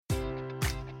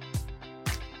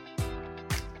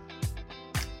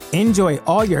Enjoy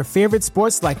all your favorite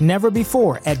sports like never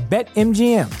before at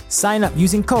BetMGM. Sign up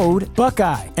using code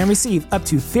Buckeye and receive up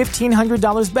to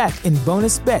 $1,500 back in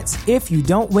bonus bets if you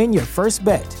don't win your first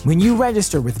bet. When you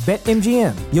register with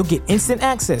BetMGM, you'll get instant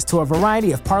access to a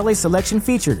variety of parlay selection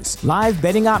features, live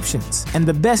betting options, and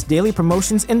the best daily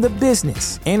promotions in the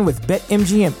business. And with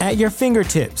BetMGM at your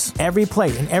fingertips, every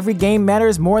play and every game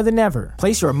matters more than ever.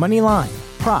 Place your money line,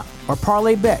 prop, or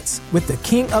parlay bets with the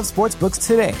king of sportsbooks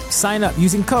today. Sign up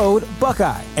using code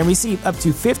Buckeye and receive up to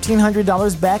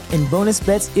 $1,500 back in bonus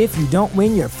bets if you don't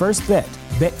win your first bet.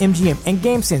 BetMGM and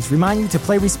GameSense remind you to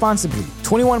play responsibly.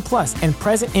 21 plus and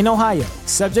present in Ohio,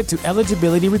 subject to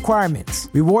eligibility requirements.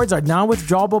 Rewards are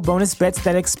non-withdrawable bonus bets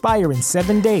that expire in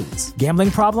 7 days. Gambling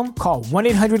problem? Call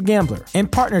 1-800-GAMBLER. In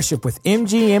partnership with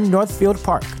MGM Northfield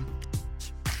Park.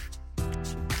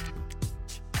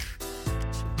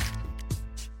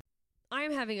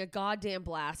 I'm having a goddamn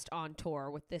blast on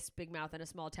tour with this Big Mouth and a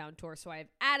Small Town tour, so I've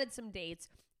added some dates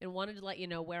and wanted to let you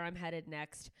know where I'm headed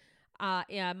next.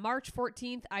 March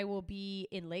 14th, I will be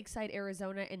in Lakeside,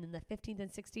 Arizona, and then the 15th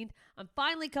and 16th, I'm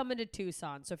finally coming to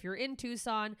Tucson. So if you're in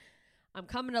Tucson, I'm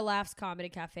coming to Laughs Comedy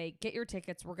Cafe. Get your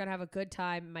tickets. We're going to have a good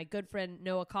time. My good friend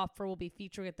Noah Kopfer will be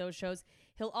featuring at those shows.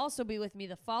 He'll also be with me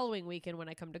the following weekend when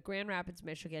I come to Grand Rapids,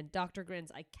 Michigan. Dr.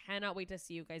 Grins, I cannot wait to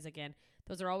see you guys again.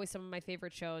 Those are always some of my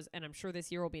favorite shows, and I'm sure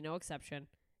this year will be no exception.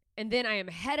 And then I am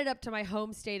headed up to my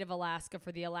home state of Alaska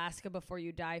for the Alaska Before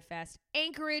You Die Fest.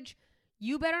 Anchorage,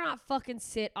 you better not fucking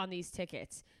sit on these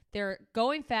tickets. They're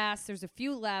going fast. There's a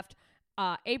few left.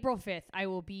 April 5th, I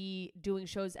will be doing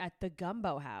shows at the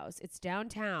Gumbo House. It's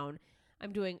downtown.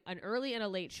 I'm doing an early and a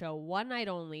late show, one night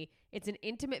only. It's an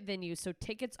intimate venue, so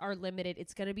tickets are limited.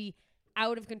 It's going to be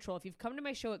out of control. If you've come to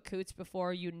my show at Coots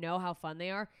before, you know how fun they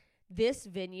are. This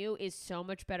venue is so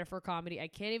much better for comedy. I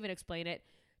can't even explain it.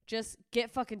 Just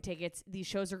get fucking tickets. These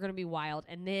shows are going to be wild.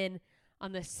 And then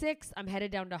on the 6th, I'm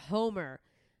headed down to Homer,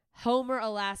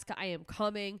 Alaska. I am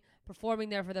performing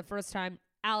there for the first time.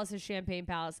 Alice's Champagne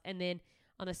Palace. And then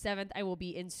on the 7th, I will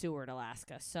be in Seward,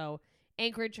 Alaska. So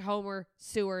Anchorage, Homer,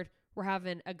 Seward. We're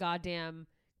having a goddamn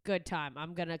good time.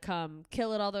 I'm going to come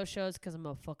kill at all those shows because I'm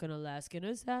a fucking Alaskan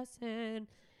assassin.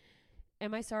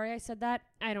 Am I sorry I said that?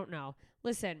 I don't know.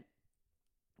 Listen,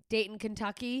 Dayton,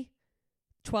 Kentucky,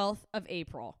 12th of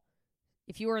April.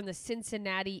 If you are in the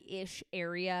Cincinnati-ish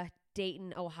area,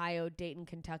 Dayton, Ohio, Dayton,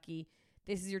 Kentucky,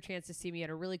 this is your chance to see me at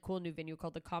a really cool new venue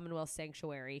called the Commonwealth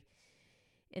Sanctuary.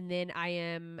 And then I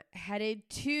am headed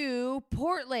to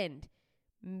Portland.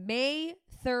 May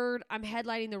 3rd, I'm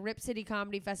headlining the Rip City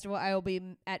Comedy Festival. I will be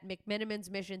at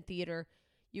McMenamin's Mission Theater.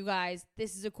 You guys,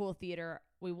 this is a cool theater.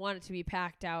 We want it to be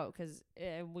packed out because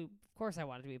of course I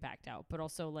want it to be packed out, but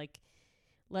also like,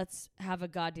 let's have a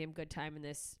goddamn good time in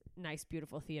this nice,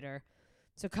 beautiful theater.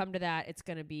 So come to that. It's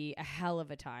going to be a hell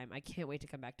of a time. I can't wait to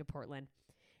come back to Portland.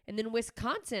 And then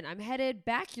Wisconsin, I'm headed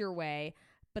back your way,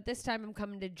 but this time I'm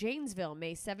coming to Janesville,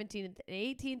 May 17th and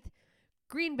 18th,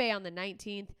 Green Bay on the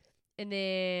 19th, and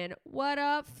then what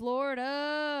up,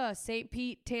 Florida, St.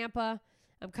 Pete, Tampa.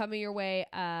 I'm coming your way.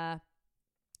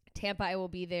 Tampa, I will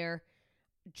be there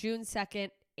June 2nd,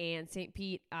 and St.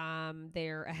 Pete,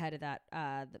 they're ahead of that,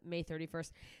 May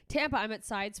 31st. Tampa, I'm at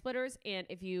Side Splitters, and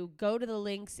if you go to the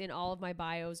links in all of my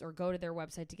bios or go to their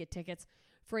website to get tickets,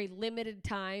 for a limited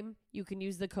time, you can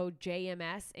use the code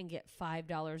JMS and get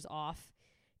 $5 off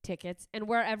tickets. And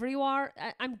wherever you are,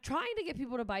 I'm trying to get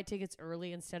people to buy tickets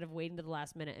early instead of waiting to the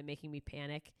last minute and making me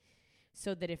panic,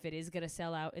 so that if it is going to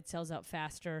sell out, it sells out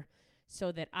faster,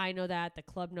 so that I know that, the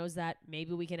club knows that,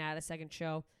 maybe we can add a second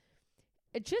show.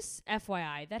 It just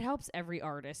FYI, that helps every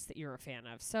artist that you're a fan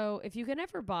of. So if you can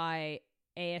ever buy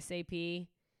ASAP,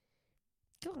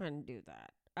 go ahead and do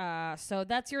that. So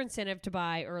that's your incentive to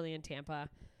buy early in Tampa.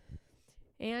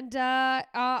 And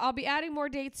I'll be adding more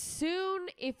dates soon.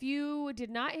 If you did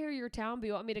not hear your town, but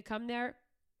you want me to come there,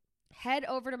 head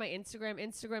over to my Instagram,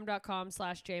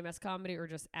 instagram.com/JMScomedy, or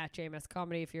just at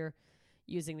JMScomedy if you're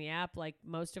using the app like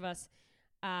most of us.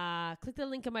 Click the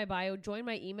link in my bio, join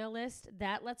my email list.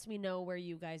 That lets me know where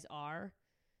you guys are,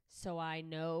 so I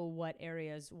know what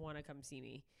areas want to come see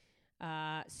me.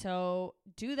 So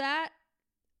do that.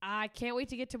 I can't wait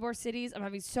to get to more cities. I'm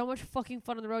having so much fucking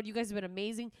fun on the road. You guys have been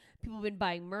amazing. People have been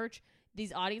buying merch.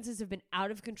 These audiences have been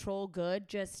out of control good,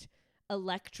 just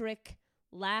electric,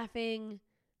 laughing,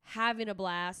 having a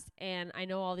blast. And I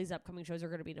know all these upcoming shows are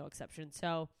going to be no exception.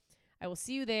 So I will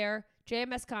see you there.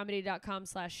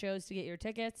 jmscomedy.com/shows to get your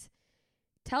tickets.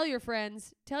 Tell your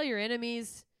friends. Tell your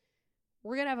enemies.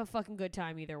 We're going to have a fucking good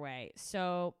time either way.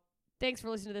 So thanks for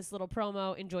listening to this little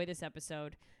promo. Enjoy this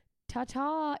episode.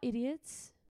 Ta-ta,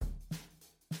 idiots.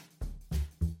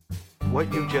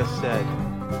 What you just said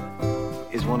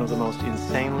is one of the most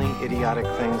insanely idiotic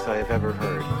things I have ever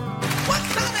heard. What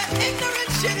kind of ignorant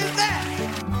shit is that?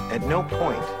 At no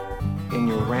point in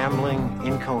your rambling,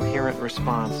 incoherent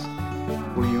response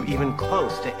were you even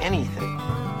close to anything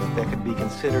that could be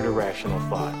considered a rational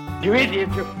thought. You idiot,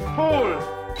 you fool!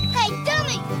 Hey,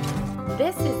 dummy!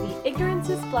 This is the Ignorance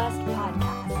is Blessed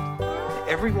podcast.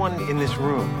 Everyone in this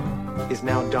room is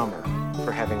now dumber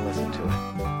for having listened to it.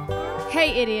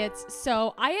 Hey, idiots.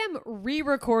 So I am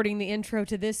re-recording the intro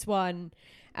to this one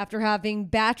after having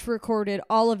batch recorded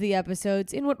all of the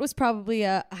episodes in what was probably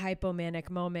a hypomanic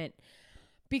moment,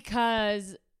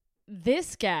 because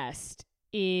this guest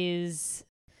is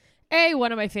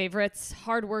one of my favorites,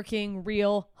 hardworking,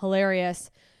 real,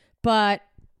 hilarious, but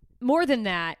more than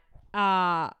that,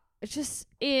 just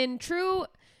in true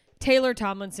Taylor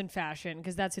Tomlinson fashion,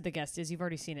 because that's who the guest is. You've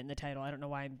already seen it in the title. I don't know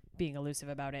why I'm being elusive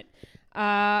about it.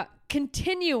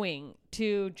 Continuing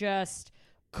to just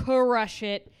crush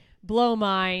it, blow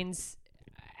minds,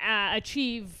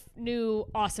 achieve new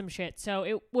awesome shit. So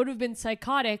it would have been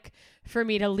psychotic for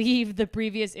me to leave the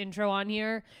previous intro on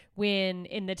here when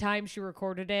in the time she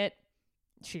recorded it,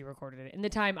 in the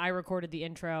time I recorded the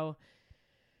intro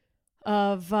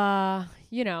of,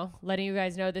 letting you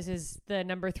guys know this is the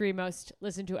number 3 most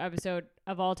listened to episode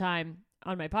of all time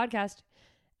on my podcast.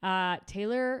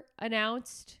 Taylor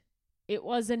announced, it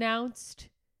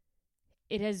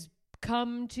has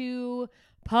come to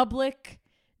public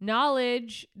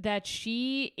knowledge that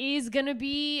she is going to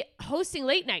be hosting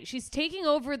late night. She's taking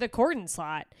over the Corden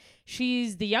slot.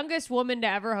 She's the youngest woman to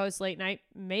ever host late night.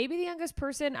 Maybe the youngest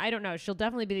person. I don't know. She'll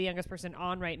definitely be the youngest person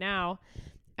on right now.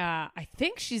 I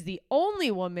think she's the only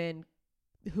woman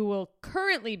who will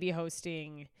currently be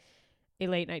hosting a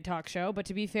late night talk show. But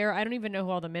to be fair, I don't even know who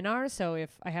all the men are. So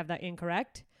if I have that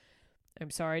incorrect,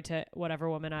 I'm sorry to whatever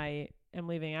woman I am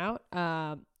leaving out.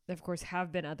 There, of course,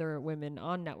 have been other women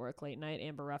on network late night.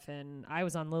 Amber Ruffin. I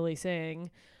was on Lily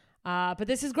Singh. But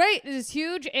this is great. This is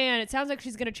huge. And it sounds like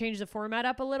she's going to change the format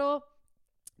up a little.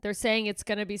 They're saying it's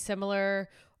going to be similar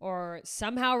or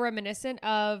somehow reminiscent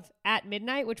of At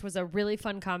Midnight, which was a really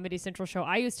fun Comedy Central show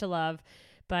I used to love,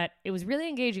 but it was really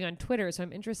engaging on Twitter. So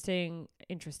I'm interested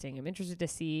to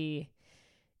see,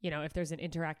 if there's an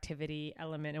interactivity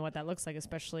element and what that looks like,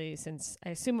 especially since I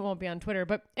assume it won't be on Twitter,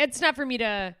 but it's not for me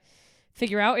to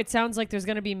figure out. It sounds like there's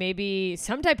going to be maybe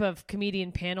some type of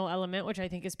comedian panel element, which I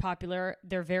think is popular.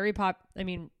 They're very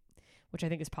which I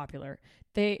think is popular.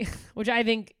 Which I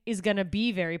think is going to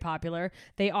be very popular.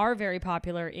 They are very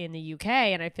popular in the UK,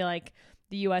 and I feel like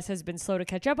the US has been slow to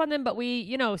catch up on them, but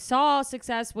we, saw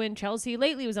success when Chelsea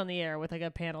lately was on the air with like a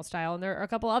panel style, and there are a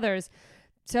couple others.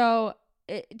 So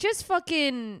just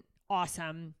fucking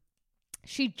awesome.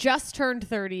 She just turned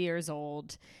 30 years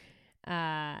old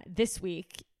this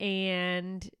week,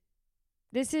 and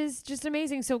this is just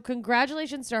amazing. So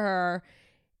congratulations to her.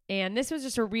 And this was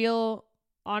just a real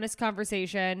honest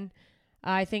conversation.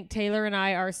 I think Taylor and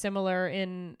I are similar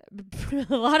in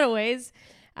a lot of ways,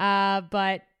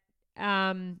 but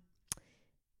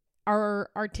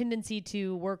our tendency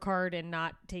to work hard and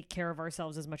not take care of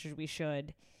ourselves as much as we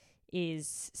should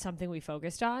is something we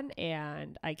focused on,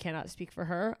 and I cannot speak for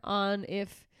her on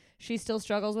if she still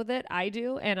struggles with it. I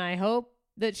do, and I hope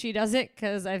that she doesn't,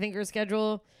 because I think her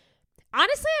schedule,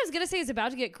 honestly, I was going to say it's about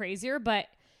to get crazier, but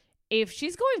if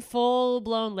she's going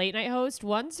full-blown late-night host,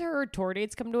 once her tour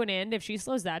dates come to an end, if she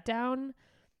slows that down,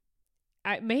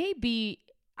 I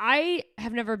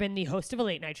have never been the host of a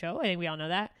late-night show. I think we all know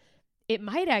that. It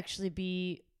might actually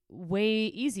be way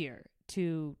easier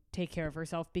to take care of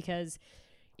herself, because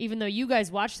even though you guys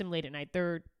watch them late at night,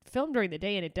 they're filmed during the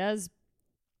day, and it does,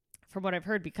 from what I've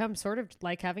heard, become sort of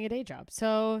like having a day job.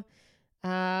 So,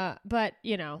 but,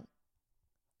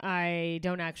 I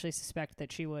don't actually suspect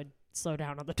that she would slow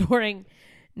down on the touring,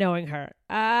 knowing her.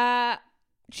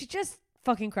 She's just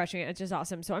fucking crushing it. It's just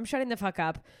awesome. So I'm shutting the fuck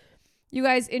up. You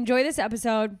guys enjoy this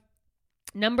episode.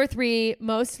 Number 3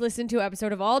 most listened to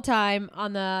episode of all time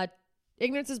on the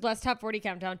Ignorance is Blessed Top 40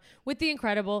 Countdown with the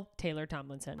incredible Taylor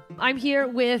Tomlinson. I'm here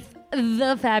with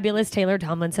the fabulous Taylor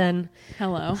Tomlinson.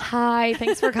 Hello. Hi.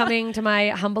 Thanks for coming to my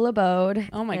humble abode.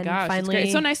 Oh my and gosh. Finally,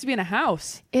 it's so nice to be in a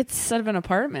house instead of an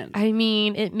apartment.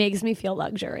 It makes me feel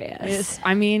luxurious.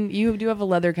 You do have a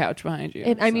leather couch behind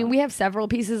you. We have several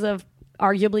pieces of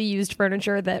arguably used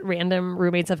furniture that random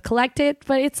roommates have collected,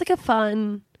 but it's like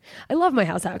I love my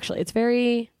house, actually. It's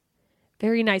very,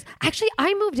 very nice. Actually,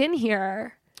 I moved in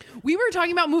here. We were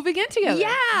talking about moving in together.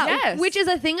 Yeah. Yes. Which is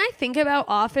a thing I think about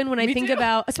often when I think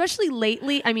about, especially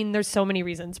lately. There's so many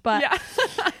reasons, but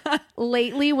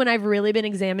lately when I've really been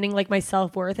examining like my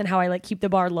self-worth and how I like keep the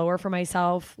bar lower for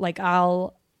myself, like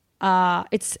I'll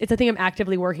it's a thing I'm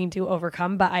actively working to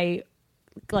overcome, but I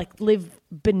like live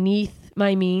beneath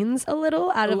my means a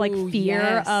little out of like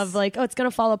fear of like, oh, it's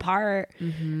gonna fall apart.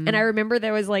 And I remember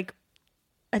there was like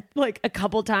a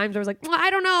couple times where I was like, well, I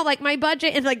don't know, like my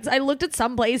budget, and like I looked at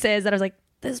some places and I was like,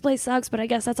 this place sucks, but I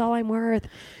guess that's all I'm worth.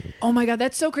 Oh my God,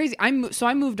 that's so crazy. I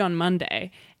moved on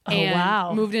Monday.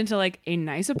 And moved into like a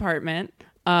nice apartment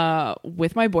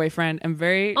with my boyfriend. I'm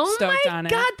very stoked on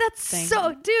it. Oh my God, that's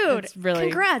dude. It's really,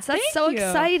 congrats. That's so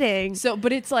exciting. So,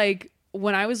 but it's like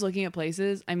when I was looking at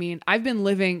places, I mean, I've been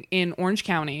living in Orange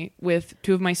County with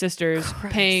two of my sisters,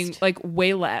 paying like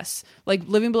way less, like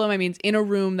living below my means in a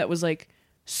room that was like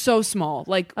so small,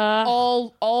 like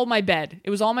all my bed.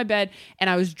 It was all my bed, and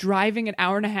I was driving an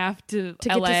hour and a half to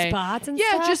LA. Get to spots and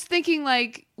stuff. Yeah, just thinking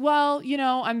like, well, you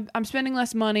know, I'm spending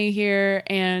less money here,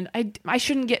 and I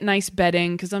shouldn't get nice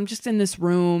bedding because I'm just in this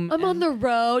room. I'm on the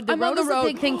road. The road is a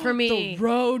big thing for me. The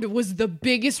road was the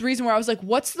biggest reason where I was like,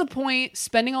 what's the point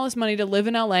spending all this money to live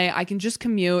in LA? I can just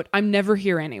commute. I'm never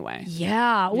here anyway.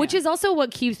 Yeah, which is also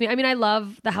what keeps me. I mean, I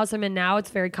love the house I'm in now.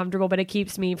 It's very comfortable, but it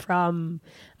keeps me from.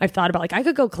 I've thought about like I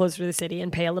could go closer to the city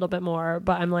and pay a little bit more,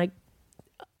 but I'm like,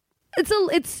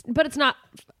 but it's not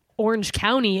Orange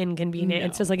County inconvenient. No.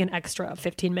 It's just like an extra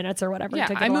 15 minutes or whatever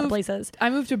to get a lot of places.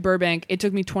 I moved to Burbank. It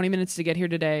took me 20 minutes to get here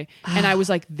today, and I was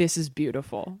like, this is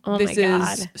beautiful. This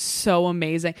is so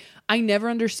amazing. I never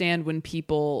understand when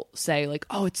people say like,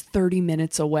 oh, it's 30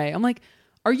 minutes away. I'm like,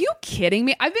 are you kidding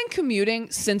me? I've been commuting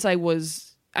since I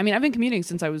was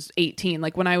 18.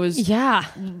 Like when I was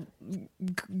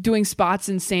doing spots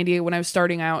in San Diego, when I was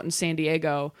starting out in San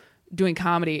Diego doing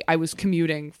comedy, I was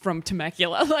commuting from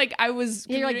Temecula. Like I was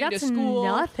commuting to school.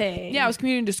 Nothing. Yeah, I was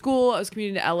commuting to school. I was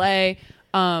commuting to LA.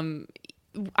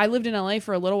 I lived in LA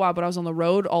for a little while, but I was on the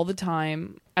road all the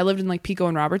time. I lived in like Pico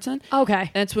and Robertson.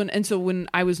 Okay. So when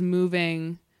I was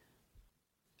moving,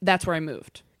 that's where I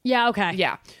moved. Yeah, okay.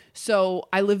 Yeah. So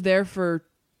I lived there for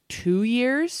 2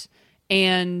 years.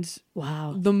 And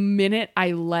the minute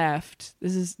I left,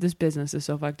 this business is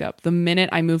so fucked up. The minute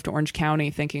I moved to Orange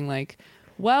County thinking like,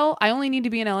 well, I only need to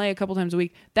be in LA a couple times a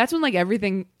week. That's when like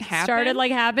everything started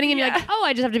like happening and you're like, oh,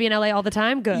 I just have to be in LA all the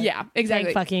time. Good. Yeah,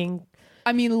 exactly.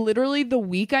 I mean, literally the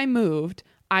week I moved,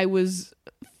 I was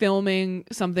filming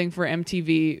something for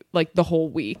MTV like the whole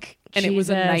week. And it was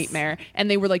a nightmare. And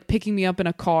they were like picking me up in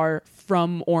a car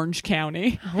from Orange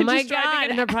County. Oh my God.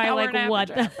 And they're probably like, what?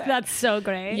 That's so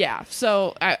great. Yeah.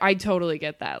 So I totally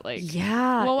get that. Like,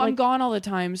 yeah. Well, I'm gone all the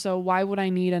time. So why would I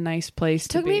need a nice place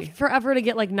to be? It took me forever to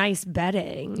get like nice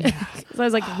bedding. Yeah. So I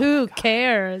was like, who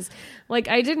cares? Like,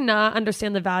 I did not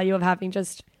understand the value of having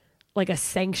just like a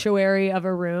sanctuary of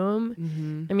a room.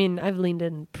 Mm-hmm. I mean, I've leaned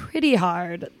in pretty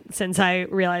hard since I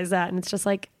realized that. And it's just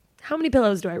like, how many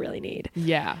pillows do I really need?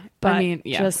 Yeah. But I mean,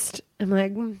 I'm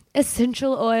like,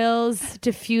 essential oils,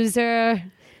 diffuser.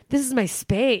 This is my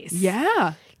space.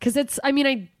 Yeah. Because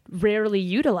I rarely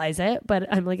utilize it, but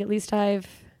I'm like, at least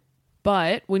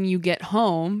But when you get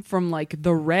home from like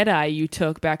the red eye you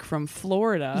took back from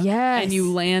Florida, and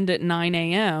you land at 9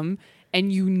 a.m.,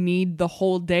 and you need the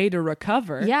whole day to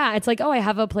recover. Yeah, it's like, oh, I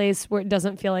have a place where it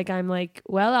doesn't feel like I'm like,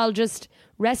 well, I'll just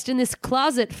rest in this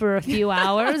closet for a few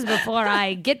hours before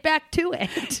I get back to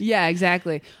it. Yeah,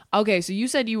 exactly. Okay, so you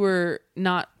said you were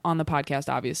not on the podcast,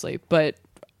 obviously, but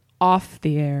off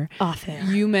the air. Off air.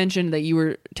 You mentioned that you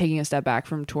were taking a step back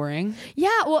from touring. Yeah,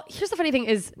 well, here's the funny thing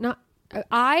is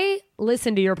I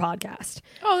listen to your podcast.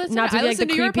 Oh, that's not to be like the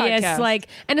creepiest, like,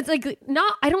 and it's like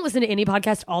I don't listen to any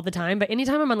podcast all the time, but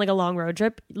anytime I'm on like a long road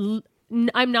trip,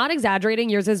 I'm not exaggerating.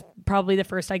 Yours is probably the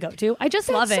first I go to. I just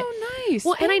love it. So nice.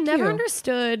 Well, and I never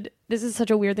understood. This is such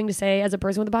a weird thing to say as a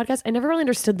person with a podcast. I never really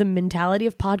understood the mentality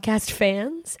of podcast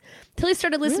fans till I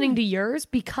started listening to yours,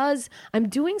 because I'm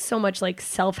doing so much like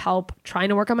self-help, trying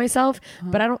to work on myself,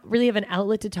 but I don't really have an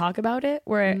outlet to talk about it.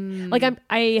 Where like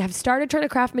I have started trying to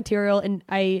craft material, and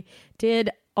I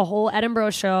did a whole Edinburgh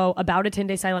show about a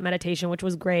 10-day silent meditation, which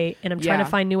was great, and I'm trying to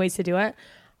find new ways to do it.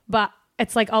 But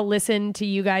it's like I'll listen to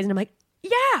you guys, and I'm like,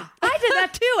 yeah, I did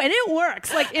that too, and it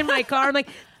works. Like in my car, I'm like,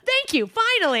 thank you,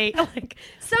 finally. I'm like,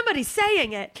 somebody's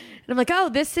saying it. And I'm like, oh,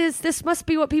 this must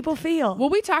be what people feel.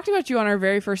 Well, we talked about you on our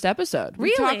very first episode.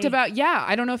 Really? We talked about,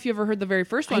 I don't know if you ever heard the very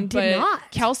first one, but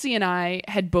Kelsey and I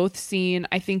had both seen,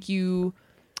 I think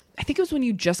it was when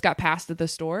you just got passed at the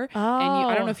store. Oh. And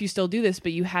I don't know if you still do this,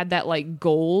 but you had that like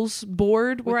goals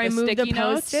board where I moved sticky the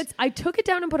Post-its. I took it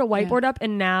down and put a whiteboard up,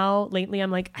 and now lately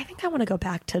I'm like, I think I want to go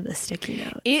back to the sticky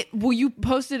note. You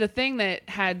posted a thing that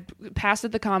had passed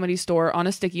at the Comedy Store on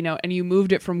a sticky note, and you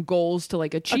moved it from goals to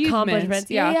like achievements. Accomplishments.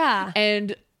 Yeah.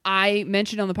 And I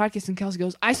mentioned on the podcast, and Kelsey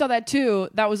goes, I saw that too.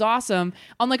 That was awesome.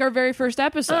 On like our very first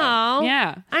episode. Oh,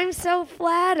 yeah. I'm so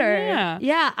flattered. Yeah.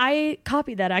 Yeah, I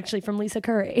copied that actually from Lisa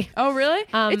Curry. Oh, really?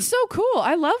 It's so cool.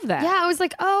 I love that. Yeah, I was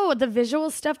like, oh, the visual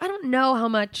stuff. I don't know how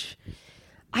much.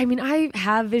 I mean, I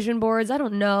have vision boards. I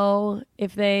don't know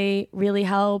if they really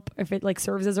help, if it like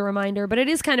serves as a reminder, but it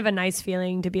is kind of a nice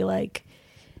feeling to be like,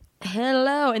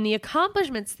 hello. And the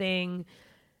accomplishments thing,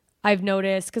 I've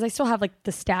noticed, because I still have like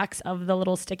the stacks of the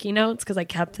little sticky notes because I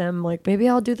kept them, like maybe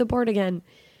I'll do the board again.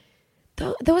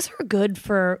 Those are good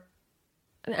for,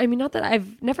 I mean, not that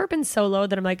I've never been so low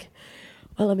that I'm like,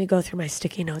 well, let me go through my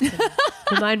sticky notes and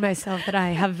remind myself that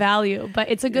I have value.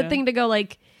 But it's a good thing to go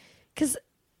like, because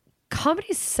comedy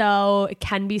it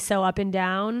can be so up and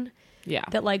down. Yeah.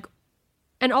 That like,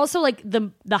 and also like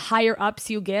the higher ups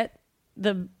you get,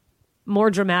 the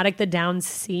more dramatic the downs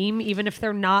seem, even if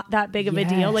they're not that big of a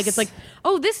deal. Like it's like,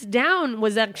 oh, this down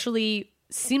was actually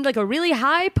seemed like a really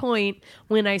high point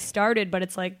when I started, but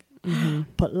it's like,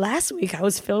 but last week I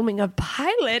was filming a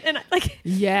pilot and like,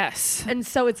 yes. And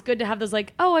so it's good to have those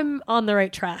like, oh, I'm on the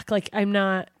right track. Like I'm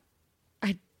not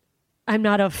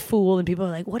a fool, and people are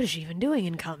like, what is she even doing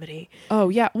in comedy? Oh,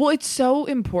 yeah. Well, it's so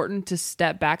important to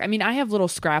step back. I mean, I have little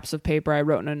scraps of paper I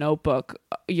wrote in a notebook,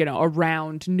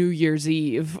 around New Year's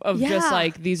Eve of just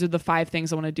like, these are the 5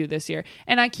 things I want to do this year.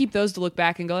 And I keep those to look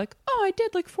back and go like, oh, I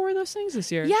did like 4 of those things this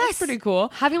year. Yes. That's pretty cool.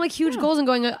 Having like huge goals and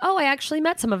going, oh, I actually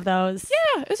met some of those.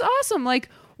 Yeah, it's awesome. Like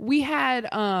we had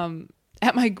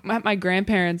at my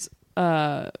grandparents'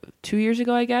 2 years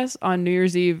ago, I guess, on New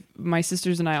Year's Eve, my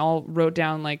sisters and I all wrote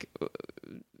down like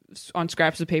on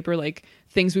scraps of paper like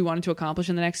things we wanted to accomplish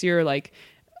in the next year, like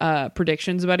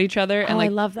predictions about each other, and like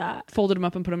I love that. Folded them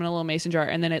up and put them in a little mason jar,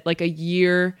 and then at like a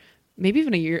year, maybe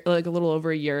even a year, like a little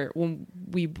over a year, when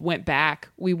we went back,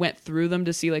 we went through them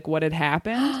to see like what had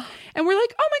happened, and we're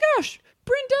like, oh my gosh,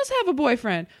 Bryn does have a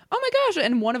boyfriend. Oh my gosh,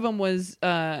 and one of them was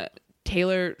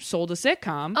Taylor sold a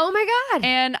sitcom. Oh my god!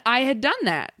 And I had done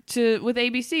that with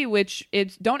ABC, which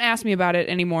don't ask me about it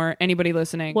anymore. Anybody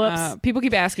listening? Whoops. People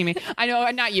keep asking me. I know,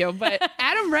 not you, but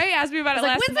Adam Ray asked me about it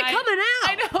last When's night. it coming out?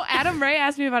 I know. Adam Ray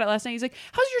asked me about it last night. He's like,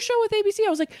 "How's your show with ABC?" I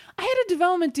was like, "I had a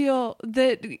development deal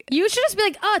that." You should just be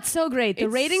like, "Oh, it's so great. The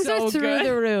ratings so are through good.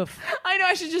 the roof." I know.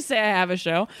 I should just say I have a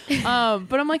show,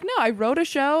 but I'm like, no. I wrote a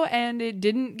show and it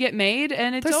didn't get made,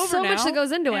 and it's There's over so now. much that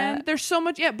goes into and it. There's so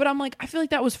much, yeah. But I'm like, I feel like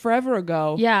that was forever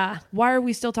ago. Yeah. Why are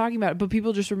we still talking about it? But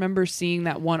people just remember seeing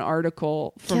that one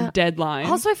article from Deadline.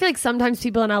 Also, I feel like sometimes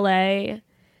people in LA,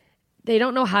 they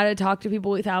don't know how to talk to people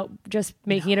without just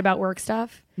making it about work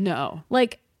stuff. No.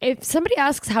 Like, if somebody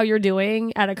asks how you're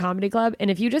doing at a comedy club, and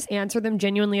if you just answer them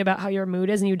genuinely about how your mood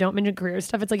is and you don't mention career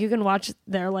stuff, it's like you can watch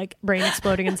their like brain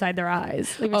exploding inside their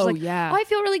eyes. Like, Oh, like, yeah. Oh, I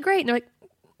feel really great. And they're like,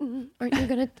 aren't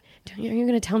you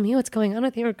gonna tell me what's going on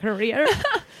with your career?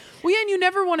 Well, yeah, and you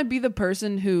never want to be the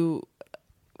person who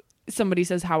somebody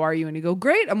says, how are you? And you go,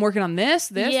 great, I'm working on this.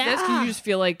 Because you just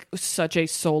feel like such a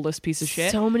soulless piece of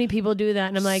shit. So many people do that.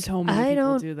 And I'm like, so many I people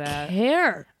don't do that.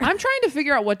 care. I'm trying to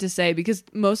figure out what to say, because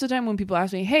most of the time when people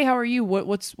ask me, hey, how are you? What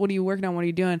are you working on? What are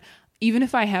you doing? Even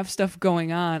if I have stuff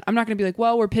going on, I'm not going to be like,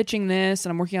 well, we're pitching this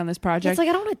and I'm working on this project. It's like,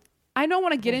 I don't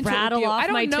want to get into it with rattle you. off I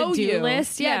don't my know to-do you.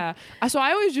 list. Yeah. So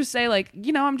I always just say like,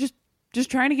 I'm just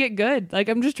trying to get good. Like,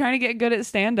 I'm just trying to get good at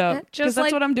stand up, because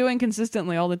that's what I'm doing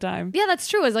consistently all the time. Yeah, that's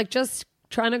true. It's like just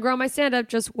trying to grow my stand up,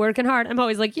 just working hard. I'm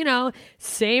always like,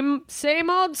 same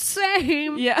old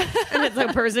same. Yeah. And it's a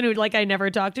person who like I never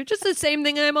talk to. Just the same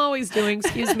thing I'm always doing.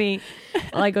 Excuse me.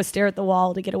 While I go stare at the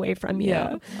wall to get away from you.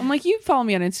 Yeah. I'm like, you follow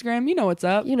me on Instagram. You know what's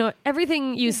up.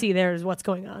 Everything you see there is what's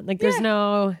going on. Like there's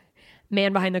no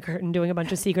man behind the curtain doing a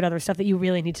bunch of secret other stuff that you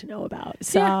really need to know about.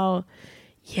 So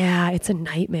yeah, it's a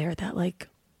nightmare that like,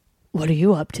 what are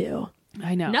you up to?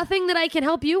 I know. Nothing that I can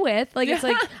help you with. Like, it's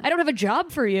like, I don't have a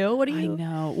job for you. What do you? I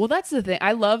know. Well, that's the thing.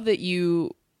 I love that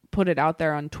you put it out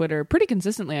there on Twitter pretty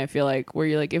consistently, I feel like, where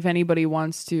you're like, if anybody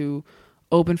wants to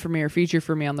open for me or feature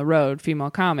for me on the road,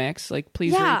 female comics, like,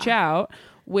 please reach out,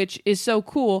 which is so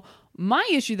cool. My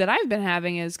issue that I've been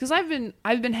having is, because I've been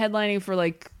headlining for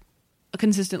like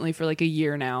consistently for like a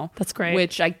year now. That's great.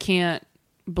 Which I can't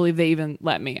believe they even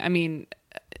let me. I mean,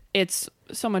 it's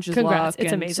so much is Congrats. luck,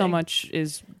 It's and amazing. so much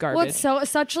is garbage. Well,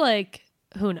 it's such like,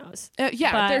 who knows? But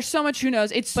there's so much who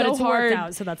knows. It's but so it's hard. worked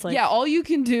out, so that's like, all you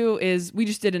can do is, we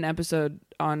just did an episode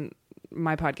on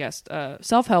my podcast,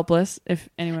 Self Helpless. If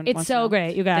anyone, It's wants to so know.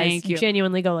 great, you guys. Thank you.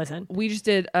 Genuinely go listen. We just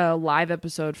did a live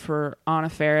episode for Anna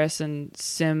Faris and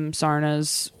Sim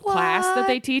Sarna's class that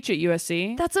they teach at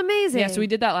USC. That's amazing. Yeah, so we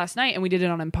did that last night, and we did it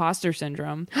on imposter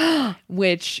syndrome,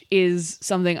 which is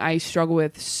something I struggle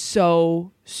with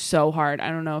so hard. I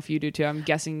don't know if you do too. I'm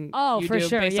guessing you for do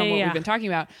sure. based on Yeah, what yeah. we've been talking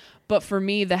about. But for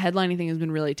me, the headlining thing has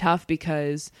been really tough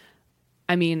because,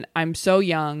 I mean, I'm so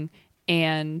young,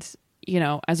 and you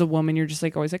know, as a woman, you're just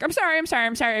like always like, I'm sorry,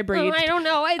 I breathed. I don't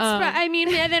know. I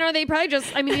mean, and then are they probably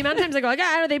just? I mean, the amount of times I go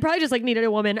like, they probably just like needed a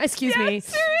woman. Excuse me.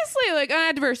 Seriously, like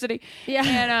diversity. Yeah.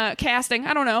 And casting.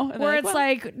 I don't know. And Where they're it's well,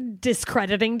 like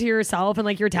discrediting to yourself and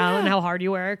like your talent and how hard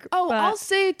you work. oh, But- I'll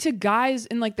say to guys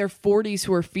in like their 40s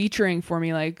who are featuring for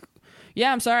me, like,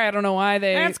 yeah, I'm sorry, I don't know why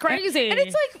they. That's crazy. And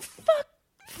it's like,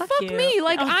 fuck you. me.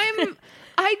 Like Oh.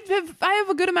 I have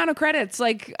a good amount of credits.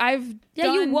 Like I've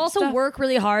done you also stuff. work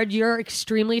really hard. You're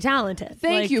extremely talented.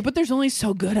 Thank Like, you, but there's only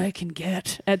so good I can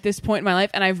get at this point in my life,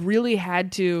 and I've really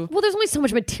had to. Well, there's only so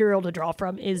much material to draw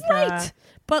from. Right.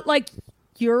 But like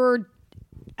you're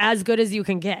as good as you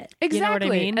can get. Exactly. You know what I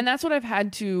mean? And that's what I've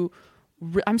had to.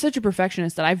 I'm such a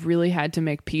perfectionist that I've really had to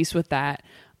make peace with that.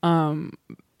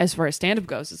 As far as stand-up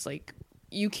goes, it's like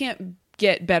you can't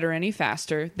get better any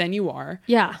faster than you are.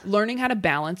 Yeah. Learning how to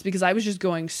balance, because I was just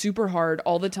going super hard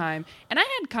all the time, and I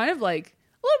had kind of like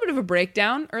a little bit of a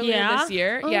breakdown earlier Yeah? this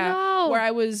year. Oh, yeah. no. Where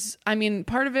I mean,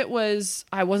 part of it was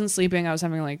I wasn't sleeping. I was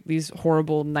having like these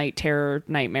horrible night terror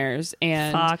nightmares.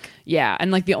 And Fuck. yeah.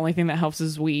 And like the only thing that helps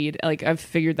is weed. Like I've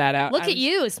figured that out. Look at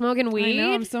you smoking weed. I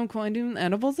know, I'm so cool. I'm doing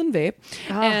edibles and vape.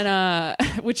 Oh. And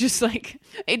which is like,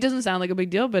 it doesn't sound like a big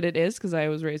deal, but it is, because I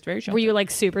was raised very sheltered. Were you like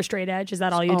super straight edge? Is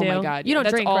that all you oh do? my God. You don't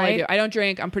That's drink, all right? I do. I don't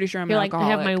drink. I'm pretty sure I'm You're an like, I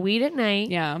alcoholic. have my weed at night.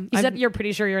 Yeah. You I've- said you're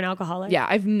pretty sure you're an alcoholic. Yeah,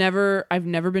 I've never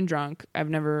been drunk.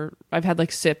 I've had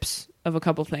like sips of a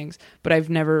couple things, but I've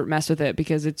never messed with it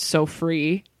because it's so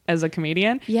free as a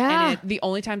comedian. Yeah. And the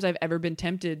only times I've ever been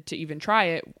tempted to even try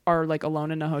it are like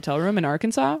alone in a hotel room in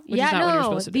Arkansas, which is not what you're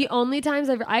supposed to do. The only times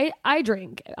I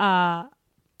drink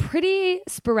pretty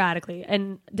sporadically,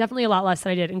 and definitely a lot less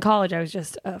than I did in college. I was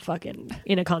just fucking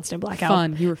in a constant blackout.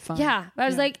 Fun. You were fun. Yeah, I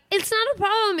was like, it's not a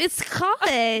problem. It's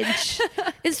college.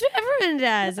 It's what everyone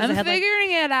does. I'm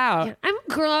figuring it out. I'm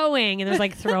glowing, and there's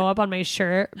like throw up on my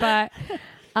shirt. But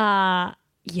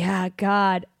yeah,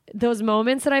 God, those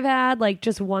moments that I've had, like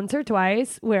just once or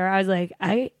twice, where I was like,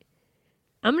 I'm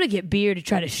gonna get beer to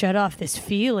try to shut off this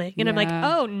feeling, and I'm like,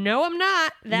 Yeah. oh no, I'm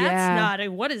not. That's Yeah. not.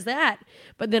 What is that?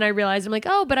 But then I realized I'm like,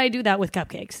 oh, but I do that with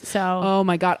cupcakes. So Oh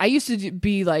my God. I used to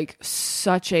be like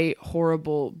such a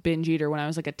horrible binge eater when I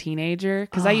was like a teenager,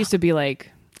 because I used to be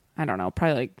like, I don't know,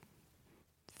 probably like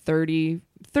 30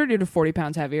 to 40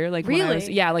 pounds heavier. Like when I was,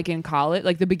 Really? yeah, like in college,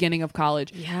 like the beginning of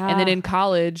college. Yeah. And then in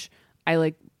college, I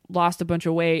like lost a bunch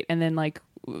of weight, and then like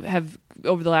have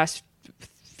over the last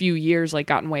few years like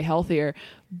gotten way healthier.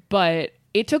 But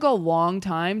it took a long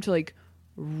time to like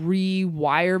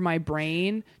rewire my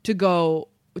brain to go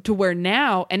to where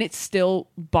now, and it still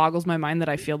boggles my mind that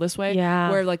I feel this way. Yeah.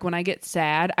 Where like when I get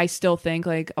sad, I still think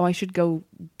like, oh, I should go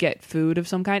get food of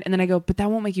some kind, and then I go, but that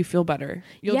won't make you feel better.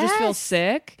 You'll just feel Yes.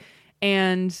 sick,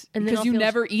 and then because I'll you feel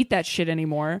never eat that shit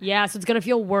anymore. yeah, so it's gonna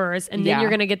feel worse, and then Yeah. you're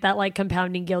gonna get that like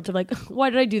compounding guilt of like, why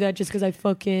did I do that? Just because I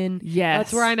fucking Yes.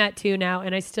 That's where I'm at too now,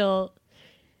 and I still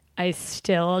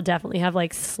definitely have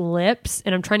like slips,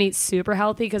 and I'm trying to eat super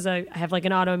healthy because I have like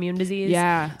an autoimmune disease.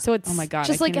 Yeah. So it's Oh my God,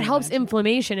 just I like it can't helps imagine.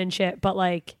 inflammation and shit. But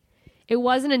like, it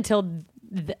wasn't until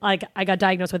like I got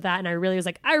diagnosed with that, and I really was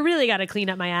like, I really got to clean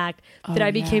up my act. That I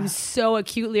became yeah. so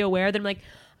acutely aware that I'm like,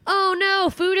 oh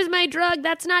no, food is my drug.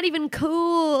 That's not even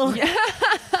cool.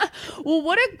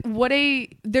 Well,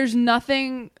 there's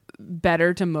nothing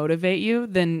better to motivate you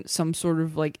than some sort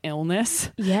of like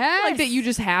illness. Yes. Like that you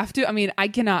just have to. I mean, I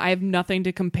have nothing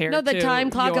to compare No, the to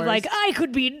time clock of yours. like, I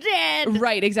could be dead.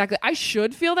 Right, exactly. I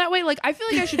should feel that way. Like, I feel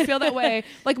like I should feel that way.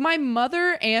 Like, my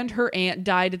mother and her aunt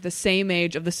died at the same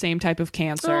age of the same type of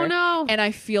cancer. Oh, no. And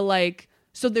I feel like,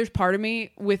 so there's part of me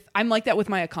I'm like that with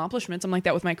my accomplishments. I'm like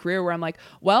that with my career, where I'm like,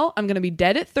 well, I'm going to be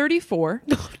dead at 34.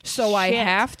 So I Shit.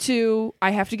 have to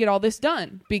get all this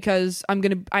done, because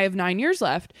I have 9 years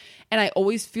left. And I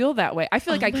always feel that way. I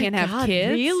feel like Oh I my can't have God,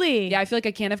 kids. really? Yeah, I feel like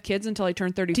I can't have kids until I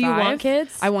turn 35. Do you want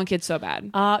kids? I want kids so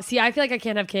bad. See, I feel like I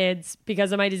can't have kids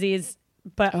because of my disease.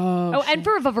 But and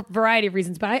for a variety of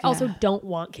reasons, but I also don't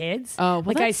want kids. Oh, well,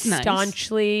 like that's I nice.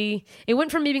 staunchly. It went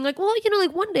from me being like, well, you know,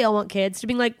 like one day I'll want kids, to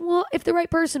being like, well, if the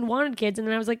right person wanted kids, and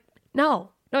then I was like,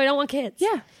 no, I don't want kids.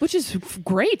 Yeah, which is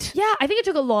great. Yeah, I think it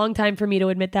took a long time for me to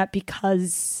admit that,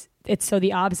 because it's so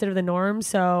the opposite of the norm.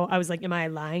 So I was like, am I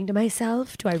lying to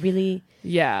myself? Do I really?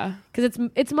 Yeah. Because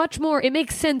it's much more, it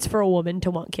makes sense for a woman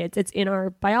to want kids. It's in our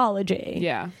biology.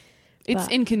 Yeah. It's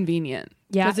But- inconvenient.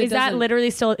 Yeah. 'Cause it Is that doesn't- literally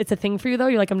still, it's a thing for you though?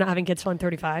 You're like, I'm not having kids till I'm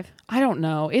 35. I don't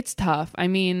know. It's tough. I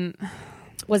mean,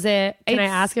 Was it, can I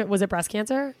It's- ask it, was it breast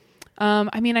cancer?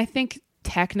 I mean, I think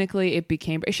technically it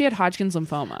became, she had Hodgkin's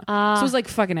lymphoma. So it was like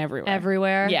fucking everywhere.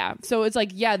 Everywhere. Yeah. So it's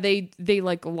like, yeah, they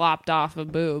like lopped off a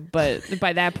boob, but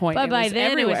by that point, But it by was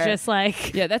then everywhere. it was just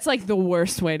like, Yeah, that's like the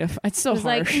worst way to, it's so it was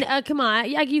like, harsh. come on.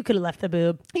 Yeah, you could have left the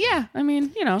boob. Yeah. I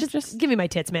mean, you know, Just give me my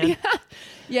tits, man.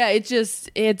 yeah, it's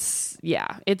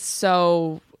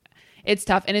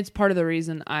tough. And it's part of the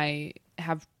reason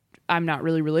I'm not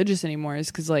really religious anymore is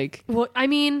because like, Well, I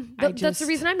mean, I that's the just-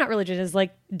 reason I'm not religious is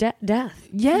like death.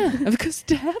 yeah, because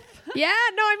death. Yeah,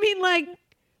 no, I mean like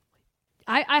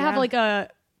I have Yeah. like a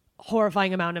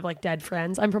horrifying amount of like dead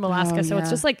friends. I'm from Alaska, so it's yeah.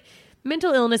 just like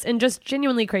mental illness and just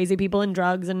genuinely crazy people and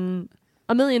drugs and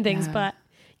a million things. Yeah. But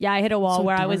yeah, I hit a wall So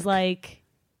where I was dark. like,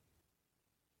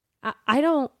 I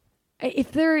don't.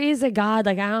 If there is a God,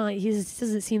 like I don't, he just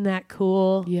doesn't seem that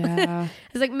cool. Yeah.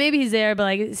 It's like maybe he's there, but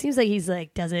like it seems like he's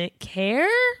like doesn't care.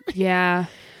 Yeah.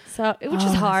 So which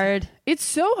is hard. It's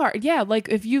so hard. Yeah. Like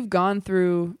if you've gone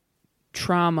through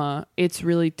trauma, it's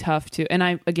really tough to, and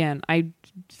I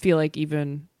feel like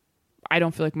I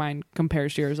don't feel like mine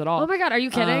compares to yours at all. Oh my God, are you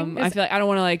kidding? I feel like I don't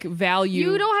want to like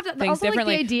value You don't have to. things Also, like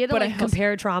differently. the idea to but like I also-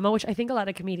 compare trauma, which I think a lot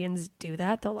of comedians do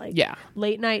that. They'll like Yeah.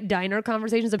 late night diner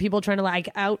conversations of people trying to like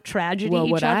out tragedy Well,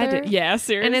 each what other. I did. Yeah,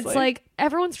 seriously. And it's like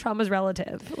everyone's trauma is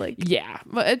relative. Like yeah,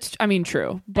 but it's, I mean,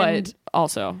 true. But And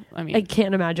also, I mean, I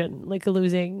can't imagine like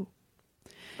losing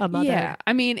a mother. yeah,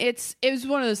 I mean, it was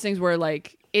one of those things where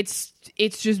like, it's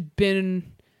just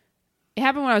been, it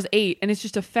happened when I was 8 and it's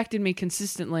just affected me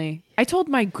consistently. I told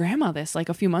my grandma this like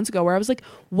a few months ago where I was like,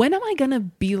 when am I going to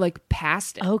be like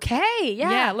past it? Okay.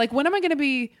 Yeah. Like when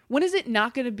is it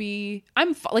not going to be,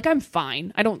 I'm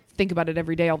fine. I don't think about it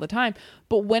every day all the time,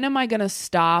 but when am I going to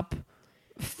stop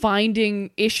finding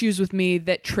issues with me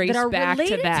that trace that are back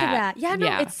related to that? Yeah.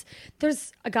 No.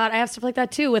 There's God. I have stuff like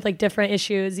that too with like different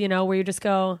issues. You know, where you just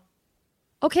go,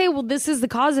 okay, well, this is the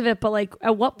cause of it, but like,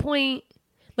 at what point,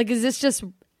 like, is this just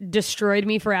destroyed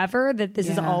me forever? That this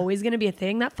is Yeah. always going to be a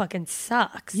thing? That fucking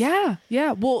sucks. Yeah.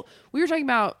 Yeah. Well, we were talking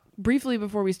about briefly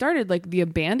before we started, like the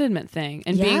abandonment thing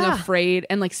and being Yeah. afraid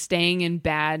and like staying in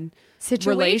bad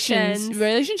Situations.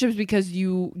 relationships because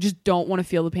you just don't want to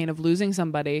feel the pain of losing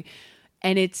somebody.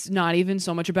 And it's not even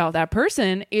so much about that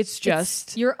person. It's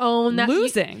just your own that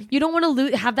losing. You don't want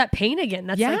to have that pain again.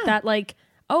 That's Yeah. like that, like,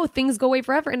 oh, things go away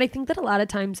forever. And I think that a lot of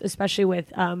times, especially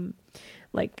with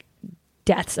like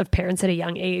deaths of parents at a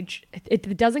young age,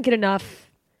 it doesn't get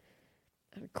enough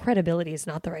credibility is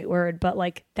not the right word, but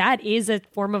like that is a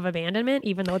form of abandonment,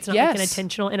 even though it's not like an Yes.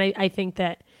 intentional. And I think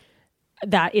that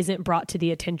isn't brought to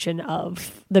the attention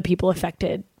of the people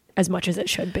affected as much as it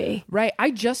should be. Right.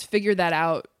 I just figured that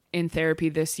out in therapy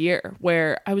this year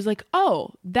where I was like,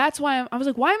 oh, that's why I was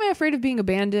like, why am I afraid of being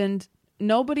abandoned?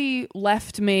 Nobody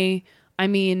left me. I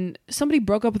mean, somebody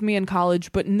broke up with me in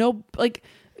college, but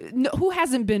who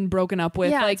hasn't been broken up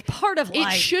with? Yeah, like it's part of it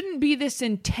life. shouldn't be this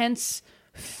intense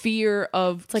fear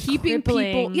of like keeping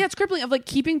crippling. people. Yeah, it's crippling of like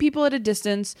keeping people at a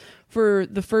distance for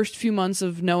the first few months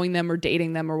of knowing them or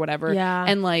dating them or whatever. Yeah.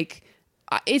 And like,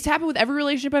 it's happened with every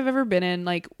relationship I've ever been in.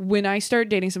 Like when I start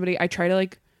dating somebody, I try to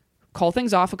like call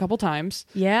things off a couple times.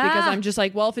 Yeah. Because I'm just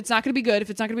like, well, if it's not going to be good, if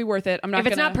it's not going to be worth it, I'm not If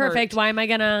it's gonna not perfect, hurt. why am I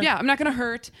gonna? Yeah, I'm not going to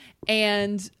hurt.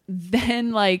 And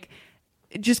then like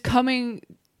just coming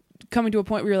to a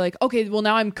point where you're like, okay, well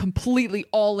now I'm completely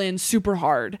all in super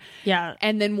hard. Yeah.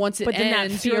 And then once it But then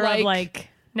ends, that fear you're of like,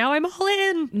 now I'm all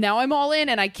in. now I'm all in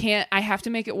and I have to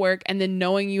make it work. And then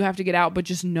knowing you have to get out, but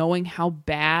just knowing how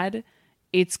bad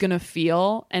it's going to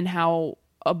feel and how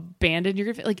abandoned you're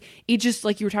going to feel. Like it just,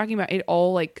 like you were talking about, it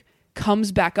all like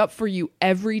comes back up for you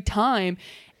every time.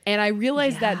 And I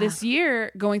realized that this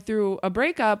year going through a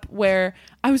breakup where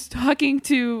I was talking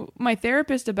to my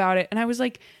therapist about it and I was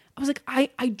like,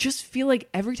 I just feel like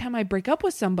every time I break up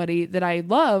with somebody that I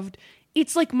loved,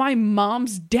 it's like my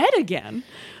mom's dead again.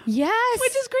 Yes.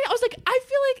 Which is great. I was like, I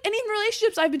feel like, and in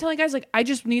relationships, I've been telling guys, like, I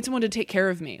just need someone to take care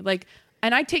of me. Like,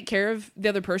 and I take care of the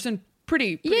other person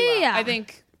pretty well. Yeah. I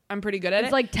think I'm pretty good at It's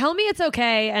it. like, tell me it's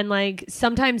okay. And like,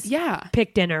 sometimes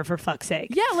pick dinner for fuck's sake.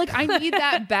 Yeah, like I need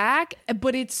that back,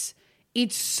 but it's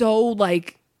so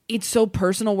like, it's so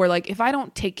personal where like, if I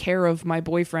don't take care of my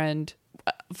boyfriend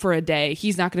for a day,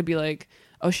 he's not going to be like,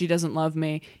 oh, she doesn't love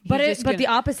me. But the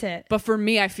opposite. But for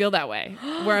me, I feel that way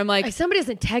where I'm like, Somebody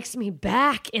doesn't text me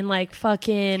back in like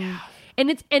fucking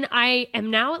And I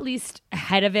am now at least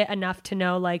ahead of it enough to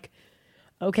know, like,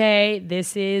 okay,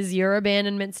 this is your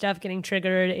abandonment stuff getting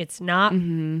triggered. It's not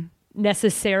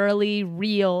necessarily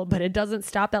real, but it doesn't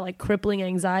stop that like crippling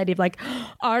anxiety of like,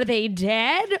 are they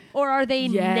dead or are they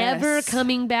never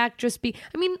coming back?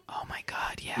 I mean, oh my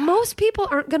God, yeah. Most people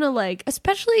aren't gonna like,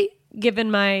 especially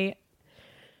given my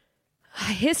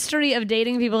history of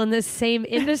dating people in this same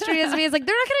industry as me, it's like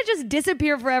they're not gonna just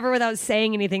disappear forever without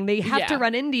saying anything. They have to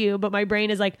run into you, but my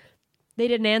brain is like, they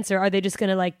didn't answer. Are they just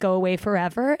gonna like go away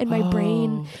forever? And my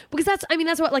brain, because that's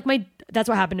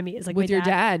what happened to me. Is like with your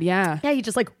dad, yeah, he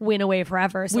just like went away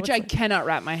forever. So which I like, cannot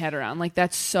wrap my head around. Like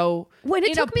that's so when it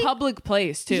in a took me, public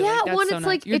place too. Yeah, like, that's when so it's nice.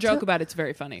 like Your joke about it's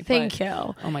very funny. Thank you.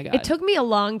 Oh my God, it took me a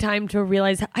long time to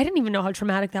realize. I didn't even know how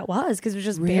traumatic that was because it was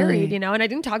just buried, you know. And I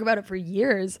didn't talk about it for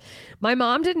years. My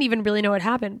mom didn't even really know what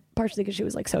happened, partially because she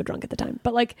was like so drunk at the time.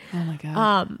 But like, oh my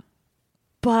God,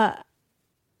 but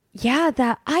yeah,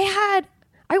 that I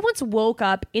once woke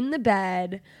up in the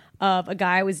bed of a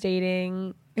guy I was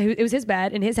dating. It was his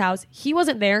bed in his house. He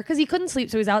wasn't there because he couldn't sleep,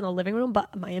 so he was out in the living room.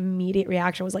 But my immediate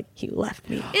reaction was like, he left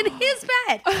me in his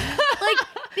bed. Like,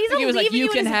 he was like, you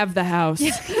can have the house.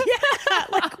 Yeah,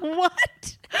 like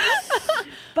what?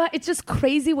 But it's just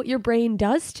crazy what your brain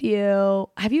does to you.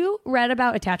 Have you read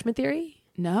about attachment theory?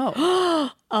 No.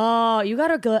 Oh, you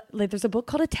gotta go. Like, there's a book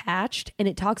called Attached, and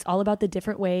it talks all about the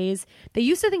different ways. They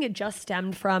used to think it just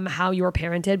stemmed from how you were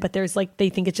parented, but there's like, they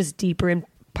think it's just deeper and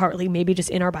partly maybe just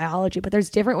in our biology, but there's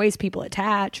different ways people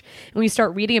attach. And when you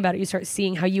start reading about it, you start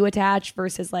seeing how you attach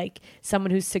versus like someone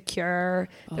who's secure.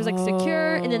 There's like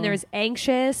secure, and then there's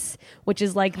anxious, which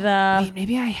is like the... Wait,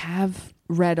 maybe I have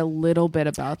read a little bit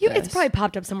about this. It's probably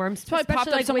popped up somewhere. It's probably popped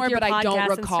up somewhere, but I don't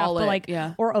recall it. Like,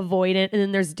 or avoidant, and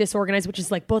then there's disorganized, which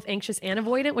is like both anxious and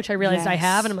avoidant, which I realized I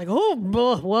have, and I'm like, oh,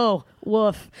 whoa,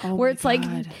 woof. Where it's like,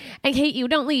 I hate you,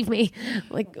 don't leave me.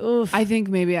 Like, oof. I think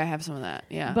maybe I have some of that.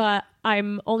 Yeah, but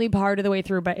I'm only part of the way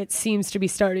through. But it seems to be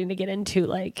starting to get into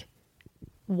like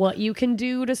what you can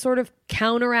do to sort of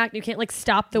counteract. You can't like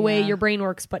stop the way your brain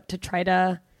works, but to try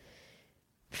to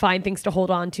find things to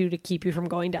hold on to keep you from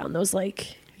going down those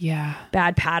like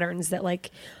bad patterns that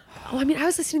like, I mean, I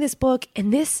was listening to this book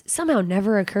and this somehow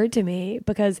never occurred to me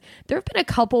because there have been a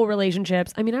couple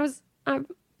relationships. I mean, I was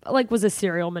a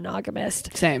serial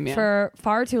monogamist for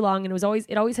far too long, and it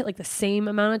always hit like the same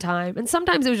amount of time. And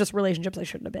sometimes it was just relationships I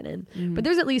shouldn't have been in. But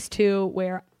there's at least two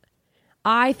where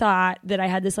I thought that I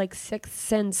had this like sixth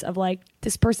sense of like,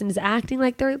 this person is acting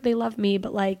like they love me,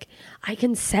 but like I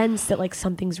can sense that like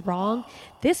something's wrong.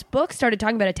 This book started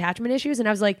talking about attachment issues, and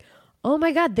I was like, oh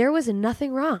my God, there was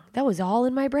nothing wrong. That was all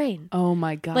in my brain. Oh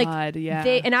my God, like, yeah.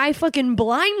 And I fucking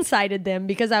blindsided them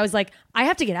because I was like, I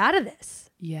have to get out of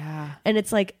this. Yeah. And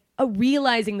it's like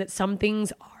realizing that some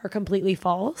things are completely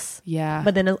false. Yeah.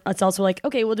 But then it's also like,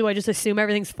 okay, well, do I just assume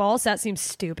everything's false? That seems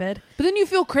stupid. But then you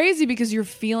feel crazy because your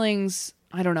feelings,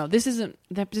 I don't know. This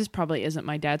probably isn't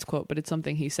my dad's quote, but it's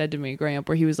something he said to me growing up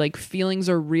where he was like, feelings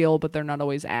are real, but they're not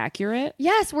always accurate.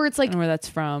 Yes. Where it's like, I don't know where that's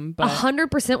from, but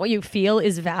 100% what you feel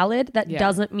is valid. That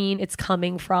doesn't mean it's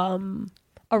coming from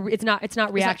it's not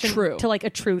reaction to like a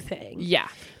true thing. Yeah.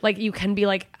 Like you can be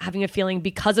like having a feeling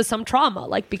because of some trauma,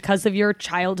 like because of your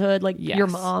childhood, like your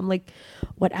mom, like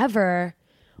whatever.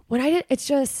 When I'm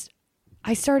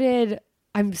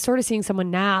sort of seeing someone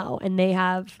now and they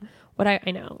have what I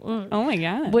know. Oh my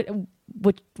God.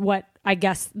 What I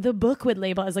guess the book would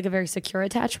label as like a very secure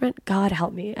attachment. God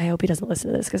help me. I hope he doesn't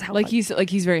listen to this because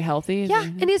he's very healthy. Yeah.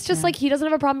 And he's just like, he doesn't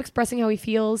have a problem expressing how he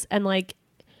feels. And like,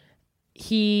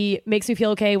 he makes me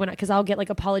feel okay because I'll get like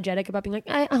apologetic about being like,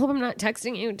 I hope I'm not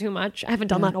texting you too much. I haven't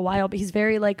done that in a while, but he's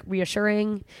very like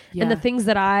reassuring. And the things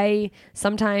that I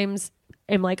sometimes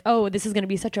am like, oh, this is going to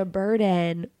be such a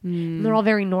burden. And they're all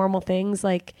very normal things,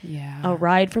 like a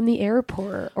ride from the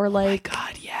airport or like, oh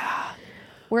my God, yeah.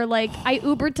 Where like I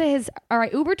Ubered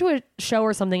to a show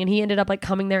or something, and he ended up like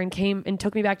coming there and came and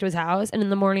took me back to his house. And in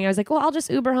the morning I was like, well, I'll just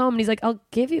Uber home. And he's like, I'll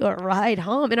give you a ride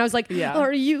home. And I was like,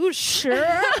 are you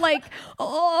sure? Like,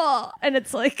 oh, and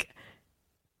it's like,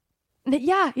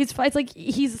 yeah, it's like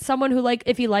he's someone who like,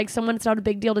 if he likes someone, it's not a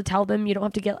big deal to tell them. You don't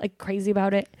have to get like crazy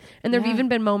about it. And there've even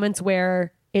been moments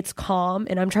where it's calm,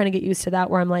 and I'm trying to get used to that,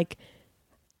 where I'm like,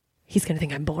 he's gonna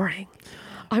think I'm boring.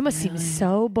 I must seem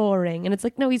so boring. And it's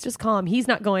like, no, he's just calm. He's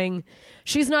not going,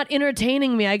 she's not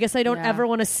entertaining me. I guess I don't ever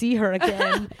want to see her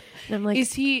again. And I'm like,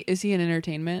 is he an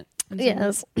entertainment?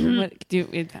 Yes. I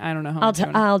don't know how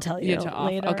I'll tell you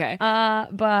later. Okay.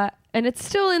 And it's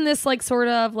still in this like sort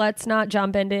of, let's not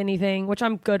jump into anything, which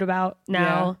I'm good about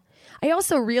now. Yeah. I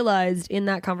also realized in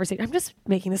that conversation, I'm just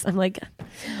making this, I'm like,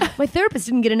 my therapist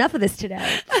didn't get enough of this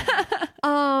today.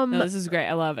 No, this is great.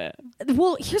 I love it.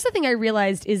 Well, here's the thing I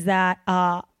realized is that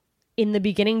in the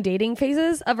beginning dating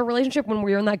phases of a relationship, when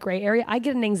we're in that gray area, I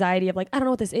get an anxiety of like, I don't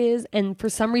know what this is. And for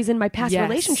some reason, my past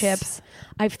relationships,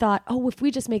 I've thought, oh, if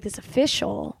we just make this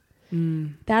official,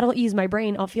 that'll ease my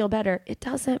brain. I'll feel better. It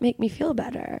doesn't make me feel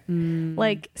better.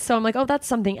 Like, so I'm like, oh, that's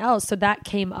something else. So that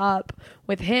came up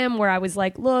with him where I was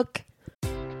like, look.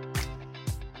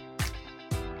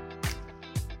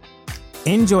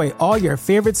 Enjoy all your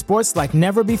favorite sports like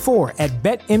never before at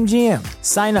BetMGM.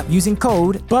 Sign up using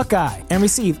code Buckeye and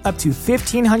receive up to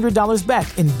 $1,500 back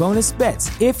in bonus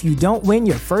bets if you don't win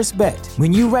your first bet.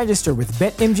 When you register with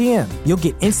BetMGM, you'll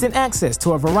get instant access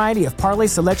to a variety of parlay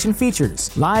selection features,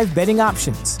 live betting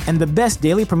options, and the best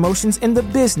daily promotions in the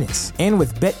business. And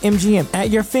with BetMGM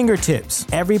at your fingertips,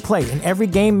 every play and every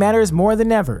game matters more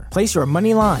than ever. Place your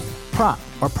money line, prop,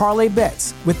 or parlay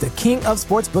bets with the king of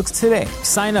sportsbooks today.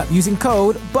 Sign up using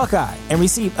code Buckeye and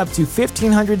receive up to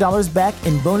 $1,500 back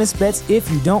in bonus bets if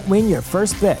you don't win your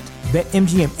first bet.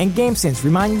 BetMGM and GameSense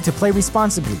remind you to play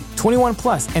responsibly. 21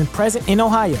 plus and present in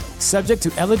Ohio, subject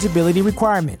to eligibility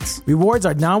requirements. Rewards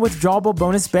are non-withdrawable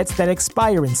bonus bets that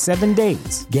expire in 7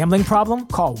 days. Gambling problem?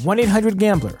 Call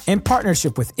 1-800-GAMBLER in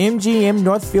partnership with MGM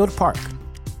Northfield Park.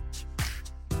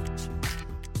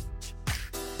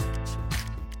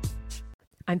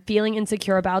 I'm feeling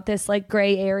insecure about this like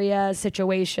gray area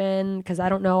situation because I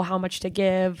don't know how much to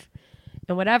give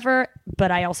and whatever,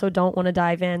 but I also don't want to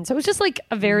dive in. So it was just like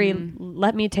a very,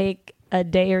 let me take a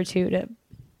day or two to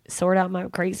sort out my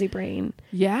crazy brain.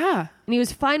 Yeah. And he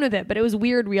was fine with it, but it was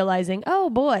weird realizing, oh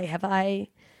boy, have I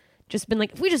just been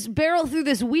like, if we just barrel through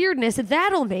this weirdness,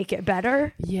 that'll make it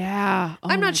better. Yeah.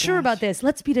 I'm not sure about this.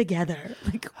 Let's be together.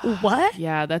 Like, what?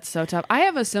 Yeah, that's so tough. I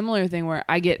have a similar thing where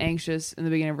I get anxious in the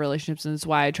beginning of relationships, and that's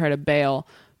why I try to bail,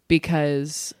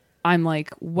 because I'm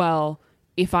like, well,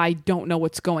 if I don't know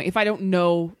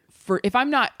if I'm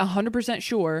not 100%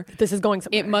 sure this is going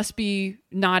somewhere, it must be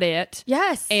not it.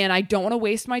 Yes. And I don't want to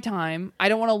waste my time. I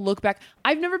don't want to look back.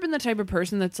 I've never been the type of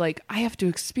person that's like, I have to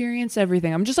experience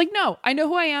everything. I'm just like, no, I know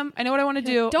who I am. I know what I want to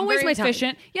do. Don't waste my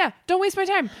time. Yeah. Don't waste my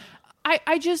time.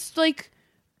 I just like,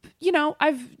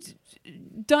 I've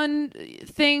done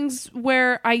things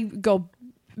where I go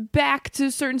back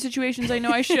to certain situations I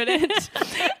know I shouldn't.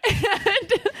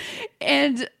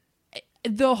 and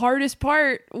the hardest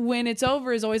part when it's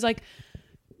over is always like,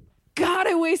 God,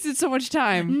 I wasted so much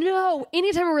time. No,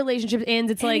 anytime a relationship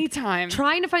ends, it's like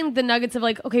trying to find the nuggets of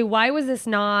like, okay, why was this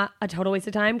not a total waste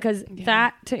of time? Because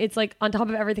it's like on top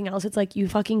of everything else, it's like you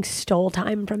fucking stole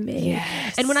time from me.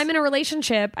 Yes. And when I'm in a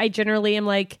relationship, I generally am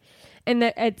like,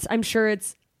 and I'm sure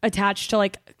it's attached to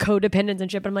like codependence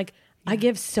and shit, but I'm like, I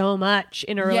give so much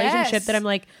in a relationship that I'm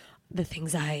like, the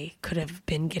things I could have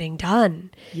been getting done.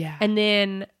 Yeah. And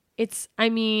then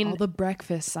all the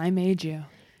breakfasts I made you.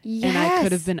 Yes. And I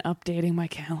could have been updating my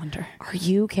calendar. Are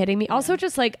you kidding me? Yeah. Also,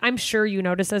 just like, I'm sure you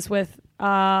notice this with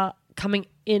coming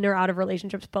in or out of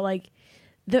relationships, but like,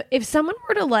 if someone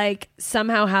were to like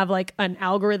somehow have like an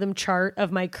algorithm chart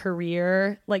of my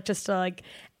career, like just to like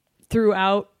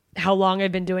throughout how long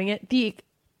I've been doing it,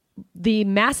 the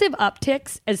massive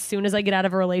upticks as soon as I get out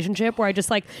of a relationship where I just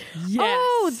like,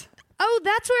 oh,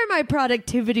 that's where my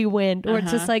productivity went. Or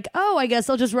it's just like, oh, I guess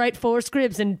I'll just write 4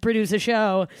 scripts and produce a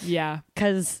show. Yeah.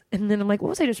 And then I'm like, what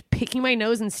was I just picking my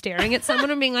nose and staring at someone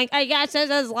and being like, I guess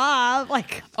this is love.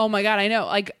 Like, oh my God, I know.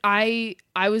 Like I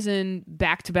was in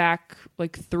back-to-back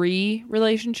like 3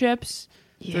 relationships,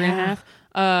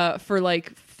 3.5, for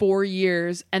like 4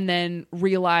 years, and then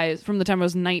realized from the time I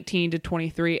was 19 to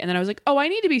 23, and then I was like, oh, I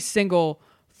need to be single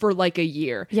for like a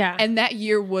year. Yeah. And that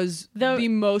year was the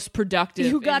most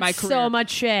productive in my career. So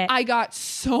much shit. I got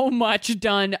so much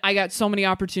done. I got so many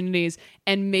opportunities.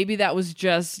 And maybe that was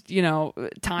just,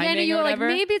 timing or whatever.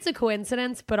 Like, maybe it's a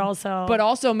coincidence, but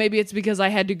also maybe it's because I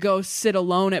had to go sit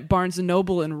alone at Barnes &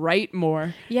 Noble and write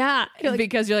more. Yeah.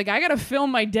 Because you're like, I got to fill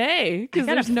my day because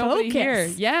there's nobody here.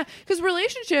 Yeah. Because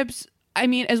relationships,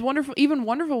 as wonderful, even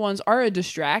wonderful ones, are a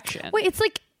distraction. Wait, it's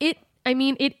like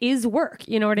it is work.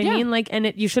 You know what I mean? Like,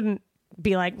 and you shouldn't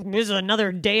be like, this is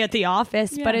another day at the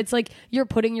office, but it's like you're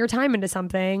putting your time into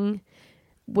something,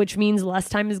 which means less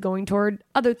time is going toward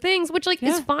other things, which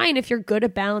is fine if you're good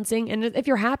at balancing and if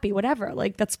you're happy, whatever,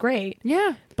 like that's great.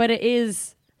 Yeah. But it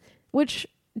is, which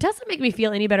doesn't make me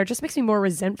feel any better. It just makes me more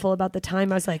resentful about the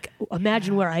time I was like,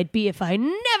 imagine where I'd be if I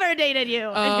never dated you.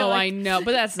 Oh, I know,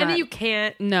 but that's not. And then you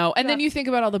can't. No, and then you think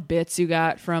about all the bits you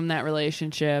got from that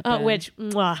relationship. Oh, and- which,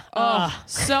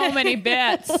 so many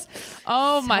bits.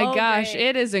 Oh my So gosh, great.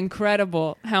 it is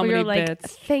incredible how you're many like,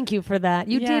 bits. thank you for that.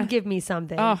 You Yeah. did give me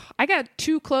something. Oh, I got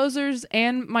 2 closers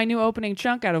and my new opening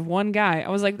chunk out of one guy. I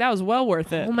was like, that was well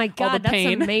worth it. Oh my All the God, that's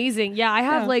pain. amazing. Yeah, I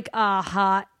have like a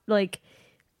hot, like,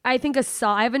 I think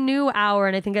I have a new hour,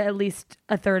 and I think at least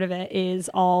a third of it is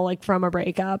all like from a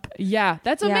breakup. Yeah,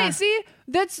 that's Yeah. amazing. See,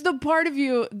 that's the part of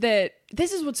you that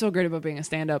this is what's so great about being a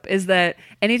stand-up is that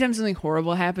anytime something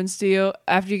horrible happens to you,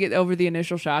 after you get over the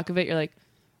initial shock of it, you're like,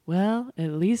 well,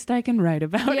 at least I can write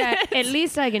about Yeah, it. at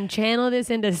least I can channel this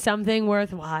into something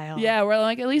worthwhile. Yeah, we're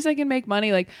like, at least I can make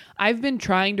money. Like, I've been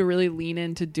trying to really lean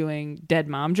into doing dead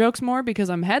mom jokes more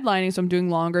because I'm headlining, so I'm doing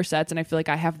longer sets, and I feel like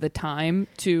I have the time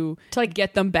to like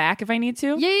get them back if I need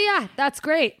to. Yeah, that's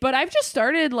great. But I've just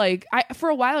started for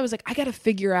a while I was like, I got to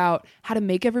figure out how to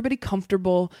make everybody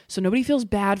comfortable so nobody feels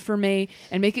bad for me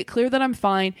and make it clear that I'm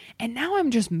fine. And now I'm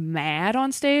just mad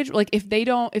on stage. Like if they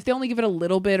only give it a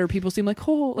little bit or people seem like,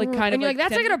 oh, like kind And of you're like,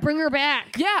 that's not gonna bring her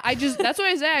back. yeah, that's what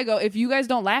I say. I go, if you guys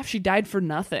don't laugh, she died for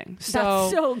nothing. So,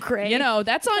 That's so great. You know,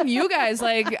 that's on you guys.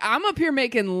 Like, I'm up here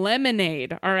making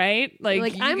lemonade, all right?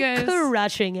 Like you I'm guys,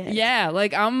 crushing it. yeah,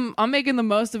 like I'm making the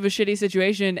most of a shitty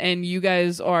situation, and you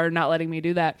guys are not letting me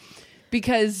do that.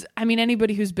 Because I mean,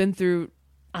 anybody who's been through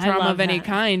trauma love of any that.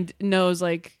 kind knows,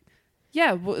 like,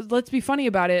 yeah, let's be funny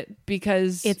about it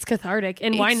because It's cathartic,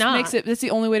 and why not? That's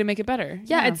the only way to make it better.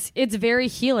 Yeah, it's very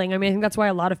healing. I mean, I think that's why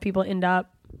a lot of people end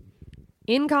up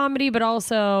in comedy, but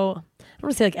also I don't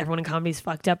want to say like everyone in comedy is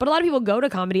fucked up, but a lot of people go to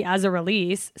comedy as a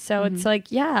release. So it's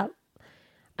like, yeah,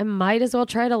 I might as well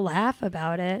try to laugh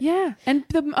about it. Yeah. And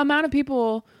the amount of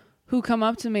people who come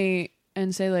up to me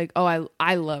and say like, oh,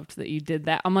 I loved that you did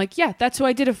that. I'm like, yeah, that's who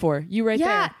I did it for. You right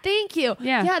Yeah, there. thank you.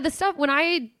 Yeah. The stuff when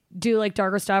I do like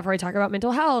darker stuff or I talk about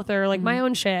mental health or like my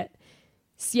own shit.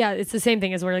 Yeah, it's the same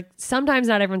thing as where like sometimes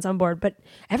not everyone's on board, but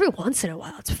every once in a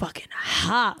while it's fucking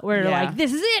hot where they're Yeah. like,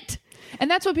 this is it. And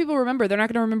that's what people remember. They're not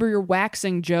going to remember your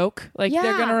waxing joke. Like they're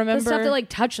going to remember the stuff that like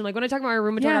touch them. Like when I talk about my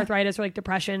rheumatoid arthritis or like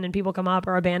depression and people come up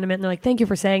or abandonment and they're like, thank you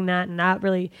for saying that. And that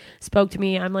really spoke to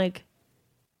me. I'm like,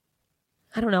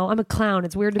 I don't know. I'm a clown.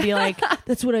 It's weird to be like,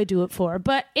 that's what I do it for.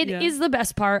 But it is the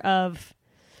best part of.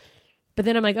 But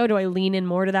then I'm like, oh, do I lean in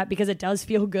more to that? Because it does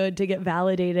feel good to get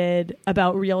validated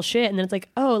about real shit. And then it's like,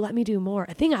 oh, let me do more.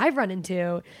 A thing I've run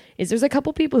into is there's a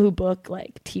couple people who book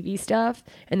like TV stuff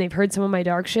and they've heard some of my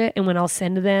dark shit. And when I'll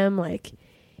send to them, like,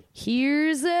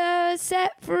 here's a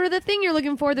set for the thing you're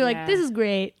looking for, they're like, this is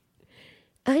great.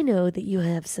 I know that you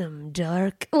have some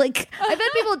dark, like, I've had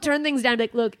people turn things down.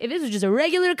 Like, look, if this was just a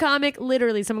regular comic,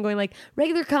 literally someone going like,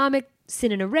 regular comic,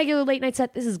 sit in a regular late night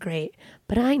set, this is great.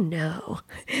 But I know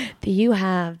that you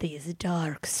have these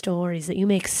dark stories that you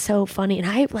make so funny. And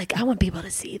I want people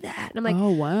to see that. And I'm like, oh,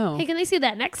 wow. hey, can they see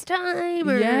that next time?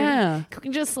 Or Yeah. can we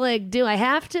just like, do I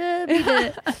have to be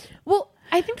the... Well,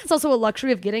 I think that's also a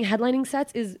luxury of getting headlining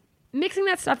sets is mixing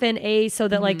that stuff in, so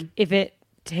that like if it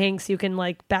tanks, you can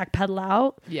like backpedal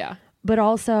out. Yeah. But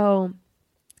also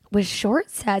with short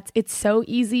sets, it's so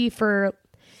easy for,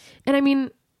 and I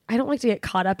mean, I don't like to get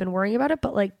caught up in worrying about it,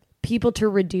 but like people to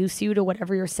reduce you to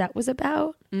whatever your set was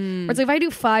about. Or it's like if I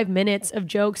do 5 minutes of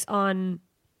jokes on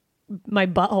my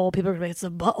butthole, people are gonna be like, it's a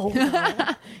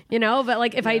butthole, you know. But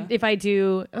like if I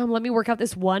do, let me work out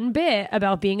this one bit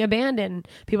about being abandoned.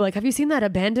 People are like, have you seen that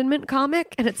abandonment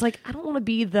comic? And it's like, I don't want to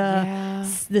be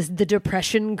the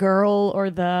depression girl or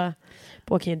the.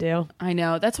 What can you do? I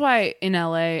know. That's why in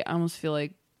LA, I almost feel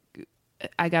like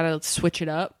I gotta switch it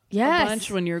up a bunch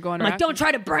when you're going around. Like, don't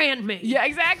try to brand me. Yeah,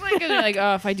 exactly. Because you're like,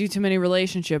 oh, if I do too many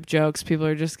relationship jokes, people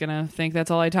are just gonna think that's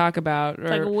all I talk about.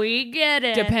 Or Like, we get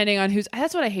it. depending on who's.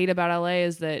 That's what I hate about LA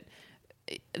is that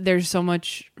there's so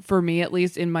much, for me at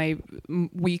least, in my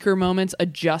weaker moments,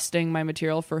 adjusting my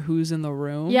material for who's in the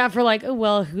room. Yeah, for like, oh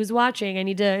well, who's watching? I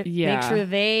need to make sure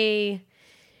they.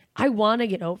 I want to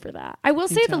get over that. I will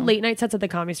say the late night sets at the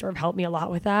Comedy Store have helped me a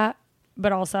lot with that,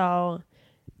 but also.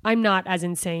 I'm not as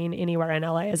insane anywhere in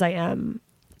LA as I am.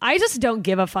 I just don't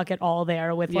give a fuck at all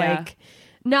there with like,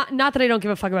 not that I don't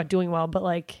give a fuck about doing well, but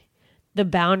like the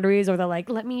boundaries or the like,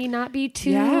 let me not be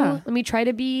too, let me try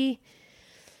to be,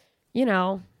 you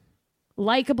know,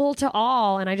 likable to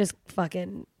all. And I just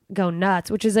fucking go nuts,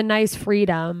 which is a nice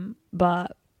freedom.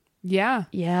 But yeah.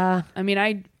 I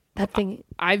mean, that thing.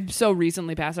 I've so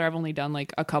recently passed there. I've only done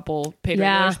like a couple paid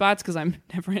regular spots because I'm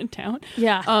never in town.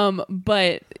 Yeah.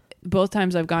 But both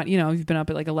times I've gone, you know, you've been up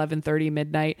at like 11:30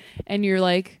 midnight and you're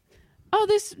like, oh,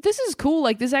 this is cool.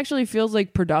 Like, this actually feels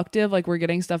like productive. Like, we're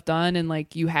getting stuff done, and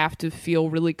like you have to feel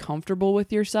really comfortable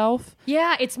with yourself.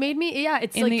 Yeah, it's made me. Yeah,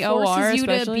 it's In like the forces OR you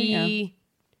to especially, be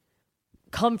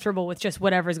comfortable with just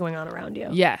whatever's going on around you.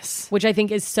 Yes. Which I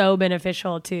think is so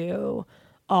beneficial to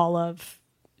all of,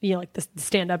 like the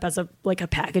stand up as a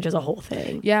package as a whole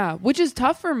thing. Yeah, which is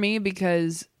tough for me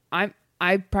because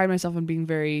I pride myself on being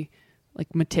very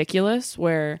like meticulous,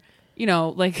 where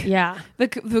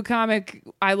the comic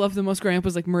I love the most growing up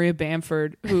was like Maria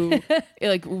Bamford, who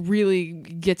like really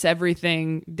gets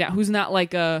everything down, who's not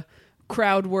like a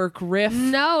crowd work riff.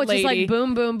 No, it's lady. just like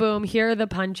boom, boom, boom. Here are the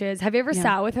punches. Have you ever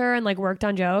sat with her and like worked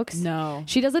on jokes? No.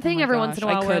 She does a thing every once in a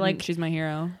while where like she's my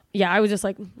hero. Yeah, I was just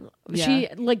like, she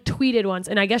like tweeted once,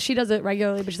 and I guess she does it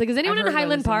regularly. But she's like, "Is anyone in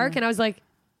Highland Park?" And I was like,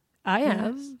 "I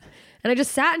am." Yes. And I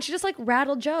just sat, and she just like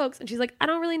rattled jokes, and she's like, I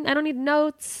don't need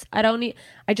notes. I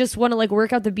just want to like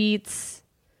work out the beats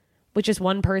with just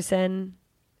one person.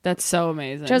 That's so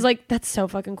amazing. So I was like, that's so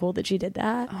fucking cool that she did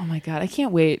that. Oh my God. I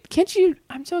can't wait. Can't you?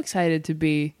 I'm so excited to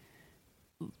be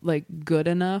like good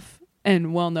enough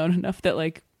and well known enough that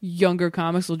like younger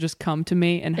comics will just come to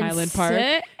me in Highland Park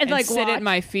and like sit at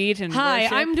my feet and hi,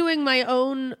 worship. I'm doing my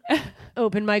own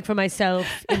open mic for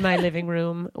myself in my living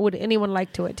room. Would anyone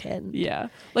like to attend? Yeah.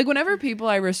 Like whenever people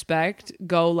I respect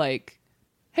go like,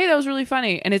 hey, that was really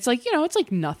funny. And it's like, it's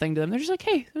like nothing to them. They're just like,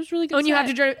 hey, that was really good. Oh, and you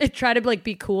have to try to like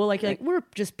be cool. Like we're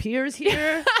just peers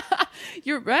here.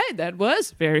 You're right. That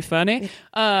was very funny.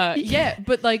 Yeah.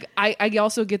 But like, I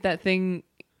also get that thing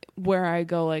where I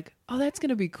go like, oh, that's going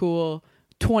to be cool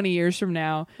 20 years from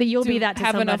now. That you'll be that to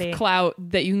have somebody. Enough clout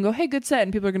that you can go, hey, good set.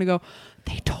 And people are going to go,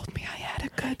 they told me I had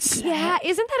a good set. Yeah.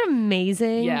 Isn't that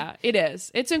amazing? Yeah, it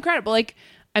is. It's incredible. Like,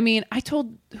 I mean,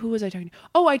 who was I talking to?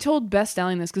 Oh, I told Beth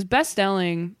Stelling this because Beth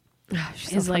Stelling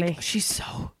is like, she's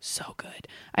so good.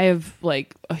 I have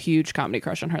like a huge comedy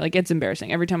crush on her. Like, it's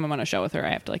embarrassing. Every time I'm on a show with her, I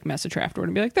have to like message her afterward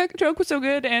and be like, that joke was so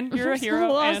good and you're a hero.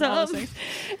 So and all those awesome. things.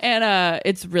 And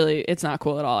it's not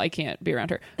cool at all. I can't be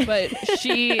around her. But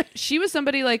she was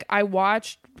somebody like I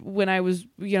watched when I was,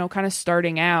 kind of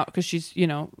starting out because she's,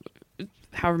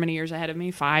 however many years ahead of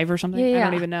me, 5 or something. Yeah. I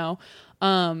don't even know.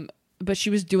 But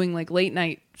she was doing like late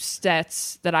night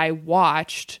sets that I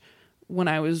watched when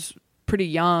I was pretty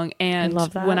young. And I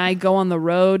love that. When I go on the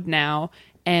road now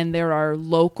and there are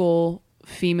local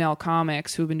female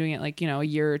comics who've been doing it like, a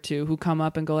year or two who come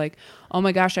up and go like, oh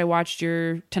my gosh, I watched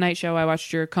your Tonight Show. I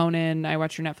watched your Conan. I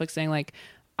watched your Netflix thing. Like,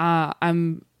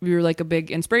 you're like a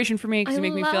big inspiration for me because you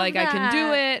make me feel like I can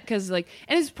do it. Cause like,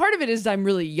 and it's part of it is I'm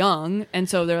really young. And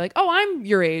so they're like, oh, I'm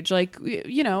your age. Like,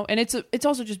 and it's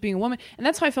also just being a woman. And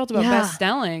that's how I felt about Beth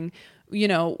Stelling,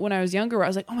 when I was younger, where I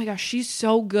was like, oh my gosh, she's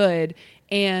so good.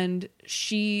 And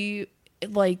she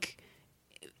like,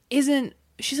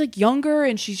 she's like younger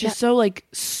and she's just so like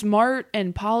smart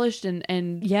and polished and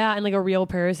like a real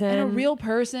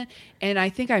person. And I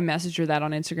think I messaged her that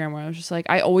on Instagram where I was just like,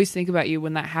 I always think about you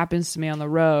when that happens to me on the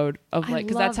road of like,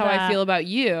 because that's how I feel about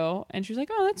you. And she was like,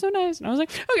 oh, that's so nice. And I was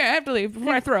like, okay, I have to leave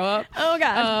before I throw up. Oh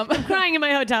God, I'm crying in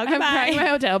my hotel. Goodbye. I'm crying in my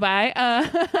hotel. Bye.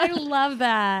 I love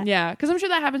that. Yeah, because I'm sure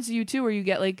that happens to you too, where you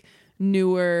get like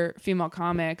newer female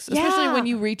comics, especially when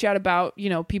you reach out about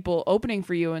people opening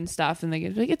for you and stuff, and they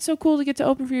get like, it's so cool to get to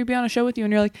open for you, be on a show with you,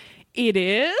 and you're like, it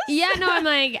is. I'm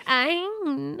like,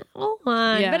 I know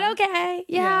one, but okay,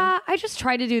 I just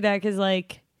try to do that because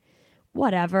like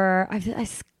whatever.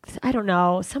 I don't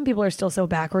know, some people are still so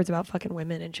backwards about fucking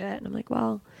women and shit, and I'm like,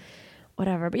 well,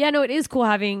 whatever. But it is cool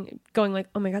going like,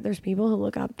 oh my God, there's people who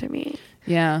look up to me.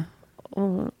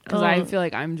 Because I feel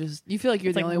like you feel like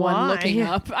you're the only one looking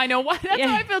up. I know why. That's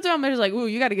how I feel too. I'm just like, ooh,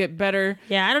 you got to get better.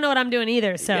 Yeah, I don't know what I'm doing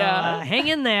either. So hang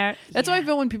in there. That's how I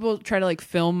feel when people try to like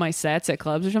film my sets at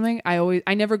clubs or something.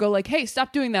 I never go like, hey,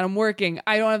 stop doing that. I'm working.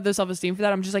 I don't have the self-esteem for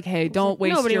that. I'm just like, hey, don't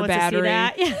waste Nobody your wants battery.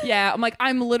 To see that. Yeah, I'm like,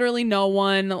 I'm literally no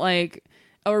one. Like,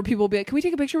 or people will be like, can we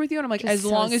take a picture with you? And I'm like, as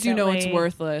long as you know it's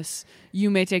worthless,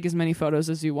 you may take as many photos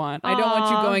as you want. I don't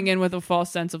want you going in with a false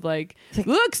sense of like,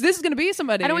 look, this is going to be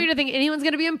somebody. I don't want you to think anyone's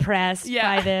going to be impressed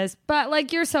by this. But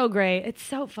like, you're so great. It's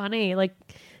so funny. Like,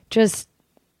 just,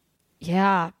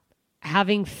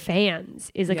 having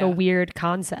fans is like a weird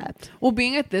concept. Well,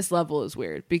 being at this level is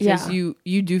weird because you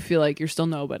do feel like you're still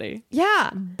nobody. Yeah.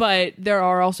 But there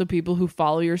are also people who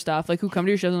follow your stuff, like who come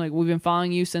to your shows and like, we've been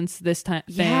following you since this thing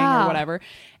or whatever.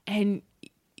 And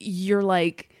you're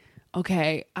like,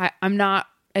 okay, I'm not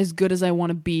as good as I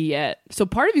want to be yet. So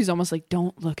part of you is almost like,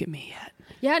 don't look at me yet.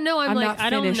 Yeah, no, I'm like,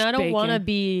 I don't want to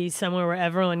be somewhere where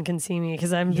everyone can see me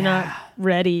because I'm not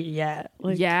ready yet.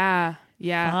 Like, yeah.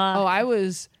 fuck. Oh, I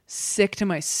was sick to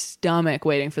my stomach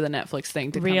waiting for the Netflix thing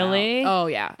to come Really? out. Oh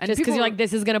yeah. And Just because you're like,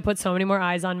 this is going to put so many more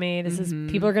eyes on me. This is,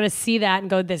 people are going to see that and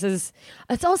go, this is,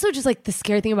 it's also just like the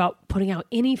scary thing about putting out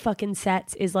any fucking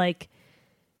sets is like,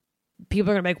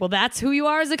 people are going to be like, well, that's who you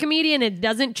are as a comedian. It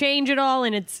doesn't change at all.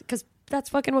 And it's because that's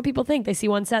fucking what people think. They see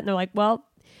one set and they're like, well,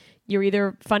 you're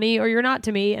either funny or you're not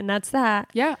to me. And that's that.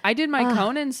 Yeah. I did my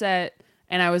Conan set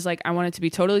and I was like, I want it to be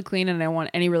totally clean and I don't want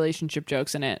any relationship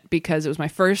jokes in it because it was my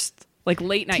first like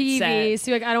late night TV. set.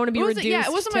 So like, I don't want to be reduced. Yeah,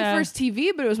 it wasn't my first TV,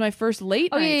 but it was my first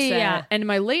late night set. Yeah. And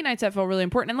my late night set felt really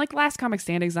important. And like Last Comic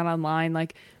Standing's not online.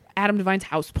 Like Adam Devine's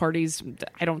house parties,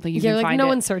 I don't think you can like, find no it.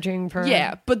 one's searching for.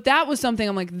 Yeah, but that was something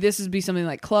I'm like, this would be something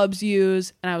like clubs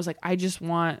use. And I was like, I just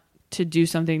want to do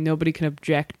something nobody can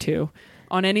object to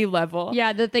on any level.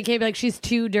 Yeah, that they can't be like, she's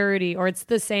too dirty or it's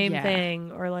the same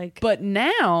thing or like. But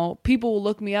now people will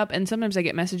look me up and sometimes I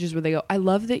get messages where they go, I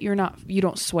love that you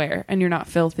don't swear and you're not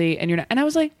filthy and you're not. And I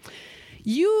was like,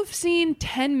 you've seen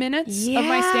 10 minutes of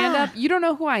my stand-up. You don't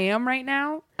know who I am right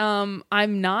now.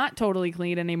 I'm not totally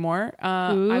clean anymore.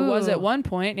 I was at one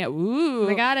point. Yeah. Ooh. Oh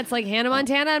my God, it's like Hannah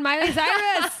Montana and Miley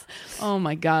Cyrus. Oh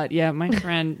my God. Yeah. My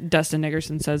friend Dustin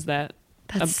Nickerson says that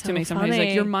to so me sometimes.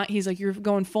 funny. He's like, you're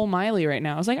going full Miley right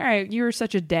now. I was like, all right, you're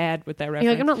such a dad with that reference.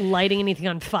 You're like, I'm not lighting anything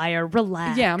on fire.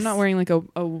 Relax. Yeah, I'm not wearing like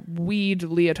a weed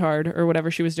leotard or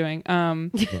whatever she was doing.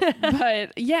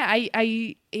 But yeah,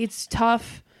 I it's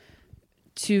tough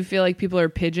to feel like people are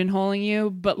pigeonholing you,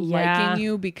 but liking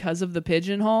you because of the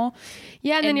pigeonhole.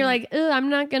 Yeah, and then you're like, ugh, I'm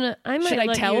not gonna. I might should I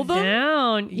let tell you them?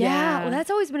 down. Yeah. Yeah, well,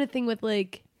 that's always been a thing with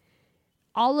like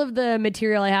all of the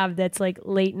material I have that's like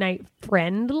late night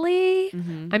friendly.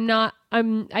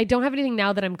 I don't have anything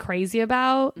now that I'm crazy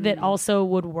about that also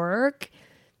would work.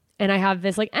 And I have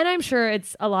this like, and I'm sure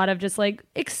it's a lot of just like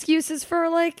excuses for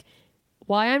like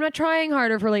why I'm not trying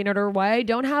harder for late night or why I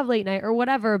don't have late night or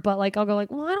whatever. But like, I'll go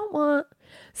like, well, I don't want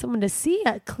someone to see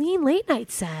a clean late night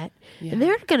set and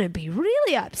they're going to be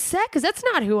really upset because that's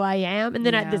not who I am. And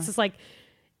then this is like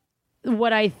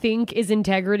what I think is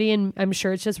integrity. And I'm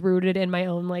sure it's just rooted in my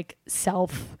own like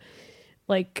self,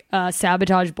 like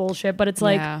sabotage bullshit. But it's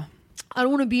like, I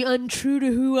don't want to be untrue to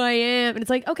who I am. And it's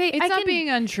like, okay, it's not being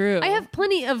untrue. I have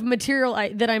plenty of material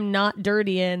that I'm not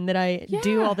dirty in that I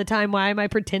do all the time. Why am I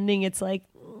pretending it's like,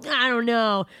 I don't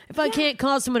know. If I can't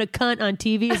call someone a cunt on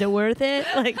TV, is it worth it?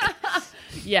 Like,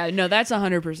 yeah, no, that's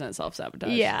 100%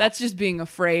 self-sabotage. Yeah. That's just being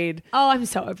afraid. Oh, I'm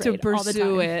so afraid to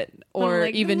pursue it or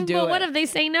like, even do it. Well, what if they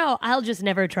say no? I'll just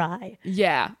never try.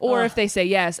 Yeah. Or if they say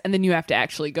yes and then you have to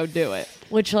actually go do it.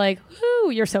 Which like, whoo,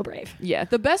 you're so brave. Yeah.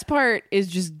 The best part is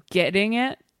just getting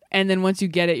it. And then once you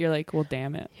get it, you're like, well,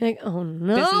 damn it. You're like, oh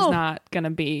no. This is not going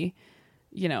to be,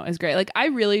 as great. Like I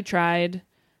really tried,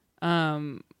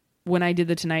 when I did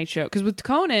the Tonight Show, because with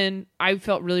Conan I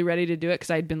felt really ready to do it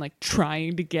because I'd been like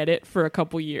trying to get it for a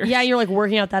couple years. Yeah, you're like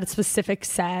working out that specific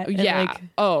set. Yeah.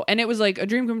 And it was like a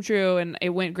dream come true and it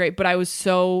went great, but I was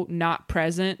so not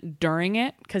present during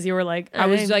it because you were like, I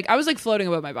was like floating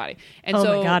above my body. And oh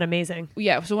so, my God, amazing.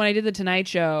 Yeah. So when I did the Tonight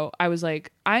Show, I was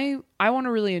like, I want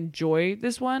to really enjoy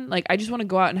this one. Like, I just want to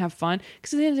go out and have fun.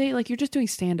 Because at the end of the day, like, you're just doing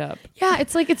stand-up. Yeah,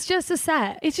 it's like, it's just a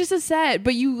set. It's just a set.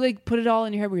 But you, like, put it all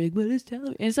in your head where you're like, what is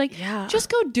television? And it's like,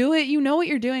 just go do it. You know what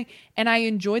you're doing. And I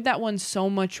enjoyed that one so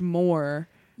much more.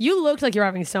 You looked like you were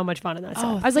having so much fun in that set.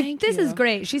 I was like, this is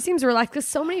great. She seems relaxed because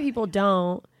so many people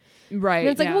don't. Right. And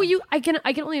it's like, well, I can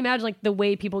only imagine, like, the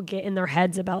way people get in their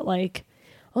heads about, like,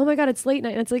 oh my God, it's late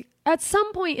night. And it's like, at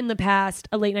some point in the past,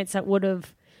 a late night set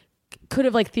could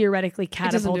have like theoretically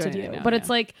catapulted you. But it's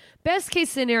like best case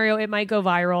scenario, it might go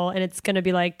viral and it's going to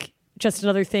be like just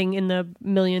another thing in the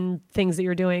million things that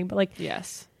you're doing. But like,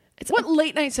 yes, it's what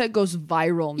late night set goes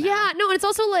viral now. Yeah, no, and it's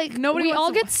also like we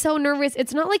all get so nervous.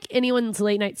 It's not like anyone's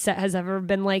late night set has ever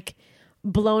been like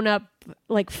blown up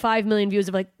like 5 million views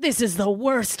of like, this is the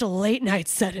worst late night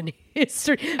set in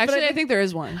history. Actually, I think there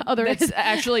is one. Oh, there is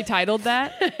actually titled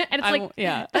that. And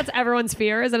it's that's everyone's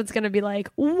fear is that it's going to be like,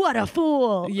 what a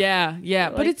fool. Yeah.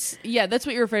 Like, but it's, that's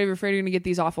what you're afraid of. You're afraid you're going to get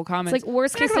these awful comments. It's like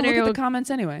worst case scenario. Look at the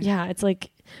comments anyway. Yeah. It's like,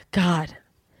 God,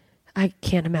 I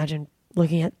can't imagine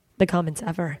looking at the comments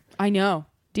ever. I know.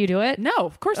 Do you do it? No,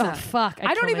 of course not. Oh, fuck.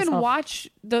 I don't even watch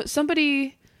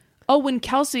somebody. Oh, when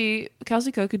Kelsey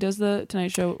Cook, who does the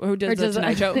Tonight Show, who does the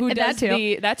Tonight Show, who does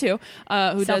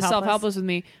who does Self Helpless with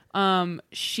me,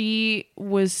 she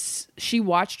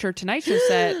watched her Tonight Show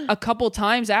set a couple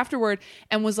times afterward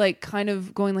and was like kind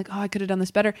of going like, oh, I could have done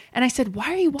this better. And I said,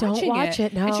 why are you watching Don't watch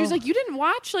it. No. And she was like, you didn't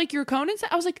watch like your Conan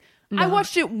set? I was like, no. I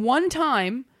watched it one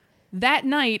time that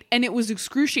night and it was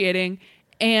excruciating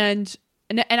and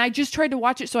I just tried to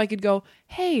watch it so I could go,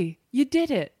 hey, you did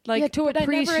it. Like, to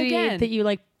appreciate that you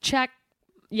like check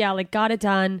Yeah, like got it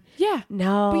done. Yeah.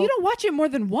 No. But you don't watch it more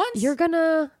than once. You're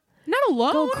gonna not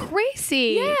alone. go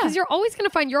crazy. Yeah. Because you're always gonna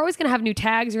have new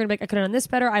tags. You're gonna be like, I could have done this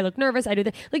better. I look nervous. I do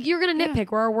that. Like you're gonna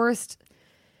nitpick. We're our worst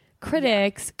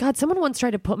critics. God, someone once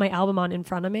tried to put my album on in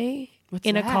front of me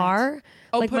in a car.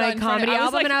 Oh, like put my on in front comedy of- I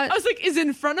was album. like, and I was like, is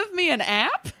in front of me an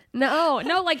app? no,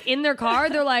 like in their car,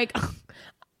 they're like,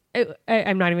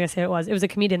 I'm not even gonna say who it was. It was a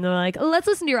comedian. They're like, let's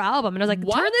listen to your album, and I was like,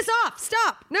 What? turn this off,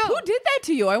 stop. No, Who did that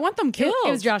to you? I want them killed.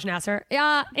 It was Josh Nasser.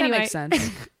 Yeah, That anyway. makes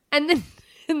sense. and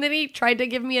then he tried to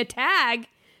give me a tag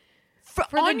for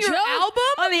on the your joke. album?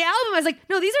 On the album, I was like,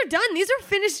 no, these are done. These are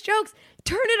finished jokes.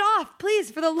 Turn it off,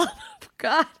 please, for the love of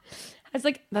God. I was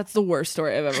like, That's the worst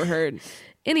story I've ever heard.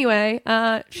 anyway,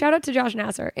 shout out to Josh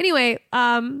Nasser. Anyway,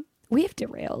 we have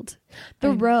derailed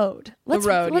the road. Let's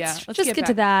Let's just get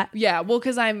to that. Yeah, well,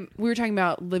 because we were talking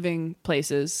about living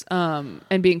places, and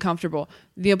being comfortable.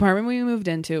 The apartment we moved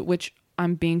into, which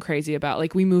I'm being crazy about,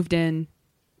 like we moved in.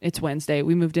 It's Wednesday.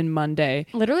 We moved in Monday.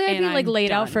 Literally, I'd and be like I'm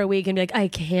laid out done. for a week and be like, I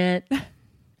can't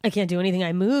do anything.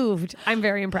 I moved. I'm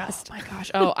very impressed. Oh my gosh.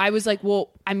 Oh, I was like,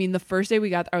 well, I mean, the first day we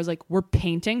got there, I was like, we're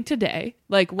painting today.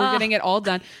 Like, we're getting it all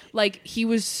done. Like,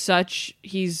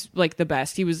 he's like the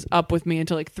best. He was up with me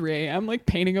until like 3 a.m., like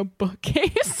painting a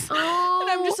bookcase. Oh.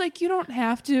 And I'm just like, you don't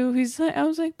have to. I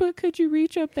was like, but could you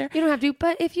reach up there? You don't have to,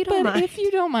 but if you don't mind. If you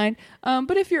don't mind.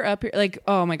 But if you're up here, like,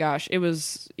 oh my gosh, it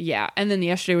was, yeah. And then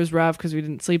yesterday was rough because we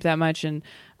didn't sleep that much and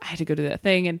I had to go to that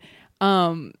thing. And,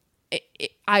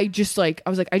 I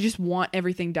was like, I just want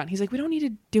everything done. He's like, we don't need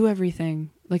to do everything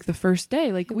like the first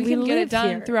day. Like we can get it live done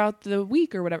here. throughout the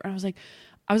week or whatever. And I was like,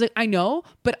 I know,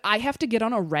 but I have to get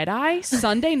on a red eye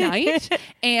Sunday night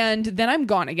and then I'm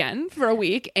gone again for a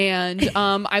week. And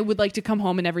I would like to come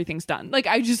home and everything's done. Like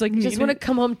I just like just want to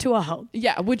come home to a home.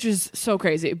 Yeah, which is so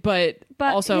crazy. But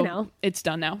also you know. it's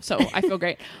done now. So I feel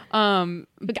great.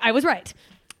 I was right.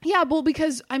 Yeah, well,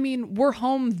 because I mean, we're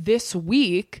home this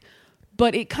week,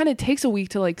 but it kind of takes a week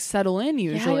to like settle in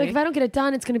usually. Yeah, like if I don't get it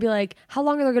done, it's going to be like, how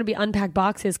long are there going to be unpacked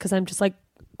boxes? Because I'm just like,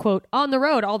 quote, on the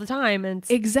road all the time. And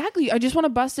Exactly. I just want to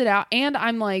bust it out. And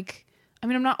I'm like, I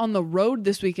mean, I'm not on the road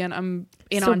this weekend. I'm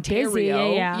in So Ontario. busy,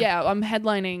 yeah. Yeah, I'm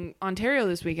headlining Ontario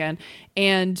this weekend.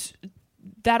 And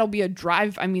that'll be a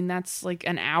drive. I mean, that's like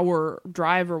an hour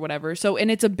drive or whatever. So,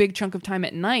 and it's a big chunk of time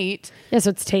at night. yeah,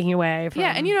 so it's taking away from...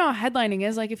 Yeah, and you know how headlining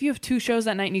is. Like, if you have 2 shows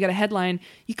that night and you got a headline,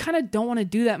 you kind of don't want to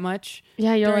do that much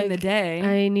Yeah, you're during like, the day.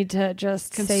 I need to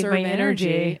just save my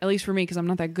energy. At least for me, because I'm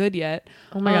not that good yet.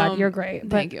 Oh my God, you're great.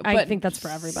 But Thank you. I But think that's for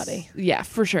everybody. Yeah,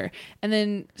 for sure. And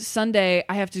then Sunday,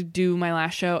 I have to do my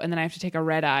last show, and then I have to take a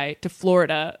red eye to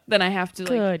Florida. Then I have to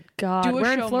Good God. do a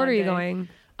Where in show Florida are you Monday. going?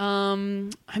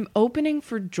 I'm opening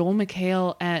for Joel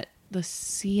McHale at the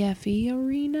CFE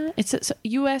Arena. It's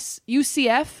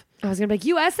UCF. I was going to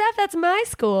be like, USF? That's my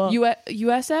school.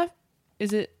 USF?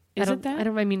 Is it that?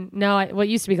 I mean, no, what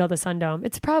used to be called the Sun Dome.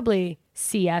 It's probably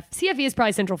CFE is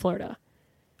probably Central Florida.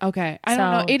 Okay. I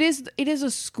don't know. So- It is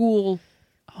a school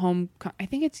I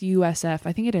think it's USF.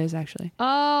 I think it is actually.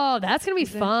 Oh, that's going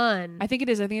to be fun. I think it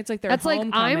is. I think it's like their That's like,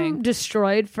 homecoming. I'm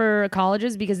destroyed for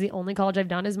colleges because the only college I've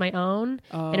done is my own.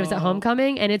 And it was at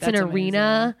homecoming and it's an That's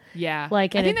arena. amazing. Yeah.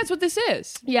 Like, I and think it- that's what this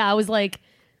is. Yeah, I was like,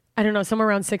 I don't know, somewhere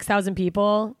around 6,000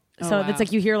 people. So wow. it's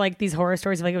like you hear like these horror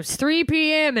stories of like it was 3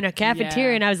 p.m. in a cafeteria,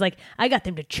 Yeah. and I was like, I got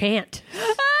them to chant.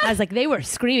 I was like, they were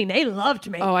screaming, they loved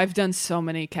me. Oh, I've done so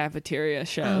many cafeteria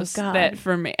shows God. that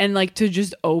for me, and like to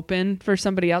just open for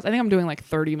somebody else. I think I'm doing like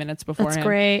 30 minutes beforehand.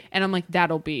 great. And I'm like,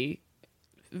 that'll be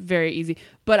very easy.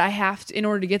 But I have to, in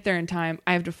order to get there in time,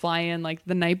 I have to fly in like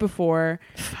the night before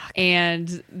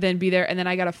and then be there. And then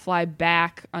I got to fly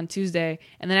back on Tuesday.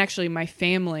 And then actually my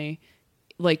family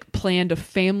like planned a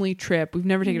family trip. We've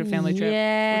never taken a family trip.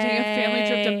 We're taking a family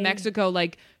trip to Yay. Mexico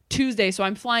like Tuesday. So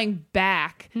I'm flying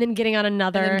back And then getting on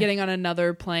another. and then getting on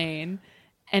another plane.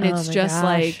 And Oh it's my just gosh.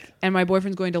 like, and my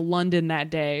boyfriend's going to London that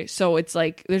day. So it's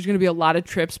like, there's going to be a lot of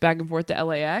trips back and forth to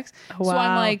LAX. Oh, So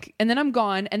I'm wow. like, and then I'm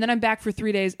gone. And then I'm back for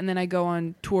 3 days. And then I go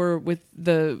on tour with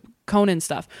the Conan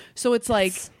stuff. So it's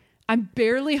like, I'm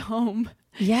barely home.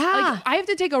 Yeah. Like, I have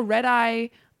to take a red eye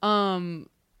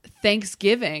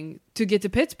Thanksgiving to get to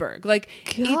Pittsburgh. Like,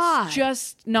 God. it's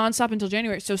just nonstop until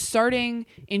January. So starting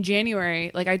in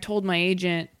January, like I told my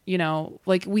agent, you know,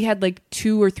 like we had like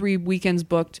 2 or 3 weekends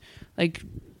booked, like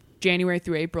January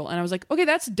through April. And I was like, okay,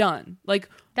 that's done. Like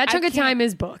that chunk I of time can't-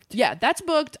 is booked. Yeah, that's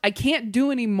booked. I can't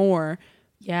do any more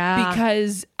Yeah.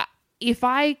 because if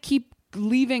I keep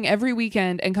leaving every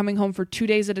weekend and coming home for 2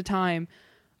 days at a time,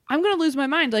 I'm going to lose my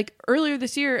mind. Like earlier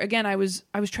this year, again, I was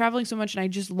traveling so much and I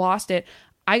just lost it.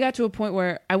 I got to a point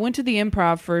where I went to the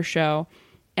Improv for a show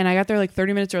and I got there like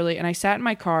 30 minutes early, and I sat in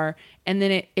my car, and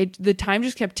then the time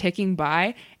just kept ticking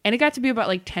by, and it got to be about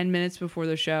like 10 minutes before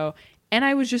the show, and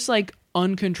I was just like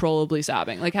uncontrollably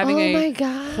sobbing, like having a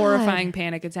horrifying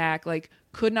panic attack, like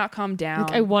could not calm down.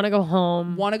 Like, I want to go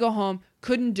home.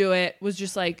 Couldn't do it. Was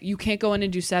just like, you can't go in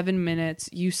and do 7 minutes.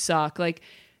 You suck. Like,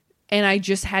 and I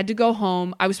just had to go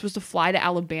home. I was supposed to fly to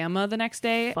Alabama the next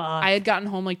day. Fuck. I had gotten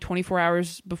home like 24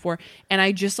 hours before, and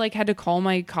I just like had to call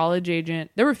my college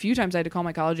agent. There were a few times I had to call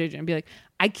my college agent and be like,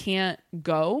 I can't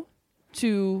go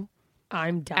to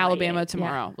I'm dying. Alabama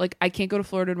tomorrow. Yeah. Like, I can't go to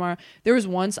Florida tomorrow. There was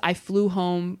once I flew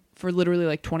home for literally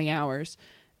like 20 hours.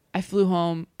 I flew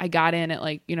home. I got in at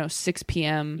like, 6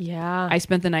 p.m. Yeah. I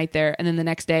spent the night there. And then the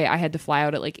next day I had to fly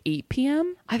out at like 8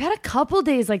 p.m. I've had a couple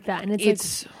days like that. And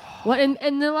it's like, what? And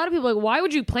then a lot of people are like, why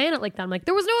would you plan it like that? I'm like,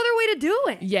 there was no other way to do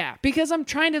it. Yeah. Because I'm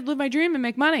trying to live my dream and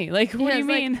make money. Like, what do you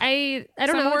mean? Like, I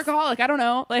don't know. I'm a workaholic. I don't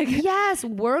know. Like, yes,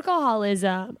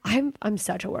 workaholism. I'm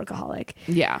such a workaholic.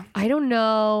 Yeah. I don't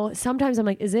know. Sometimes I'm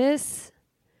like, is this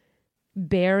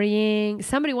burying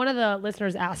somebody? One of the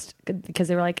listeners asked, because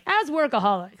they were like, as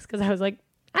workaholics, because I was like,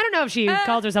 I don't know if she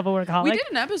calls herself a workaholic. We did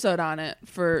an episode on it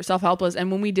for Self-Helpless,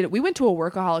 and when we did it, we went to a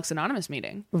Workaholics Anonymous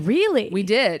meeting. Really? We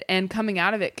did, and coming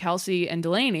out of it, Kelsey and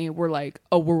Delaney were like,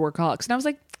 oh, we're workaholics, and I was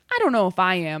like, I don't know if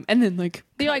I am. And then like,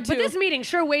 you're like, but this meeting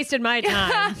sure wasted my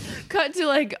time. Cut to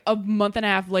like a month and a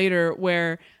half later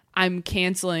where I'm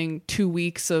canceling 2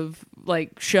 weeks of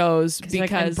like shows because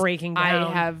like, I'm breaking down.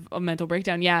 I have a mental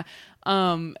breakdown. Yeah.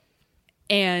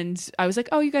 And I was like,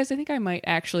 oh, you guys, I think I might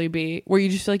actually be, where you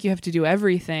just feel like you have to do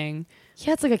everything.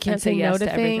 Yeah, it's like I can't say no to things.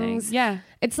 Everything. Yeah.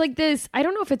 It's like this, I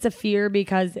don't know if it's a fear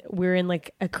because we're in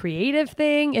like a creative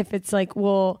thing. If it's like,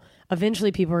 well,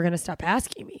 eventually people are going to stop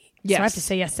asking me. Yes. So I have to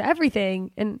say yes to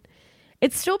everything. And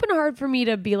it's still been hard for me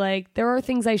to be like, there are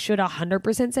things I should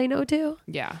 100% say no to.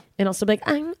 Yeah. And also be like,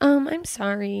 I'm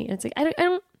sorry. And it's like, I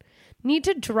don't need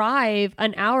to drive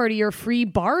an hour to your free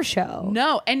bar show.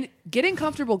 No, and getting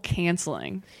comfortable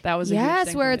canceling. That was a huge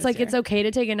thing where it's like it's okay to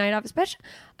take a night off. Especially,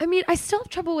 I mean, I still have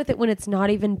trouble with it when it's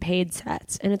not even paid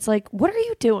sets, and it's like, what are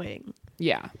you doing?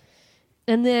 Yeah,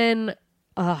 and then,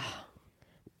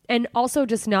 and also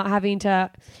just not having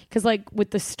to, because like with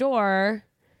the store,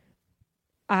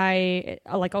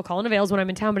 I'll call in avails when I'm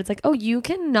in town, but it's like, oh, you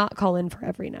can not call in for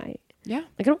every night. Yeah.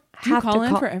 Like, I don't have to Do you call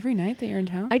in for every night that you're in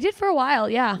town? I did for a while,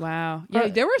 yeah. Wow. Yeah,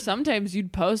 there were some times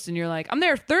you'd post and you're like, I'm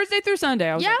there Thursday through Sunday.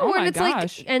 I was like, oh my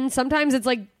gosh. Like, and sometimes it's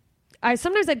like, I'd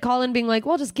call in being like,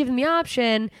 well, just give them the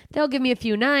option. They'll give me a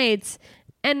few nights.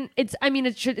 And it's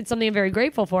something I'm very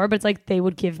grateful for, but it's like, they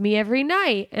would give me every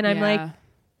night. And I'm like,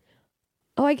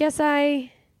 oh, I guess I'm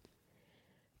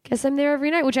there every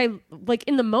night, which I like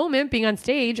in the moment being on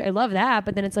stage. I love that.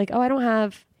 But then it's like, oh, I don't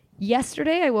have.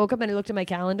 Yesterday, I woke up and I looked at my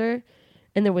calendar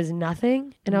and there was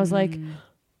nothing. And I was like,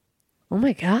 oh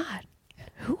my God,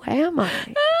 who am I?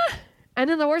 And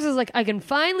then the worst is like, I can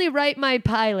finally write my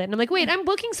pilot. And I'm like, wait, I'm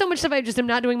booking so much stuff. I just am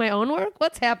not doing my own work.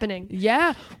 What's happening?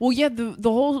 Yeah. Well, yeah, the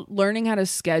whole learning how to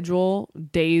schedule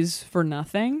days for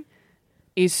nothing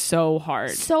is so hard.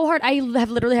 So hard. I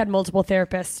have literally had multiple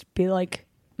therapists be like,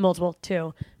 multiple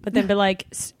too, but then be like,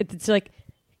 it's like,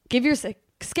 give your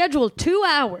schedule 2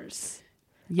 hours.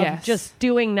 Yes. Of just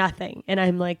doing nothing. And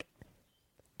I'm like,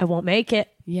 I won't make it.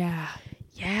 Yeah.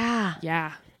 Yeah.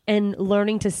 Yeah. And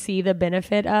learning to see the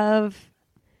benefit of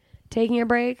taking a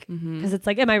break. Because it's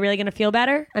like, am I really going to feel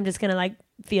better? I'm just going to like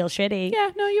feel shitty.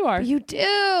 Yeah, no, you are. But you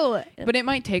do. But it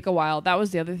might take a while. That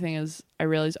was the other thing is I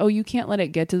realized, you can't let it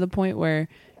get to the point where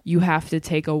you have to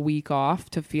take a week off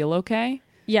to feel okay.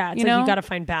 Yeah. It's you got to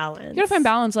find balance. You got to find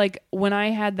balance. Like when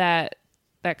I had that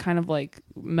kind of like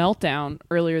meltdown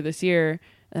earlier this year,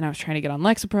 and I was trying to get on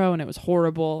Lexapro and it was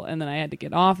horrible. And then I had to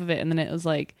get off of it. And then it was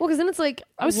like, well, because then it's like,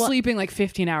 I was sleeping like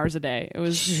 15 hours a day. It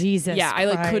was Jesus. Yeah. I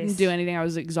like couldn't do anything. I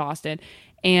was exhausted.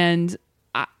 And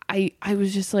I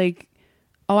was just like,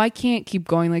 oh, I can't keep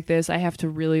going like this. I have to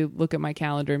really look at my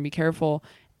calendar and be careful.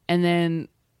 And then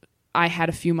I had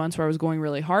a few months where I was going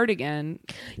really hard again.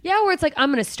 Yeah. Where it's like, I'm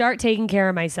going to start taking care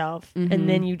of myself. And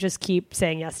then you just keep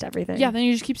saying yes to everything. Yeah. Then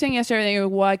you just keep saying yes to everything. You're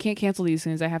like, well, I can't cancel these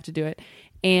things. I have to do it.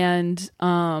 And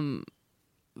when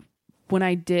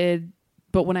I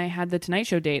had the Tonight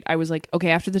Show date, I was like,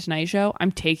 okay, after the Tonight Show,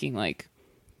 I'm taking like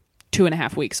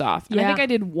 2.5 weeks off. And I think I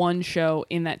did one show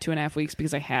in that 2.5 weeks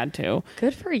because I had to.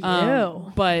 Good for you.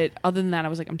 But other than that, I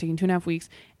was like, I'm taking 2.5 weeks.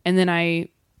 And then I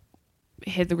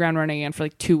hit the ground running again for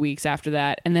like 2 weeks after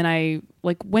that. And then I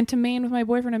like went to Maine with my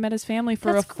boyfriend. I met his family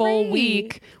for a full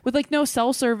week with like no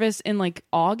cell service in like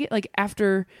August, like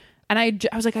after. And I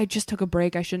was like, I just took a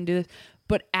break. I shouldn't do this.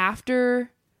 But after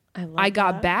I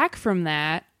got back from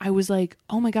that, I was like,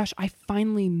 oh my gosh, I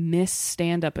finally miss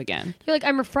stand-up again. You're like,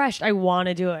 I'm refreshed. I want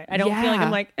to do it. I don't feel like I'm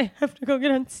like, I have to go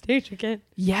get on stage again.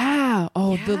 Yeah.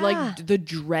 Oh, the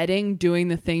dreading doing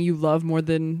the thing you love more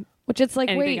than which it's like,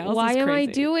 wait, why am I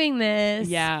doing this?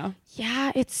 Yeah.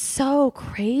 Yeah, it's so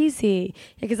crazy.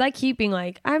 Because I keep being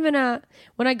like, I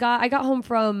got home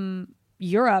from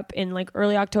Europe in like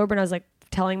early October, and I was like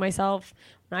telling myself,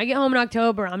 when I get home in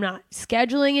October, I'm not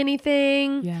scheduling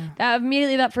anything. Yeah.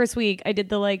 Immediately that first week, I did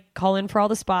the like call in for all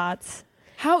the spots.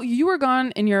 How you were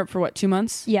gone in Europe for what, 2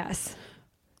 months? Yes.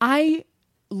 I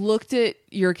looked at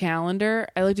your calendar.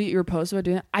 I looked at your post about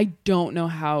doing that. I don't know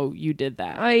how you did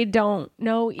that. I don't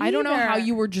know either. I don't know how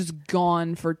you were just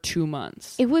gone for 2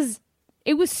 months. It was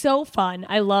so fun.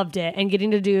 I loved it. And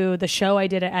getting to do the show I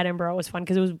did at Edinburgh was fun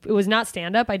because it was not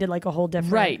stand up. I did like a whole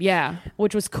different. Right, yeah.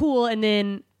 Which was cool. And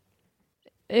then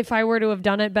if I were to have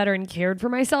done it better and cared for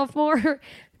myself more,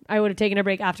 I would have taken a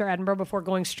break after Edinburgh before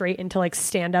going straight into like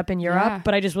stand up in Europe. Yeah.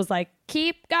 But I just was like,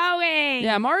 keep going.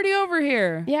 Yeah, I'm already over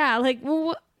here. Yeah, like,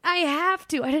 well, I have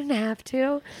to. I didn't have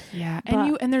to. Yeah,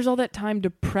 and there's all that time to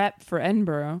prep for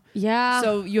Edinburgh. Yeah.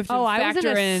 So you have to factor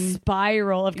I was in a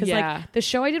spiral of because like the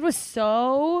show I did was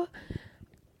so.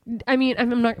 I mean,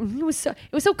 I'm not. It was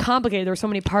so complicated. There were so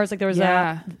many parts. Like there's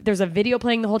a video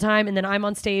playing the whole time, and then I'm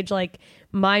on stage. Like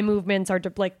my movements are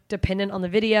dependent on the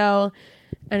video,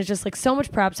 and it's just like so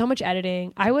much prep, so much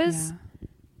editing. I was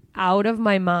out of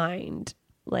my mind,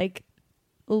 like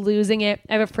losing it.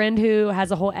 I have a friend who has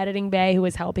a whole editing bay who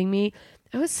was helping me.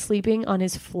 I was sleeping on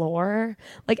his floor,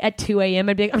 like at 2 a.m.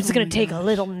 I'd be like, I'm just gonna take a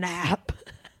little nap.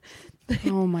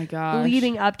 Oh my gosh.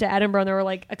 Leading up to Edinburgh, and there were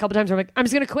like a couple times where I'm like, I'm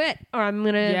just gonna quit, or I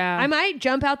might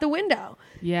jump out the window.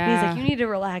 Yeah. And he's like, you need to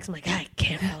relax. I'm like, I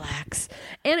can't relax.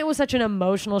 And it was such an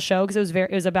emotional show because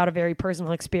it was about a very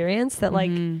personal experience that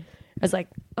like I was like,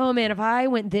 oh man, if I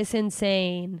went this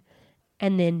insane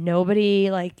and then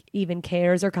nobody like even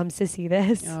cares or comes to see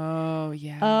this. Oh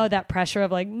yeah. Oh, that pressure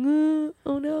of like, oh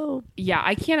no. Yeah,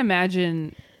 I can't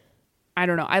imagine. I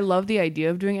don't know. I love the idea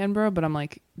of doing Edinburgh, but I'm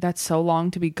like, that's so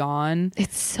long to be gone.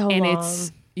 It's so and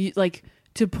long. It's like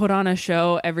to put on a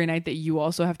show every night that you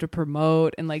also have to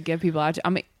promote and like get people out. I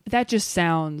mean, that just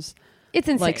sounds it's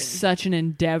insane. Like such an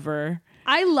endeavor.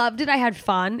 I loved it. I had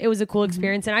fun. It was a cool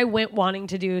experience, and I went wanting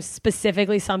to do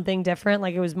specifically something different.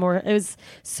 Like it was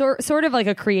sort of like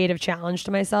a creative challenge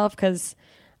to myself because.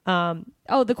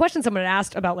 The question someone had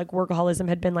asked about like workaholism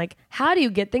had been like, how do you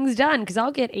get things done? Because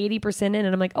I'll get 80% in, and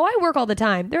I'm like, I work all the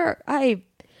time.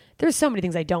 There's so many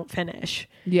things I don't finish.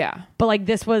 Yeah. But like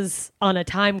this was on a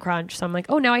time crunch, so I'm like,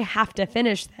 now I have to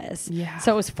finish this. Yeah.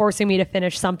 So it was forcing me to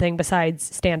finish something besides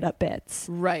stand-up bits.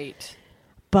 Right.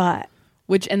 But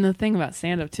and the thing about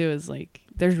stand-up too is like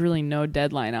there's really no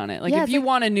deadline on it. Like if you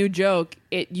want a new joke,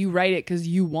 you write it because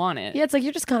you want it. Yeah, it's like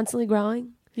you're just constantly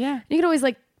growing. Yeah. You can always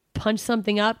like punch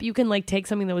something up. You can like take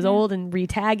something that was old and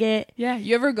retag it. Yeah.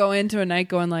 You ever go into a night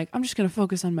going like, I'm just going to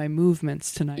focus on my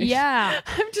movements tonight. Yeah.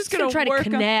 I'm just going to try to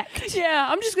connect.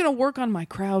 I'm just going to work on my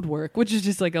crowd work, which is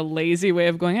just like a lazy way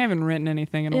of going, I haven't written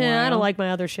anything in a while. Yeah, I don't like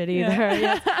my other shit either.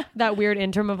 Yeah. That weird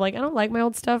interim of like, I don't like my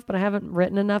old stuff, but I haven't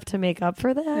written enough to make up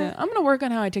for that. Yeah. I'm going to work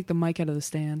on how I take the mic out of the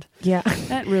stand. Yeah.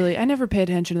 I never pay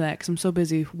attention to that because I'm so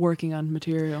busy working on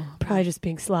material. Probably just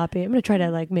being sloppy. I'm going to try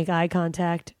to like make eye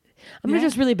contact. I'm going to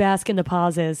just really bask in the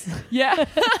pauses. Yeah.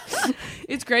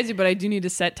 It's crazy, but I do need to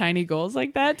set tiny goals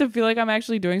like that to feel like I'm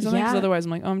actually doing something. Because otherwise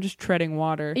I'm like, I'm just treading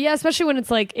water. Yeah, especially when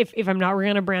it's like, if I'm not working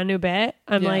on a brand new bit,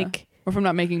 I'm like... Or if I'm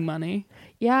not making money.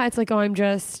 Yeah, it's like,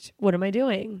 what am I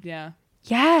doing? Yeah.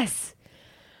 Yes.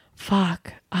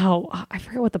 Fuck. Oh, I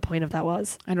forget what the point of that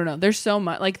was. I don't know. There's so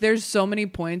much. Like, there's so many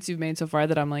points you've made so far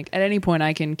that I'm like, at any point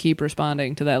I can keep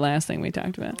responding to that last thing we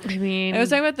talked about. I mean... I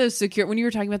was talking about the secure... When you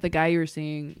were talking about the guy you were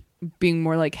seeing being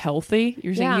more like healthy,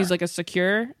 you're saying he's like a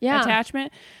secure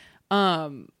attachment.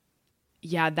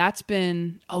 Yeah, that's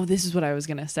been... Oh, this is what I was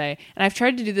going to say. And I've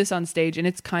tried to do this on stage and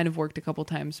it's kind of worked a couple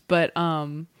times, but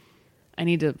I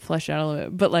need to flesh it out a little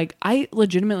bit. But like, I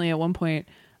legitimately at one point,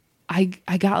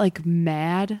 I got like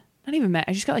mad. Not even mad.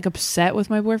 I just got like upset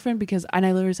with my boyfriend because, and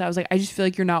I literally said, I was like, I just feel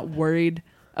like you're not worried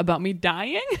about me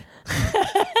dying,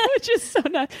 which is so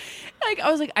nuts. Like, I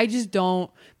was like, I just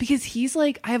don't, because he's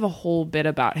like, I have a whole bit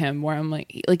about him where I'm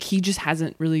like he just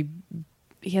hasn't really,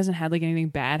 he hasn't had like anything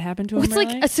bad happen to him. It's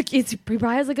like he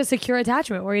probably has like a secure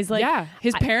attachment where he's like, yeah,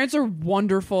 his parents are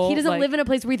wonderful. He doesn't live in a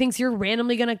place where he thinks you're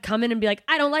randomly gonna come in and be like,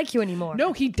 I don't like you anymore.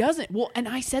 No, he doesn't. Well, and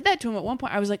I said that to him at one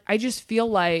point. I was like, I just feel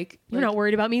like you're not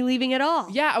worried about me leaving at all.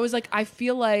 Yeah, I was like, I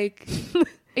feel like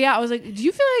Yeah, I was like, do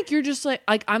you feel like you're just like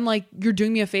I'm like, you're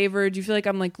doing me a favor? Do you feel like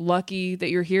I'm like lucky that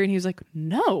you're here? And he was like,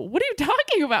 no, what are you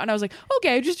talking about? And I was like,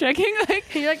 okay, just checking.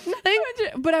 Like, you're like, nothing.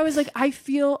 But I was like, I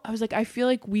feel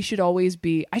like we should always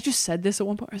be, I just said this at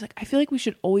one point. I was like, I feel like we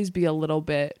should always be a little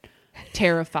bit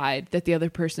terrified that the other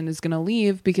person is going to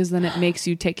leave, because then it makes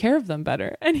you take care of them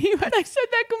better. And I said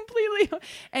that completely.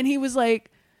 And he was like,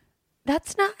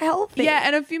 that's not healthy. Yeah,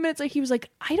 and a few minutes later, he was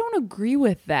like, I don't agree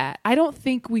with that. I don't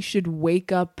think we should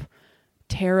wake up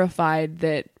terrified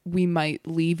that we might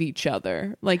leave each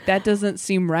other. Like, that doesn't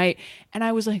seem right. And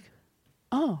I was like,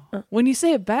 oh, when you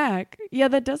say it back, yeah,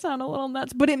 that does sound a little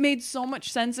nuts. But it made so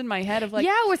much sense in my head of like,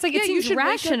 yeah, where it's like, it seems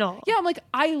rational. Yeah, I'm like,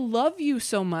 I love you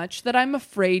so much that I'm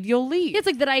afraid you'll leave. It's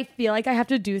like that I feel like I have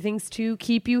to do things to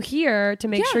keep you here, to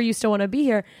make sure you still want to be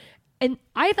here. And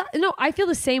I thought, no, I feel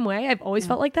the same way. I've always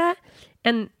felt like that.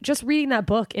 And just reading that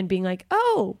book and being like,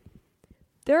 oh,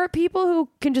 there are people who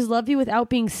can just love you without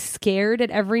being scared at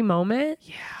every moment.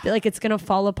 Yeah. That, like, it's going to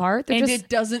fall apart. And it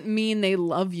doesn't mean they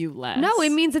love you less. No,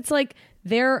 it means it's like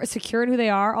they're secure in who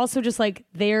they are. Also, just like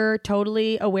they're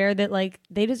totally aware that like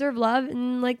they deserve love,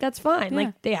 and like that's fine. Yeah.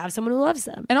 Like they have someone who loves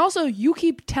them. And also, you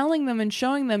keep telling them and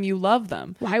showing them you love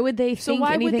them. Why would they think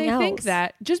anything else? Think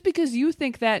that? Just because you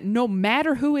think that, no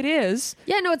matter who it is.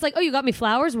 Yeah, no, it's like, oh, you got me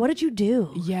flowers? What did you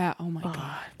do? Yeah, oh my God.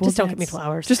 Well, just don't get me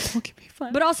flowers. Just don't get me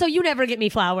flowers. But also, you never get me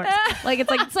flowers.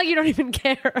 It's like you don't even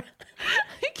care.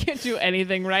 You can't do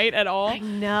anything right at all. I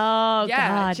know.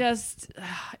 Yeah, God.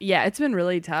 It's been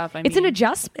really tough. It's an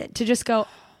adjustment to just go,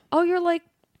 oh, you're like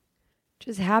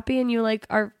just happy, and you like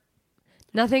are,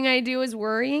 nothing I do is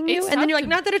worrying you. And then you're like,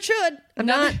 not that it should. I'm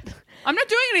not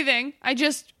doing anything.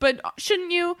 But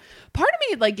shouldn't you? Part of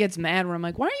me like gets mad where I'm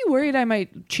like, why are you worried I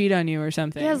might cheat on you or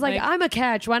something? Yeah, it's like, I'm a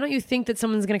catch. Why don't you think that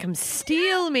someone's going to come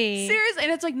steal me? Seriously.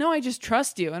 And it's like, no, I just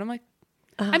trust you. And I'm like,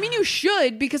 I mean, you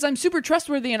should, because I'm super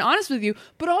trustworthy and honest with you.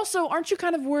 But also, aren't you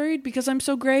kind of worried because I'm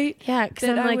so great? Yeah, because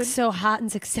I'm like so hot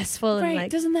and successful. Right, and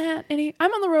like, doesn't that?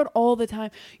 I'm on the road all the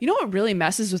time. You know what really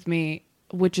messes with me,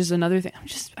 which is another thing.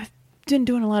 I've been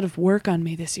doing a lot of work on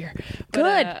me this year.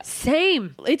 Good.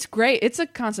 Same. It's great. It's a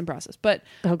constant process. But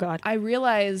oh God, I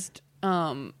realized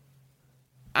I'm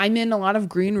in a lot of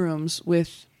green rooms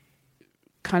with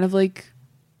kind of like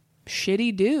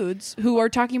shitty dudes who are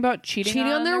talking about cheating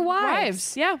on their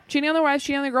wives. Yeah, cheating on their wives,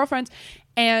 cheating on their girlfriends.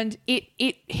 And it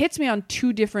hits me on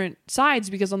two different sides,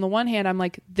 because on the one hand, I'm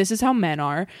like, this is how men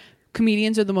are.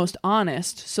 Comedians are the most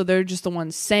honest, so they're just the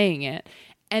ones saying it.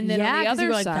 And then on the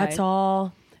other side,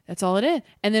 that's all it is.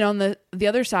 And then on the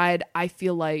other side, I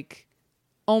feel like,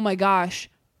 oh my gosh,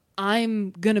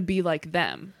 I'm gonna be like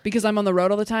them because I'm on the road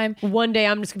all the time. One day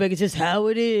I'm just gonna be like, it's just how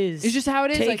it is. It's just how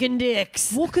it is. Taking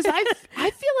dicks. Well, because I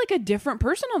feel like a different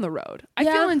person on the road. I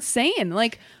feel insane.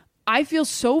 Like, I feel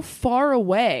so far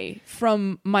away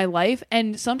from my life,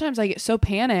 and sometimes I get so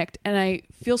panicked and I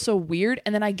feel so weird,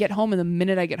 and then I get home, and the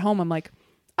minute I get home, I'm like,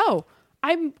 oh,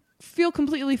 I feel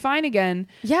completely fine again.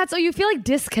 Yeah, so you feel like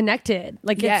disconnected.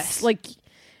 Like, it's like,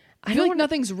 I feel like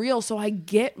nothing's real. So I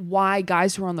get why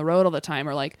guys who are on the road all the time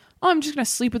are like, oh, I'm just going to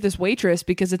sleep with this waitress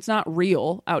because it's not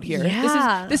real out here.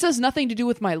 Yeah. This has nothing to do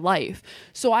with my life.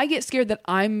 So I get scared that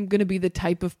I'm going to be the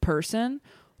type of person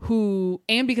who,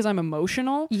 and because I'm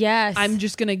emotional, yes, I'm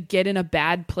just going to get in a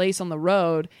bad place on the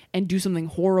road and do something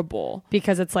horrible.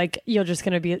 Because it's like, you're just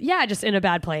going to be, just in a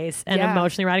bad place and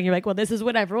emotionally riding. You're like, well, this is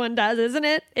what everyone does, isn't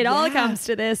it? It all comes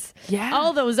to this. Yeah.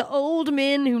 All those old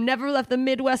men who never left the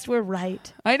Midwest were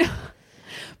right. I know.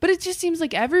 But it just seems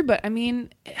like everybody, I mean,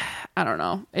 I don't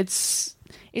know. It's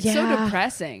so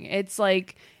depressing. It's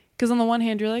like, because on the one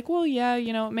hand, you're like, well, yeah,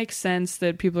 it makes sense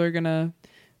that people are going to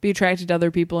be attracted to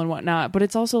other people and whatnot, but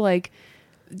it's also like,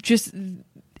 just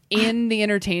in the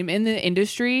entertainment, in the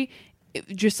industry,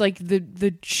 just like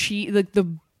the cheat, like the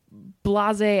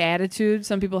blasé attitude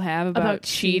some people have about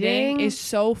cheating is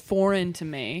so foreign to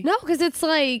me. No, because it's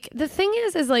like, the thing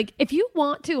is like, if you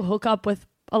want to hook up with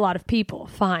a lot of people,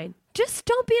 fine. Just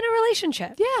don't be in a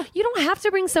relationship. Yeah. You don't have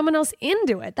to bring someone else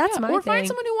into it. That's my thing. Or find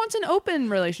someone who wants an open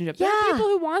relationship. There are people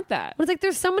who want that. But it's like,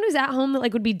 there's someone who's at home that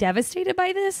like would be devastated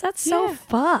by this. That's so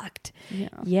fucked.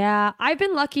 Yeah. I've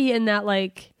been lucky in that,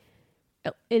 like,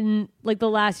 in like the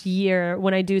last year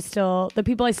when I do still, the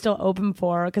people I still open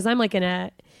for, because I'm like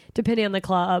depending on the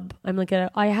club, I'm like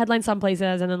I headline some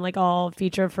places and then like I'll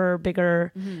feature for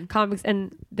bigger comics.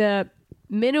 And the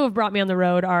men who have brought me on the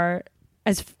road are,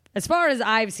 as far as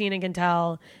I've seen and can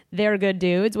tell, they're good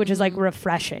dudes, which is like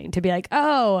refreshing to be like,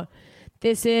 oh,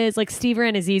 this is like Steve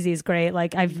Rannazzisi is great.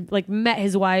 Like, I've like met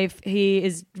his wife. He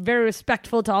is very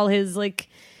respectful to all his like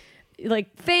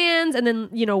fans. And then,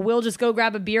 we'll just go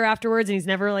grab a beer afterwards, and he's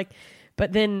never like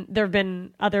But then there have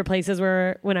been other places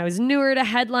where when I was newer to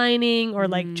headlining or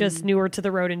like just newer to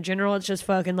the road in general, it's just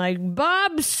fucking like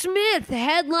Bob Smith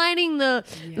headlining the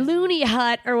Looney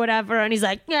Hut or whatever. And he's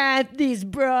like, these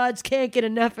broads can't get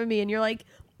enough of me. And you're like,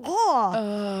 ew.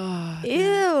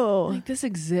 Like this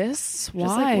exists? Why?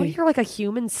 Just like, what, you're like a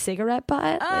human cigarette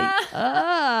butt?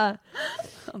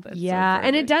 Yeah.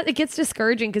 And it gets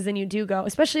discouraging because then you do go,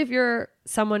 especially if you're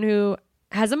someone who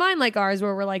has a mind like ours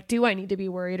where we're like, do I need to be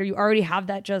worried? Or you already have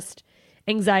that just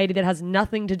anxiety that has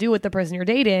nothing to do with the person you're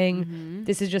dating.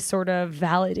 This is just sort of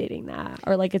validating that.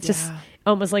 Or like it's just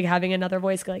almost like having another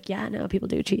voice go like, yeah, no, people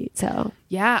do cheat. So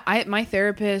my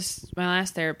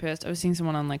last therapist, I was seeing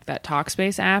someone on like that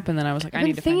Talkspace app, and then I was like, I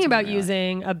need to thinking find about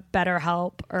using a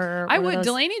BetterHelp or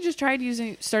Delaney just started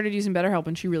using BetterHelp,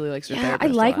 and she really likes her therapist. I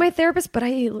like my therapist, but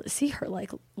I see her like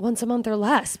once a month or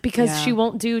less because she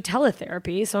won't do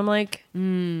teletherapy. So I'm like,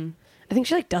 I think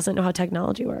she like doesn't know how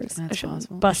technology works. That's I should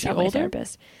possible. bust out my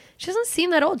therapist. She doesn't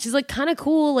seem that old. She's like kind of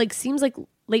cool. Like seems like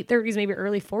late 30s, maybe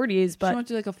early 40s. But she went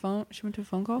to like a phone. She went to a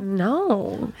phone call.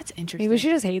 No, that's interesting. Maybe she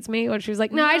just hates me. Or she was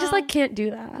like, no, I just like can't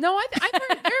do that. No, I've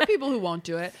heard there are people who won't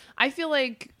do it. I feel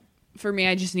like for me,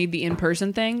 I just need the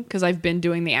in-person thing because I've been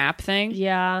doing the app thing.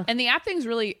 Yeah. And the app thing's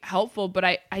really helpful, but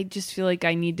I just feel like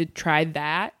I need to try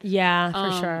that. Yeah,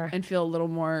 for sure. And feel a little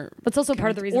more... That's also part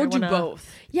of the reason Or do both.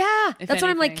 Yeah. That's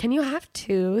what I'm like, can you have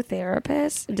two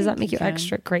therapists? Does that make you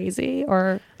extra crazy?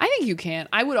 Or I think you can.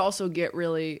 I would also get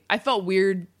really... I felt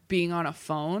weird being on a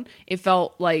phone. It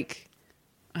felt like...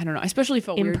 I don't know. I especially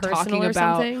felt weird talking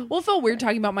about... Something? Well, it felt weird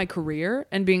talking about my career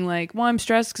and being like, well, I'm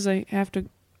stressed because I have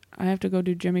to go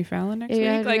do Jimmy Fallon next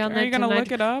week. Like, are you going to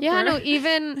look it up? Yeah, no,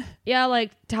 even,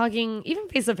 like talking, even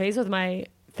face to face with my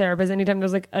therapist, anytime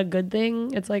there's like a good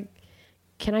thing, it's like,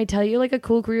 can I tell you like a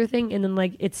cool career thing? And then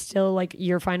like, it's still like,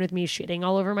 you're fine with me shitting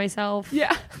all over myself.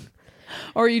 Yeah.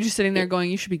 Or are you just sitting there going,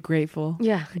 you should be grateful?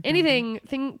 Yeah. Anything,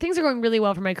 things are going really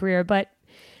well for my career, but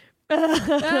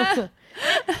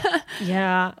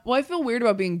yeah. Well, I feel weird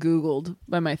about being Googled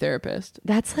by my therapist.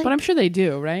 That's like, but I'm sure they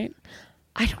do, right?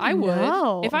 I would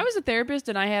know. If I was a therapist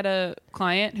and I had a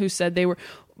client who said they were,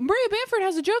 Maria Bamford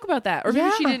has a joke about that, or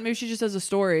maybe she didn't. Maybe she just has a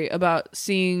story about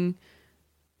seeing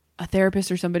a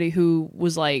therapist or somebody who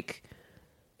was like,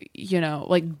 but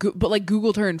like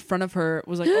Googled her in front of her,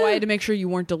 was like, oh, I had to make sure you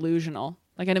weren't delusional.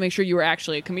 Like I had to make sure you were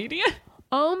actually a comedian.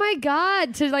 Oh my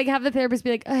God! To like have the therapist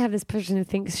be like, I have this person who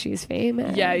thinks she's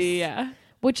famous. Yeah.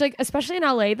 Which like, especially in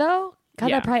LA though,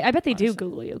 God, I bet they do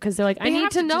Google you because they're like, I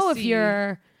need to know if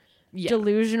you're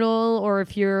delusional or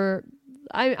if you're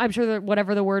I'm sure that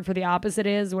whatever the word for the opposite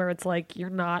is, where it's like you're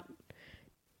not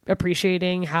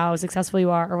appreciating how successful you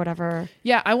are or whatever.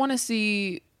 I want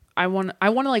to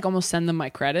like almost send them my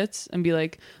credits and be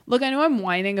like, look, I know I'm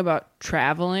whining about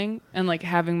traveling and like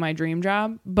having my dream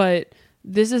job, but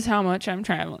this is how much I'm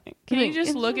traveling. Can you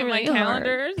just look at my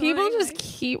calendar? People just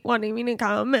keep wanting me to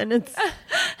come and it's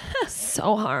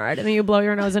so hard. And then you blow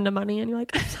your nose into money and you're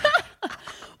like,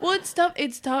 well,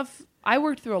 it's tough. I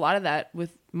worked through a lot of that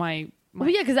with my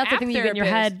because that's the thing that you get in your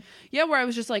head. Yeah, where I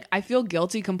was just like, I feel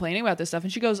guilty complaining about this stuff.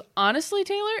 And she goes, honestly,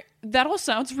 Taylor, that all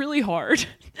sounds really hard.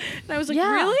 And I was like,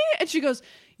 really? And she goes,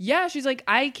 yeah. She's like,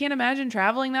 I can't imagine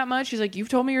traveling that much. She's like, you've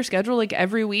told me your schedule like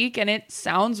every week and it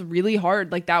sounds really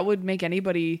hard. Like that would make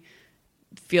anybody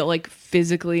feel like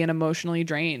physically and emotionally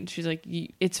drained. She's like,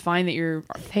 it's fine that you're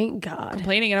thank God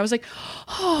complaining. And I was like,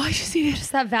 oh, I just needed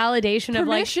just that validation of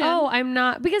like, oh, I'm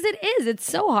not, because it's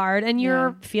so hard and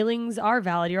your feelings are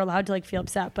valid. You're allowed to like feel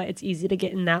upset, but it's easy to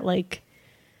get in that like,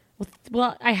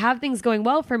 well, I have things going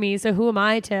well for me, so who am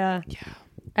I to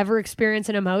ever experience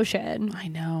an emotion? I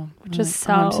know. Just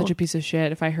I'm such a piece of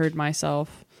shit if I heard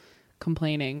myself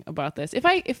complaining about this.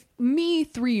 If me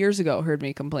 3 years ago heard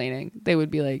me complaining, they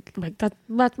would be like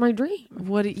that's my dream.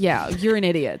 What? Yeah, you're an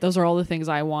idiot. Those are all the things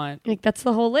I want. Like that's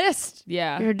the whole list.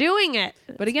 Yeah, you're doing it.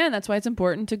 But again, that's why it's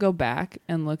important to go back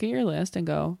and look at your list and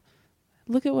go,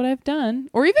 look at what I've done.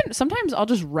 Or even sometimes I'll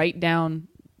just write down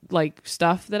like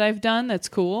stuff that I've done that's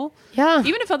cool. Yeah.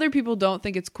 Even if other people don't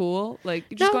think it's cool, like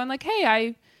just going like, hey,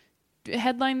 I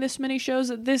headlined this many shows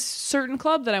at this certain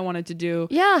club that I wanted to do.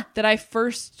 Yeah. That I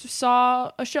first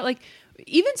saw a show. Like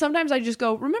even sometimes I just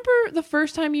go, remember the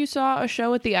first time you saw a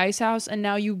show at the Ice House and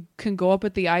now you can go up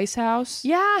at the Ice House?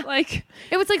 Yeah. Like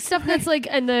it was like stuff that's like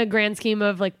in the grand scheme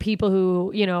of like people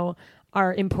who,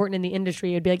 are important in the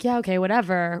industry. You'd be like, yeah, okay,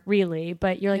 whatever, really.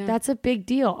 But you're like, that's a big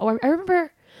deal. Oh, I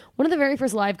remember one of the very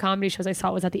first live comedy shows I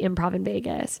saw was at the Improv in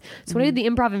Vegas. So when I did the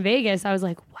Improv in Vegas, I was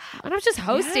like, wow. And I was just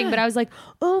hosting, but I was like,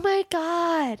 oh my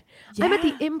God, I'm at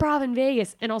the Improv in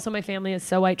Vegas. And also my family is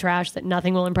so white trash that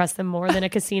nothing will impress them more than a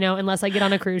casino unless I get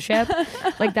on a cruise ship.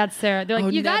 Like they're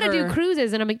like, you got to do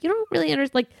cruises. And I'm like, you don't really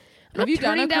understand. Like, I'm not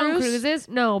turning down cruises.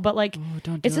 No, but like,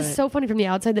 it's just so funny from the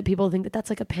outside that people think that that's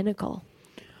like a pinnacle.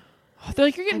 They're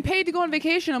like, you're getting paid to go on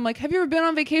vacation. I'm like, have you ever been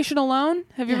on vacation alone?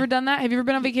 Have you ever done that? Have you ever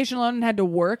been on vacation alone and had to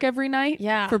work every night?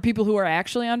 Yeah. For people who are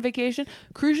actually on vacation.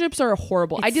 Cruise ships are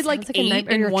horrible. I did like 8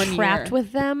 in 1 year. You're trapped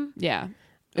with them. Yeah.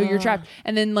 You're trapped.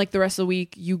 And then like the rest of the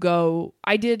week you go,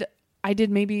 I did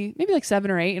maybe like 7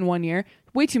 or 8 in 1 year.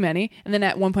 Way too many. And then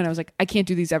at one point I was like, I can't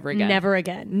do these ever again. Never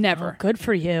again. Never. Oh, good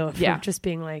for you. For just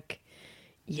being like,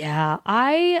 yeah,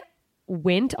 I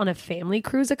went on a family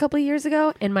cruise a couple of years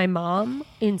ago and my mom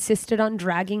insisted on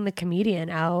dragging the comedian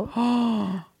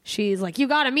out. She's like, you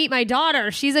got to meet my daughter.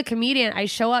 She's a comedian. I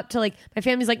show up to like, my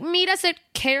family's like, meet us at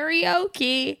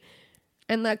karaoke.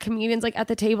 And the comedian's like at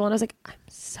the table. And I was like, I'm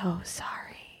so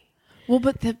sorry. Well,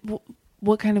 but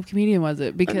what kind of comedian was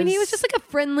it? Because he was just like a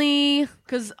friendly.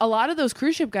 Because a lot of those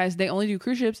cruise ship guys, they only do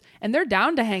cruise ships and they're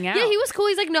down to hang out. Yeah, he was cool.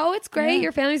 He's like, no, it's great.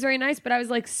 Your family's very nice. But I was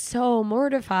like so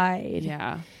mortified.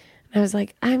 Yeah. I was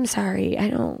like, I'm sorry.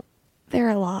 They're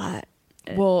a lot.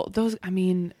 Well,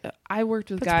 I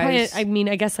worked with guys. Probably,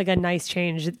 I guess like a nice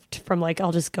change from like,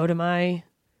 I'll just go to my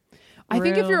I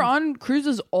think if you're on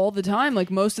cruises all the time,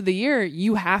 like most of the year,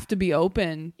 you have to be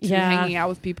open to hanging out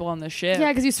with people on the ship. Yeah,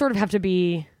 because you sort of have to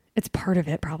be. It's part of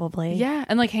it, probably. Yeah,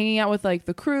 and like hanging out with like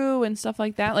the crew and stuff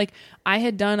like that. Like I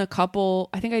had done a couple.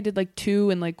 I think I did like 2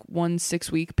 in like 1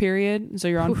 6-week period. So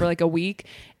you're on for like a week.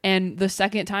 And the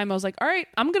second time, I was like, all right,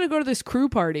 I'm gonna go to this crew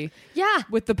party. Yeah,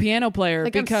 with the piano player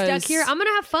like because I'm stuck here. I'm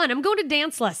gonna have fun. I'm going to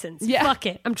dance lessons. Yeah, fuck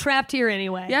it. I'm trapped here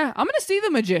anyway. Yeah, I'm gonna see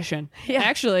the magician. Yeah,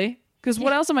 actually. Because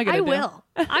what else am I going to do? I will.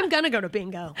 I'm going to go to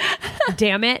bingo.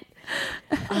 Damn it.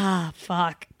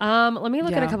 Fuck. Let me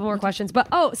look at a couple more questions.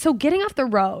 But, so getting off the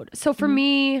road. So for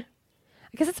me, I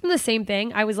guess it's been the same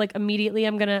thing. I was like, immediately,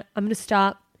 I'm going to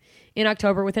stop in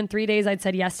October. Within 3 days, I'd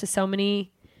said yes to so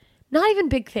many, not even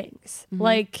big things.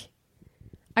 Like,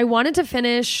 I wanted to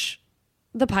finish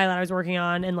the pilot I was working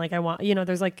on. And like,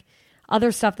 there's like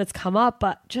other stuff that's come up,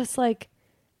 but just like,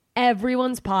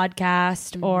 everyone's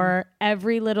podcast or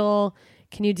every little,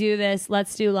 can you do this?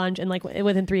 Let's do lunch. And like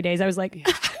within 3 days, I was like,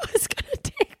 I was going to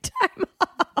take time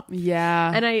off.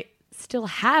 Yeah. And I still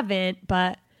haven't,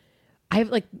 but I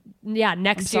have like,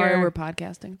 next year. Sorry, we're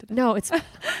podcasting today. No,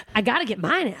 I got to get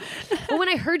mine out. But when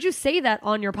I heard you say that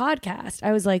on your podcast,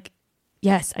 I was like,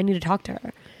 yes, I need to talk to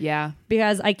her. Yeah.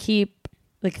 Because I keep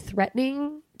like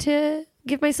threatening to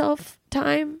give myself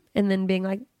time and then being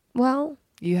like, well,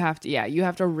 you have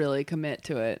to really commit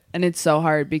to it. And it's so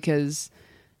hard because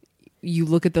you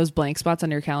look at those blank spots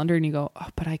on your calendar and you go, oh,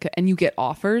 but I could, and you get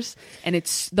offers. And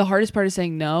it's the hardest part is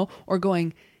saying no or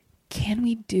going, can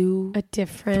we do a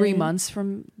different 3 months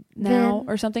from now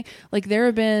or something? Like there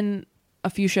have been a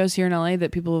few shows here in LA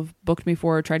that people have booked me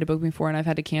for or tried to book me for and I've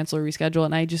had to cancel or reschedule.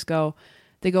 And I just go,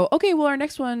 they go, okay, well, our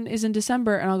next one is in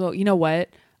December. And I'll go, you know what?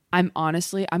 I'm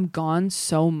gone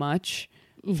so much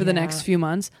for the next few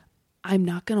months. I'm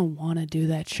not going to want to do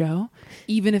that show,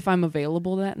 even if I'm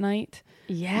available that night.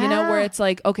 Yeah. You know, where it's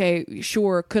like, okay,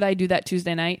 sure. Could I do that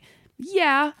Tuesday night?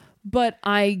 Yeah. But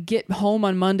I get home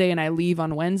on Monday and I leave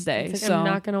on Wednesday. Like so I'm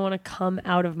not going to want to come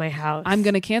out of my house. I'm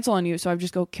going to cancel on you. So I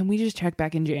just go, can we just check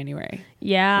back in January?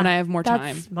 Yeah. When I have more time.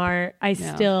 That's smart. I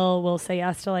still will say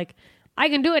yes to like, I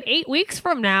can do it 8 weeks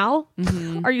from now.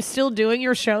 Are you still doing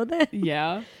your show then?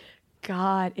 Yeah.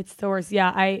 God, it's the worst.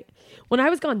 Yeah. When I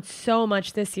was gone so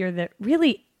much this year that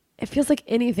really it feels like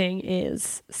anything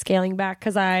is scaling back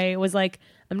because I was like,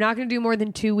 I'm not going to do more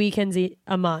than 2 weekends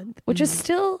a month, which is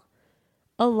still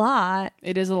a lot.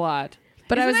 It is a lot.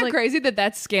 But Isn't I was that like, crazy that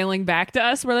that's scaling back to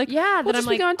us? We're like, yeah, we'll that just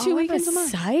I'm be like, gone 2 weekends a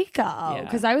month. Psycho.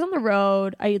 Because I was on the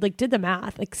road. I like did the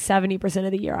math. Like 70%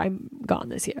 of the year I'm gone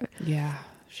this year. Yeah.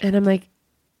 And I'm like,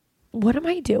 what am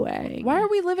I doing? Why are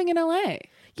we living in LA?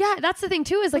 Yeah, that's the thing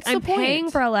too. Is like What's I'm the point?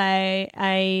 paying for LA.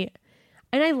 I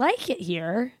like it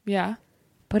here. Yeah.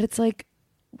 But it's like,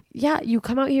 yeah, you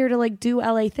come out here to like do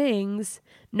LA things.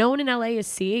 No one in LA is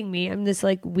seeing me. I'm this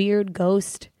like weird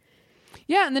ghost.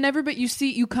 Yeah, and then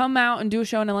you come out and do a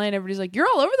show in LA and everybody's like, you're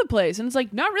all over the place. And it's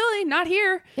like, not really, not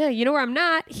here. Yeah, you know where I'm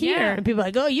not? Here. Yeah. And people are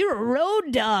like, oh, you're a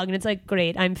road dog. And it's like,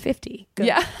 great, I'm 50. Good.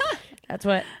 Yeah. That's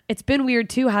what, it's been weird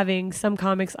too, having some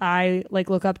comics I like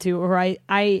look up to or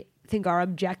I think are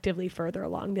objectively further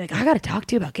along. Be like, I got to talk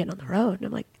to you about getting on the road. And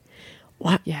I'm like,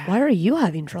 what? Yeah. Why are you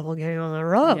having trouble getting on the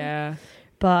road? Yeah.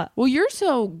 But well, you're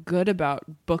so good about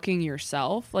booking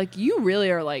yourself. Like you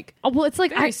really are like, well, it's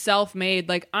like very self-made.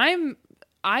 Like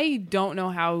I don't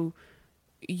know how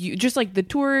you just like the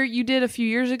tour you did a few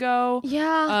years ago.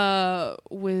 Yeah.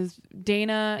 With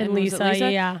Dana and was it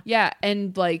Lisa. Yeah.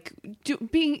 And like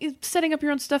setting up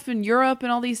your own stuff in Europe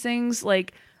and all these things.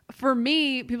 Like for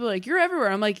me, people are like, you're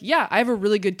everywhere. I'm like, yeah, I have a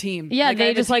really good team. Yeah. Like,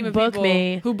 they just like book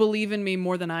me who believe in me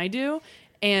more than I do.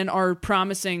 And are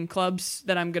promising clubs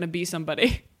that I'm going to be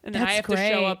somebody. And then I have to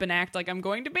show up and act like I'm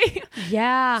going to be.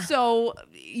 Yeah. So,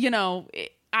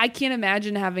 I can't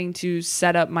imagine having to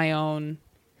set up my own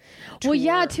tour. Well,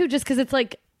 yeah, too, just because it's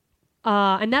like,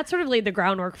 and that sort of laid the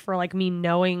groundwork for like me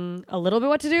knowing a little bit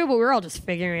what to do, but we were all just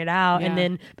figuring it out. Yeah. And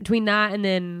then between that and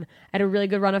then I had a really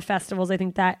good run of festivals, I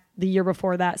think that the year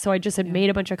before that. So I just had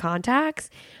made a bunch of contacts,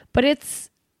 but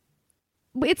it's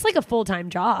like a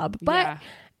full-time job, but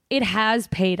it has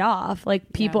paid off.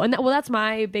 Like people, and that's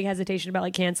my big hesitation about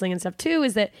like canceling and stuff too,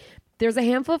 is that there's a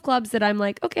handful of clubs that I'm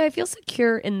like, okay, I feel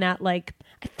secure in that. Like,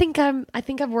 I think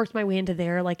I've worked my way into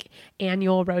their like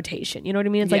annual rotation. You know what I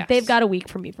mean? It's like, they've got a week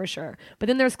for me for sure. But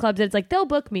then there's clubs that it's like, they'll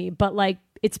book me, but like,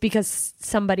 it's because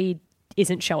somebody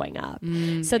isn't showing up.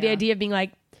 So the idea of being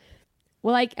like,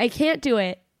 well, I can't do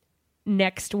it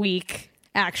next week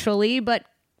actually, but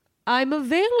I'm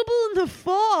available in the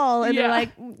fall. And they're like,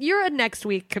 you're a next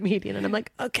week comedian. And I'm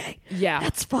like, okay,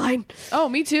 that's fine. Oh,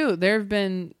 me too. There have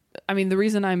been, the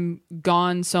reason I'm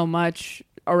gone so much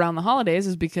around the holidays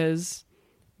is because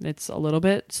it's a little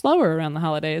bit slower around the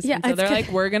holidays. Yeah, and so they're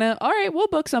like, all right, we'll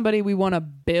book somebody. We want to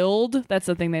build. That's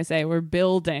the thing they say. We're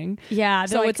building. Yeah.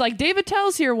 So it's like David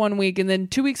Tell's here one week and then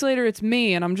 2 weeks later it's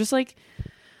me. And I'm just like,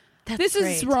 this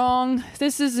is wrong.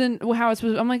 This isn't how it's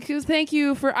supposed to. I'm like, thank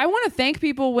you for. I want to thank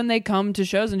people when they come to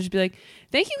shows and just be like,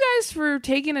 thank you guys for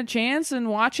taking a chance and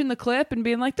watching the clip and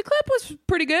being like, the clip was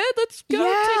pretty good. Let's go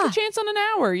take a chance on an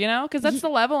hour, because that's the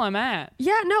level I'm at.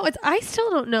 Yeah, no, I still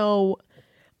don't know.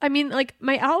 I mean, like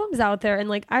my album's out there and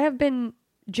like I have been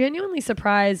genuinely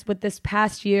surprised with this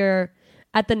past year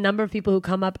at the number of people who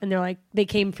come up and they're like, they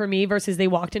came for me versus they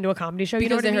walked into a comedy show.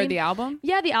 Because they heard the album?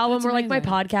 Yeah, the album, That's or like my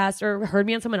amazing. podcast, or heard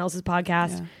me on someone else's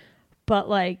podcast. Yeah. But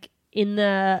like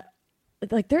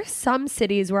there's some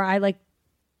cities where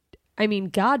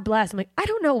God bless. I'm like, I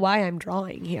don't know why I'm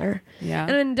drawing here. Yeah.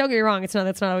 And then don't get me wrong, that's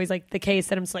not always like the case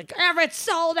that I'm just like, it's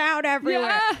sold out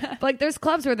everywhere. Yeah. But like there's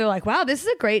clubs where they're like, wow, this is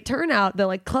a great turnout. The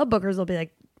like club bookers will be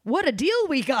like, what a deal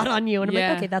we got on you. And I'm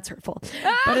like, okay, that's hurtful.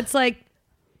 But it's like,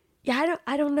 I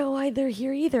don't know why they're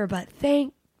here either, but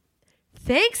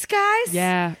thanks guys.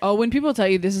 Yeah. Oh, when people tell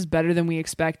you this is better than we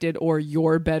expected or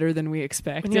you're better than we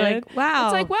expected. And you're like, wow.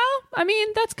 It's like, well,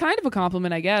 that's kind of a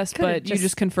compliment, I guess, but you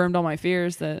just confirmed all my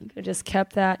fears that I just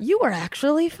kept that. You were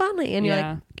actually funny. And you're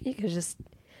like, you could just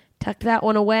tuck that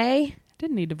one away.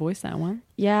 Didn't need to voice that one.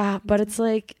 Yeah, but it's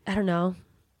like, I don't know.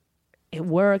 It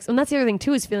works. And that's the other thing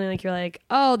too, is feeling like you're like,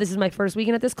 oh, this is my first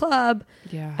weekend at this club.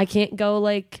 Yeah. I can't go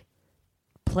like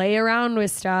play around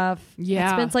with stuff.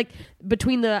 Yeah. It's like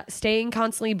between the staying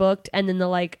constantly booked and then the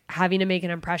like having to make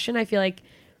an impression, I feel like,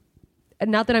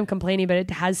 not that I'm complaining, but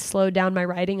it has slowed down my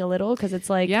writing a little, because it's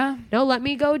like, no, let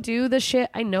me go do the shit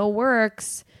I know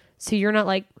works. So you're not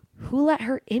like, who let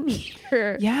her in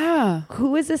here? Yeah.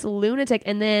 Who is this lunatic?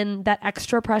 And then that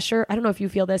extra pressure, I don't know if you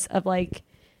feel this, of like,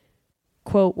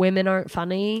 quote, women aren't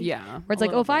funny. Yeah. Where it's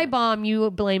like, if I bomb,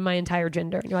 you blame my entire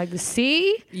gender. And you're like,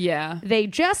 see? Yeah. They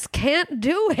just can't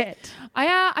do it.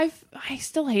 I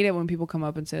still hate it when people come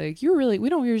up and say like, we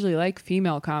don't usually like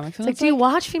female comics. And it's like, do you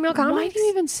watch female comics? Why do you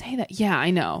even say that? Yeah,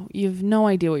 I know. You have no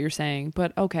idea what you're saying,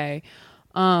 but okay.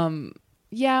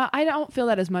 Yeah, I don't feel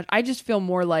that as much. I just feel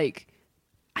more like,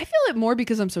 I feel it more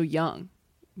because I'm so young.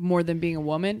 More than being a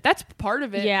woman. That's part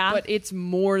of it. Yeah. But it's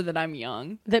more that I'm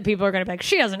young. That people are going to be like,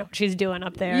 she doesn't know what she's doing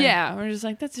up there. Yeah. We're just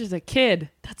like, that's just a kid.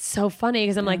 That's so funny.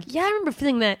 Because I'm like, I remember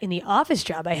feeling that in the office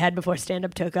job I had before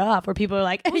stand-up took off, where people are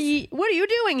like, hey, what are you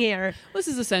doing here? This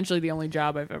is essentially the only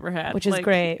job I've ever had. Which is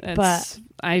great. But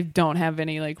I don't have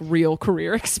any like real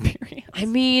career experience. I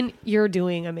mean, you're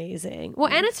doing amazing.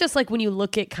 Well, and it's just like when you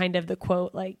look at kind of the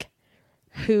quote, like,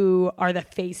 who are the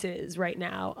faces right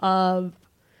now of,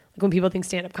 like, when people think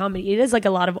stand-up comedy, it is like a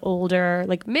lot of older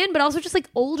like men, but also just like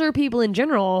older people in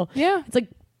general. Yeah. It's like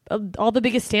all the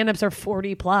biggest stand-ups are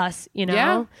 40 plus,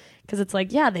 Yeah. Because it's like,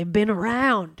 they've been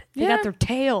around. They got their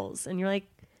tails. And you're like,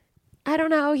 I don't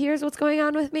know. Here's what's going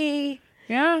on with me.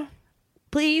 Yeah.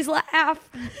 Please laugh.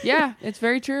 Yeah, it's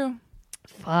very true.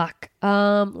 Fuck.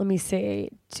 Let me see.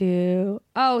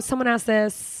 Someone asked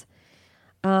this.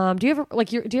 Do you have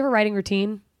a writing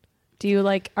routine? Do you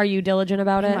are you diligent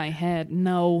about it? In my head,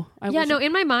 no.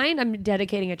 In my mind, I'm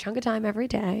dedicating a chunk of time every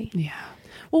day. Yeah.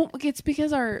 Well, it's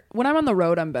because when I'm on the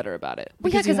road, I'm better about it.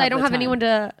 Well, yeah, because you I don't the have time. anyone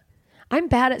to. I'm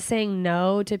bad at saying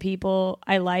no to people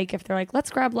I like if they're like, let's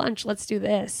grab lunch, let's do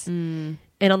this. And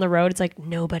on the road, it's like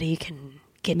nobody can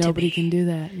get to me. Nobody can do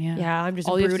that. Yeah. Yeah, I'm just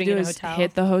all you have to brooding do in a is hotel.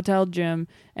 hit the hotel gym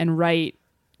and write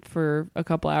for a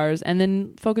couple hours, and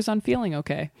then focus on feeling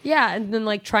okay. Yeah, and then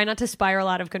like try not to spiral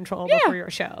out of control before your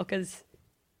show, because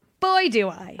boy, do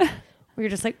I. Where you're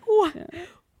just like, what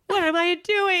am I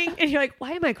doing? And you're like,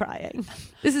 why am I crying?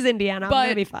 This is Indiana. I'm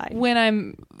gonna be fine. When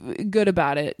I'm good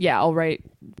about it, I'll write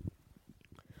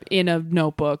in a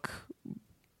notebook,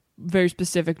 very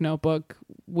specific notebook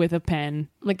with a pen.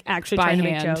 Like actually by trying to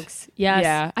hand. make jokes. Yes.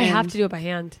 Yeah, I have and- to do it by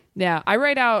hand. Yeah, I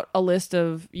write out a list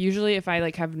of, usually if I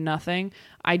like have nothing,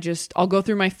 I'll go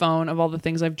through my phone of all the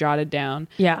things I've jotted down.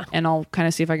 Yeah. And I'll kind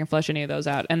of see if I can flesh any of those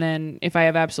out. And then if I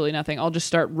have absolutely nothing, I'll just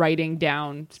start writing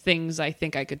down things I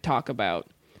think I could talk about.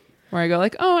 Where I go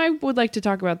like, oh, I would like to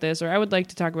talk about this, or I would like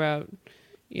to talk about,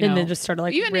 And then just sort of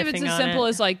like even if it's riffing as on simple it.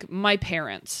 as like my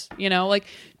parents, like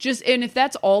just, and if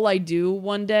that's all I do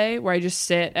one day, where I just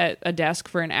sit at a desk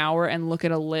for an hour and look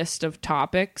at a list of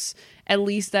topics, at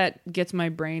least that gets my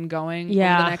brain going over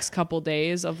the next couple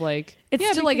days of like, It's be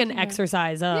still like an thinking about-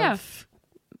 exercise of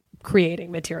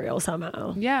creating material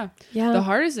somehow. Yeah. Yeah. The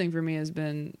hardest thing for me has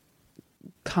been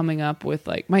coming up with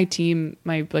like my team,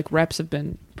 my like reps have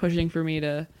been pushing for me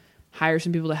to hire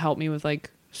some people to help me with like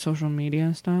social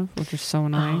media stuff, which is so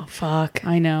annoying. Oh, fuck.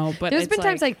 I know, but There's it's been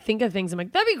times like, I think of things, I'm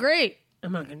like, that'd be great.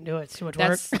 I'm not going to do it. It's too much work.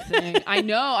 that's the thing. I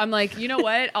know. I'm like, you know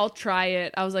what? I'll try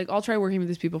it. I was like, I'll try working with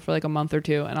these people for like a month or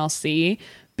two and I'll see.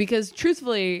 Because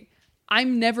truthfully,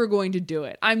 I'm never going to do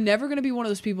it. I'm never going to be one of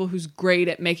those people who's great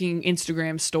at making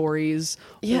Instagram stories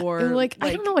or and, like,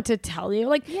 I don't know what to tell you.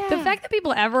 Like, the fact that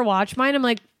people ever watch mine, I'm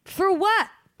like, for what?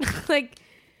 Like,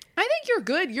 I think you're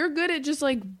good. You're good at just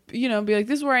like, be like,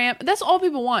 this is where I am. That's all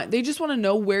people want. They just want to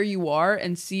know where you are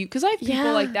and see. Because I have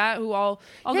people like that who I'll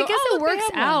I go, guess oh, it look, they works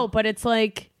have one." out, but it's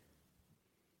like,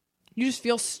 You just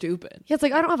feel stupid. it's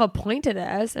like, I don't have a point to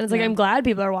this. And it's like, Yeah. I'm glad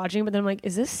people are watching, but then I'm like,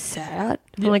 is this sad?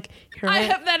 I'm like, here I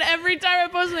have that every time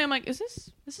I post something. I'm like, is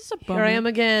this a bummer? here I am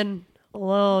again,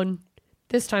 alone.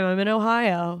 This time I'm in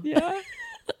Ohio. Yeah.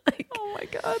 Like, Oh my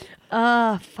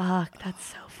God. fuck. That's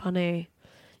so funny.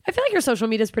 I feel like your social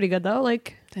media is pretty good though.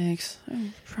 Like, Thanks.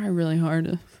 I try really hard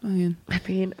to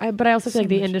fucking. but I also feel like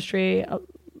the much. industry, a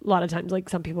lot of times, like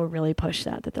some people really push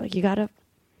that they're like, you gotta,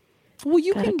 Well,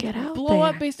 you Gotta can get out blow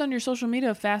up there. based on your social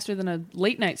media faster than a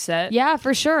late night set. yeah,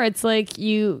 for sure. It's like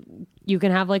you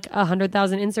can have like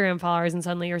 100,000 Instagram followers and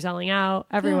suddenly you're selling out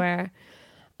everywhere.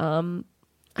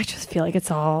 I just feel like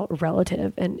it's all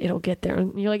relative and it'll get there.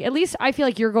 And you're like, at least I feel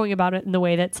like you're going about it in the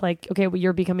way that's like, okay, well,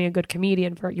 you're becoming a good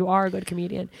comedian you are a good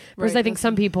comedian. Whereas Right, I think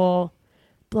some people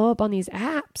blow up on these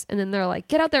apps and then they're like,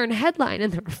 get out there and headline,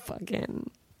 and they're fucking,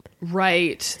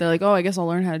 Right. They're like, oh, I guess I'll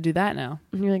learn how to do that now.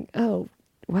 and you're like, oh,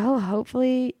 well,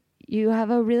 hopefully you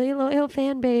have a really loyal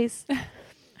fan base.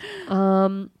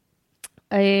 An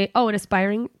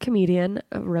aspiring comedian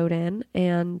wrote in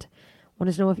and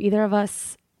wanted to know if either of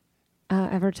us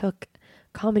ever took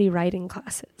comedy writing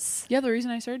classes. Yeah, the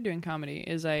reason I started doing comedy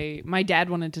is my dad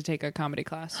wanted to take a comedy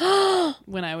class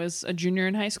when I was a junior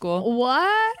in high school.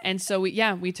 What? And so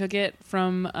we took it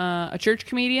from a church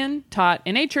comedian taught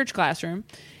in a church classroom.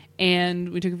 And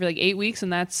we took it for like 8 weeks,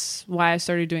 and that's why I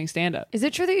started doing stand-up. Is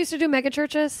it true they used to do mega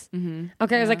churches? Mm-hmm.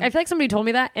 Okay, I was like, I feel like somebody told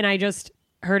me that, and I just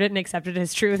heard it and accepted it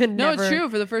as truth. And No, never... it's true.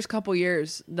 For the first couple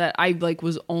years that I like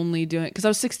was only doing, because I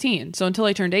was 16. So until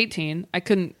I turned 18, I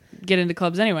couldn't get into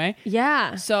clubs anyway.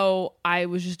 Yeah. So I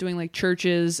was just doing like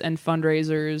churches and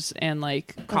fundraisers and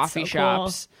like coffee so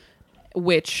shops,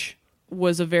 which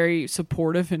was a very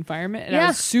supportive environment. And I Yeah.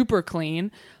 was super clean.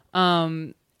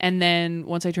 And then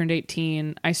once I turned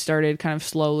 18, I started kind of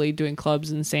slowly doing clubs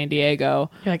in San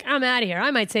Diego. You're like, I'm out of here. I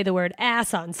might say the word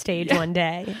ass on stage one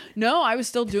day. No, I was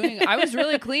still doing, I was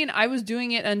really clean. I was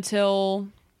doing it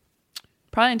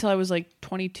probably until I was like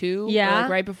 22. Yeah. Or,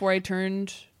 like right before I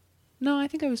turned, no, I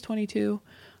think I was 22.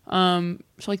 So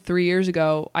like 3 years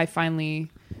ago, I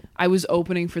was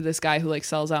opening for this guy who like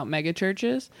sells out mega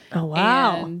churches. Oh,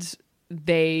 wow. And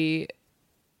they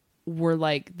were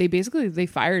like, they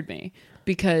fired me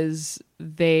because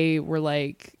they were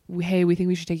like, hey, we think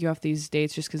we should take you off these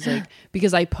dates just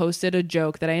because I posted a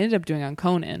joke that I ended up doing on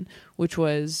Conan, which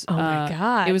was, Oh my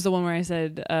God. it was the one where I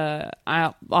said,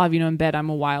 I'll have you know in bed, I'm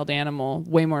a wild animal,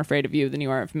 way more afraid of you than you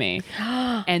are of me.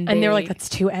 And And they were like, that's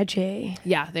too edgy.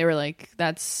 yeah, they were like,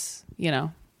 that's,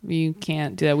 you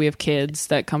can't do that. We have kids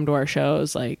that come to our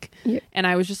shows. Like, Yeah. and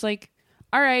I was just like,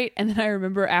 all right. And then I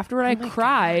remember afterward I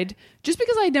cried just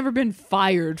because I'd never been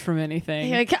fired from anything.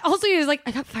 Yeah, also, he was like,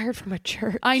 I got fired from a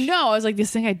church. I know. I was like,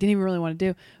 this thing I didn't even really want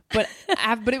to do. But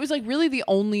but it was like really the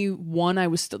only one I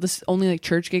was still, this only like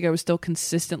church gig I was still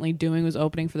consistently doing was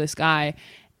opening for this guy.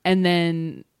 And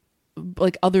then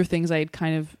like other things I had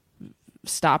kind of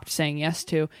stopped saying yes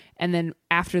to. And then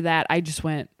after that, I just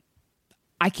went,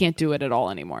 I can't do it at all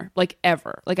anymore. Like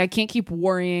ever. Like I can't keep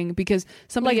worrying because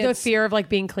somebody like the fear of like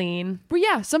being clean. But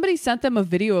yeah, somebody sent them a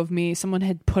video of me someone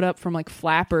had put up from like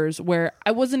Flappers where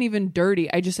I wasn't even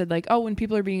dirty. I just said like, oh, when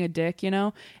people are being a dick, you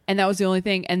know? And that was the only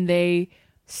thing. And they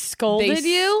scolded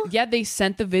you? Yeah, they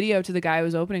sent the video to the guy I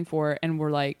was opening for and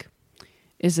were like,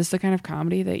 is this the kind of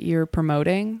comedy that you're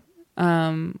promoting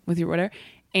with your whatever?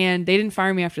 And they didn't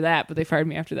fire me after that, but they fired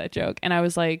me after that joke. And I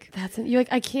was like, you're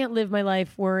like, I can't live my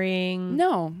life worrying.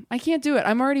 No, I can't do it.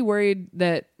 I'm already worried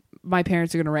that my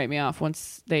parents are going to write me off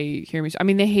once they hear me. I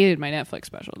mean, they hated my Netflix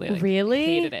special. They like, really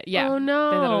hated it. Yeah. Oh They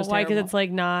no. thought it was Why? Because terrible. it's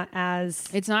like not as.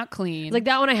 It's not clean. Like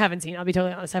that one I haven't seen. I'll be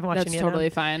totally honest. I haven't watched That's any totally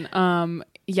of them. fine.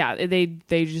 Yeah, they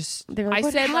just. They were like, I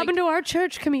what said happened like, to our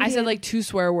church comedian? I said like 2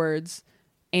 swear words,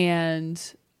 and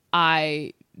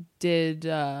I did.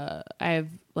 I have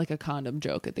like a condom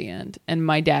joke at the end, and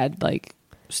my dad like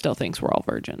still thinks we're all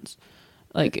virgins.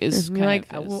 Like is You're kind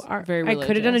like, of well, very. I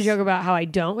could have done a religious. joke about how I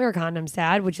don't wear condoms,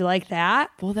 Dad. Would you like that?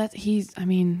 Well, that he's. I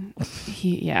mean,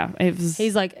 yeah. It was.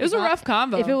 He's like, it was a rough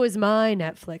combo. If it was my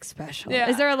Netflix special, Yeah.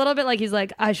 is there a little bit like he's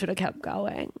like, I should have kept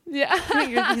going? Yeah.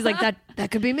 He's like,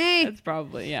 that could be me. That's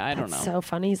probably I don't know. So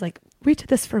funny. He's like, we did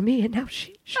this for me, and now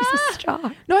she's a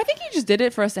star. No, I think he just did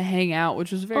it for us to hang out,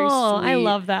 which was very Oh, sweet. I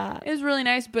love that. It was really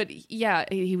nice, but yeah,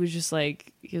 he was just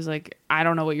like, I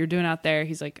don't know what you're doing out there.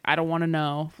 He's like, I don't want to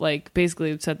know. Like,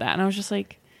 basically said that. And I was just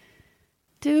like,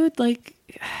 dude, like,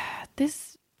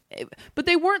 this. But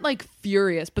they weren't like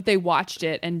furious, but they watched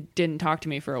it and didn't talk to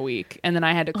me for a week. And then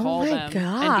I had to call my them and be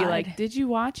God. like, did you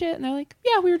watch it? And they're like,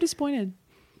 yeah, we were disappointed.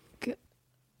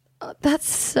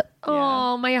 That's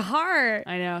oh, my heart.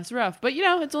 I know, it's rough. But, you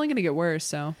know, it's only going to get worse,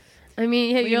 so. I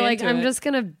mean, yeah, Lean you're like, into I'm it. just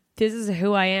gonna. This is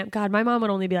who I am. God, my mom would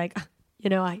only be like,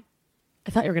 you know, I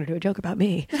thought you were gonna do a joke about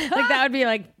me. Like that would be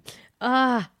like,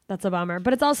 that's a bummer.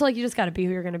 But it's also like you just got to be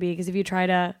who you're gonna be. Because if you try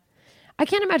to, I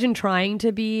can't imagine trying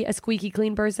to be a squeaky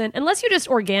clean person unless you just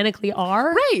organically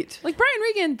are. Right. Like Brian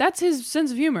Regan, that's his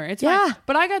sense of humor. It's Yeah. fine.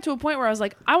 But I got to a point where I was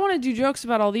like, I want to do jokes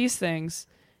about all these things.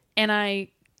 And I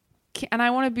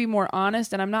want to be more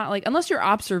honest. And I'm not like, unless you're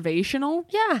observational.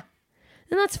 Yeah.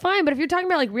 And that's fine. But if you're talking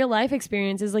about like real life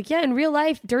experiences, like, yeah, in real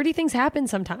life, dirty things happen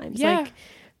sometimes. Yeah. Like,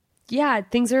 yeah,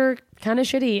 things are kind of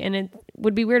shitty. And it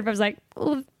would be weird if I was like,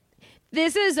 oh,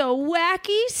 this is a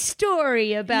wacky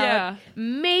story about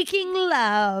making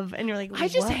love. And you're like, I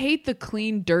just what? hate the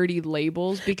clean, dirty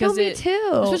labels because No, me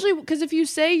too. Especially because if you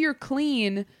say you're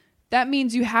clean, that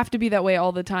means you have to be that way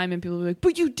all the time. And people are like,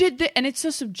 but you did that. And it's so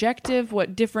subjective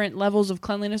what different levels of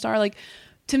cleanliness are. Like,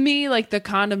 to me, like the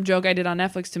condom joke I did on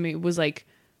Netflix to me was like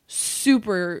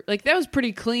super, like that was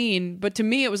pretty clean. But to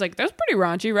me, it was like, that was pretty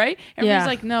raunchy, right? Everybody's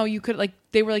like, no, you could, like,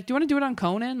 they were like, do you want to do it on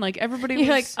Conan? Like everybody You're was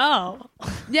like, oh.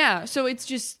 yeah. So it's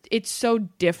just, it's so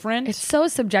different. It's so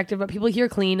subjective, but people hear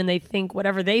clean and they think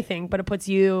whatever they think, but it puts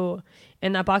you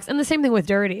in that box. And the same thing with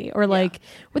dirty, or like,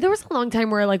 well, there was a long time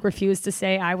where I like refused to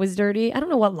say I was dirty. I don't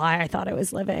know what lie I thought I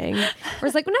was living. Where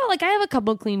it's like, no, like I have a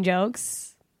couple clean jokes.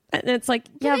 And it's like,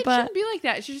 yeah, it but shouldn't be like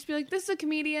that. It should just be like, this is a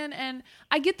comedian, and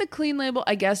I get the clean label,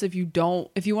 I guess, if you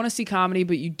want to see comedy,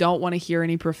 but you don't want to hear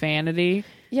any profanity.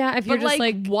 yeah, if you're But just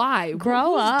like, why?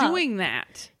 grow Who's up. doing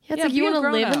that? yeah, it's like you be a want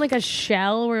to live grown-up. in like a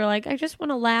shell where you're like, I just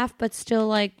want to laugh, but still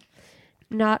like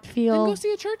not Then feel. go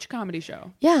see a church comedy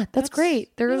show. Yeah, that's That's,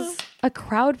 great. There's you know. a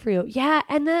crowd for you. Yeah,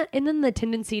 and then the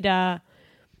tendency to,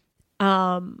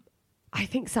 I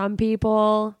think some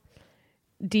people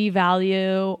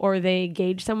devalue or they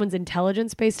gauge someone's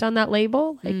intelligence based on that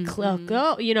label. Like,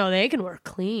 go, you know, they can work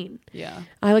clean. Yeah.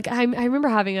 I remember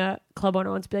having a club owner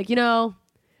once be like, you know,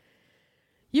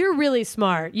 you're really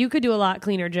smart. You could do a lot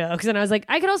cleaner jokes. And I was like,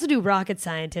 I could also do rocket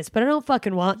scientist, but I don't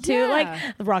fucking want to. Yeah.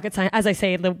 Like rocket science, as I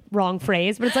say the wrong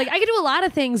phrase, but it's like, I could do a lot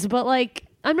of things, but like,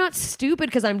 I'm not stupid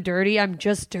because I'm dirty. I'm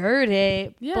just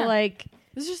dirty. Yeah. But like,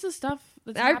 This is just the stuff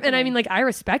that's and I happening. mean, like, I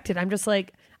respect it. I'm just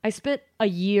like, I spent a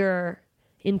year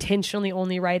intentionally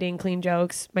only writing clean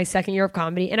jokes my second year of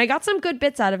comedy, and I got some good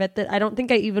bits out of it that I don't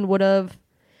think I even would have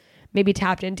maybe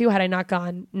tapped into had I not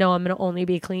gone, no, I'm going to only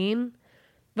be clean.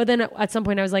 But then at some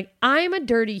point I was like, I'm a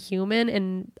dirty human,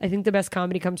 and I think the best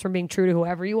comedy comes from being true to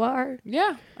whoever you are.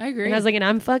 Yeah, I agree. And I was like, and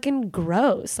I'm fucking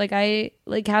gross. Like I'm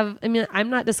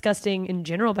not disgusting in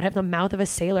general, but I have the mouth of a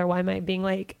sailor. Why am I being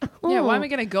like, yeah, why am oh. I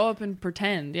going to go up and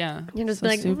pretend? Yeah. You're just So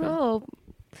like, stupid. oh,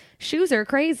 Shoes are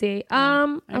crazy. I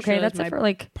just Okay, realized that's it my for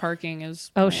like. parking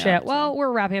is. Oh way shit. up, so- Well,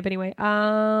 we're wrapping up anyway.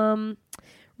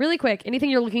 Really quick,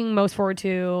 anything you're looking most forward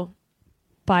to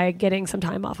by getting some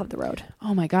time off of the road?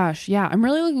 Oh my gosh, yeah, I'm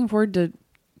really looking forward to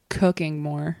cooking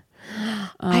more.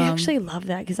 I actually love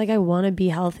that because like I want to be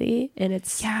healthy and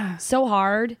it's so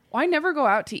hard. Well, I never go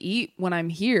out to eat when I'm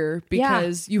here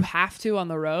because you have to on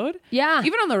the road. Yeah.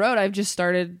 Even on the road, I've just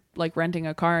started like renting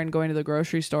a car and going to the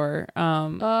grocery store.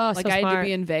 Like so I had to smart.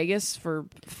 be in Vegas for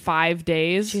 5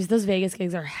 days. Jeez, those Vegas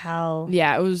gigs are hell.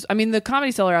 Yeah, it was. I mean, the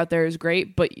Comedy Cellar out there is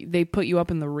great, but they put you up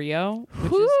in the Rio.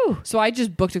 So I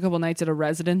just booked a couple nights at a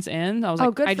Residence Inn. I was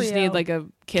like, good I for just you. need like a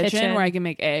kitchen where I can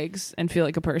make eggs and feel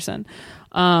like a person.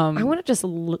 I want to just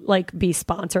like be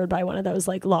sponsored by one of those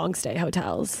like long stay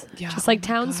hotels. Yeah, just like oh my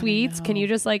Town God, I Suites. Can know. you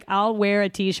just like I'll wear a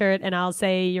t-shirt and I'll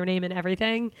say your name and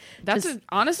everything. That's Just-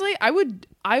 honestly, I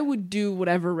would do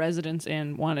whatever Residence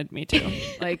Inn wanted me to.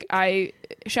 Like I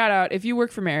shout out if you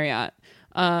work for Marriott,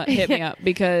 hit me up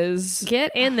because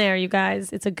get in there, you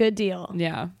guys. It's a good deal.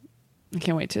 yeah, I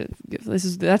can't wait to.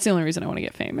 That's the only reason I want to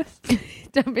get famous.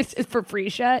 It's for free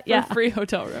shit. Yeah. For free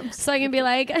hotel rooms. So I can be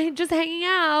like, I'm just hanging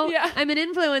out. Yeah. I'm an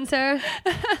influencer.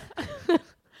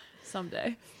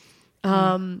 Someday.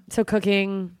 So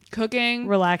cooking,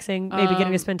 relaxing, maybe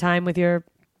getting to spend time with your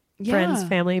friends,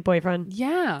 family, boyfriend.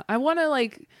 Yeah, I want to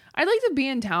I'd like to be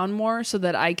in town more so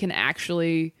that I can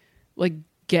actually like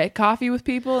get coffee with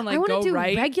people and like I want go to do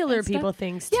right regular and stuff. people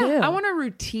things too. Yeah, I want a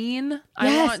routine. I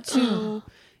Yes. want to.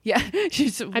 Yeah, I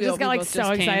just got like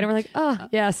so excited. We're like, oh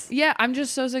yes. Yeah, I'm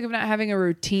just so sick of not having a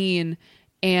routine.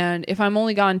 And if I'm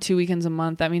only gone 2 weekends a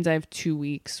month, that means I have 2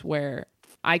 weeks where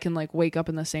I can like wake up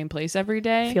in the same place every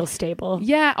day. Feel stable.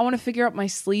 Yeah, I want to figure out my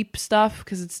sleep stuff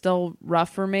because it's still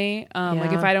rough for me.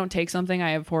 Like if I don't take something,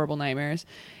 I have horrible nightmares.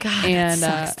 God, and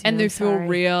that sucks too. and they I'm feel sorry.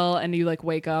 real, and you like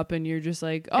wake up and you're just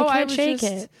like, oh, I can't was shake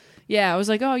just, it. Yeah, I was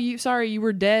like, oh, you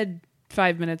were dead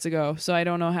 5 minutes ago, so I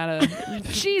don't know how to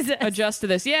Jesus. adjust to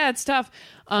this. Yeah, it's tough.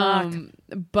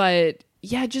 But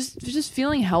yeah, just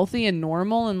feeling healthy and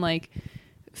normal and like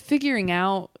figuring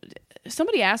out.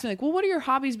 Somebody asked me like, well, what are your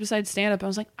hobbies besides stand up? I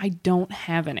was like, I don't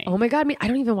have any. Oh my God, I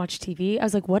don't even watch TV. I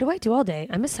was like, what do I do all day?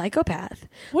 I'm a psychopath.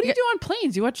 What do you do on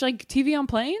planes? You watch like TV on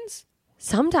planes?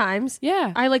 Sometimes.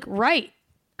 Yeah. I like write.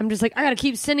 I'm just like, I gotta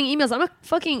keep sending emails. I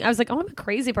was like, oh, I'm a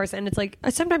crazy person. And it's like,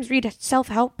 I sometimes read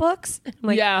self-help books. I'm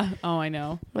like, yeah. Oh, I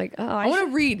know. Like, oh, I want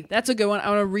to read. That's a good one. I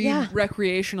want to read Yeah.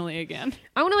 recreationally again.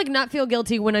 I want to like not feel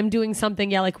guilty when I'm doing something.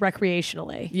 Yeah. Like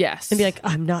recreationally. Yes. And be like,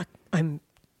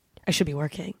 I should be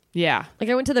working. Yeah. Like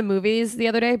I went to the movies the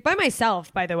other day by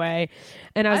myself, by the way,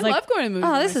 and I was I like, love going to movies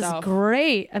oh, by this myself. is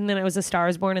great. And then I was A Star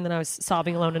Is Born, and then I was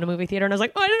sobbing alone in a movie theater, and I was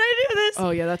like, why did I do this? Oh,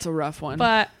 yeah. That's a rough one.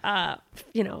 But the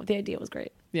idea was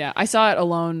great. Yeah, I saw it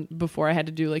alone before I had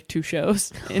to do like 2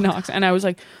 shows in Oxford, and I was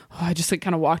like, I just like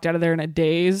kind of walked out of there in a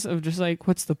daze of just like,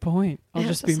 what's the point? I'll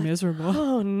just be miserable.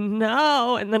 Oh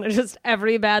no! And then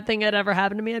every bad thing that ever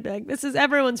happened to me, I'd be like, this is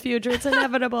everyone's future. It's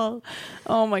inevitable.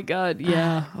 Oh my God,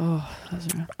 yeah.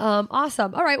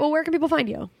 Awesome. All right. Well, where can people find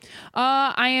you?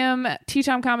 I am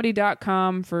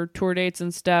ttomcomedy.com for tour dates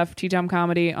and stuff. T-Tom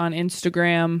Comedy on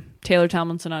Instagram, Taylor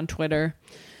Tomlinson on Twitter,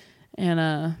 and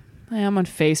I'm on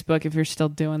Facebook if you're still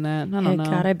doing that. I don't know.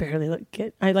 God, I barely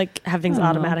I like have things I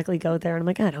don't automatically go there, and I'm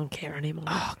like, I don't care anymore.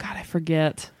 Oh God, I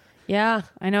forget. Yeah.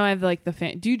 I know I have like the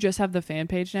fan. Do you just have the fan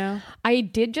page now? I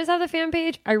did just have the fan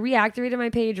page. I reactivated my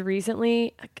page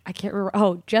recently. I can't remember.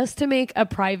 Oh, just to make a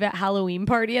private Halloween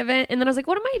party event. And then I was like,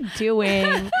 what am I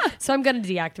doing? So I'm going to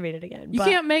deactivate it again. You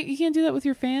can't do that with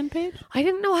your fan page? I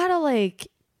didn't know how to like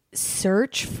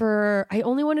search for, I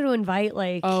only wanted to invite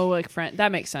like. Oh, like friend.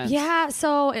 That makes sense. Yeah.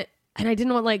 So, and I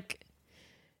didn't want like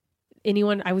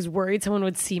anyone, I was worried someone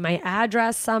would see my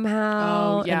address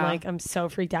somehow. Oh, yeah. And like, I'm so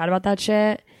freaked out about that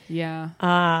shit. Yeah.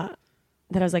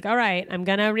 That I was like, all right, I'm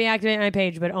going to reactivate my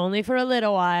page, but only for a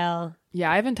little while.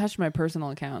 Yeah, I haven't touched my personal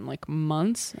account in like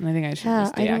months, and I think I should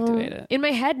just deactivate it. In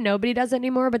my head, nobody does it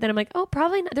anymore, but then I'm like, oh,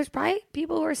 probably not. There's probably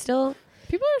people who are still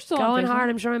going hard.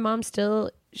 I'm sure my mom's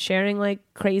still sharing like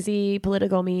crazy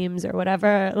political memes or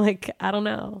whatever. Like, I don't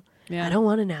know. Yeah. I don't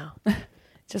want to know.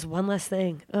 It's just one less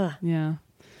thing. Ugh. Yeah.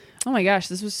 Oh my gosh,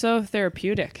 this was so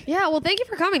therapeutic. Yeah, well, thank you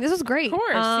for coming. This was great. Of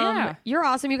course, yeah. You're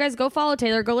awesome. You guys go follow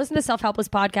Taylor. Go listen to Self Helpless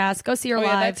Podcast. Go see her live.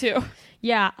 Yeah, that too.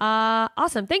 Yeah,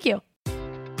 awesome. Thank you.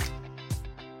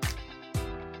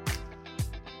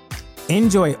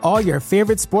 Enjoy all your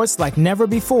favorite sports like never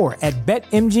before at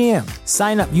BetMGM.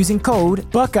 Sign up using code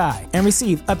Buckeye and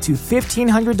receive up to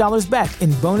 $1,500 back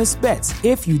in bonus bets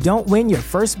if you don't win your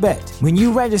first bet. When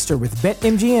you register with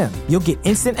BetMGM, you'll get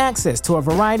instant access to a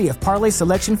variety of parlay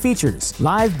selection features,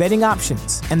 live betting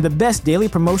options, and the best daily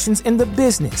promotions in the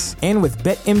business. And with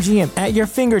BetMGM at your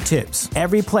fingertips,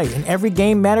 every play and every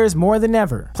game matters more than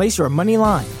ever. Place your money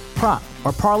line, prop,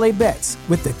 or parlay bets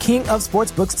with the king of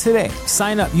sportsbooks today.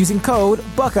 Sign up using code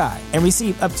Buckeye and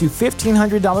receive up to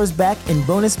 $1,500 back in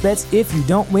bonus bets if you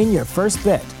don't win your first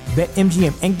bet.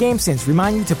 BetMGM and GameSense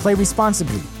remind you to play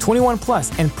responsibly. 21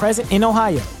 plus and present in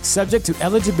Ohio, subject to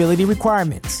eligibility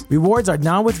requirements. Rewards are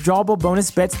non-withdrawable bonus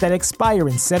bets that expire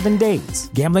in 7 days.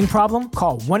 Gambling problem?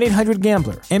 Call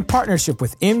 1-800-GAMBLER in partnership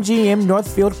with MGM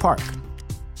Northfield Park.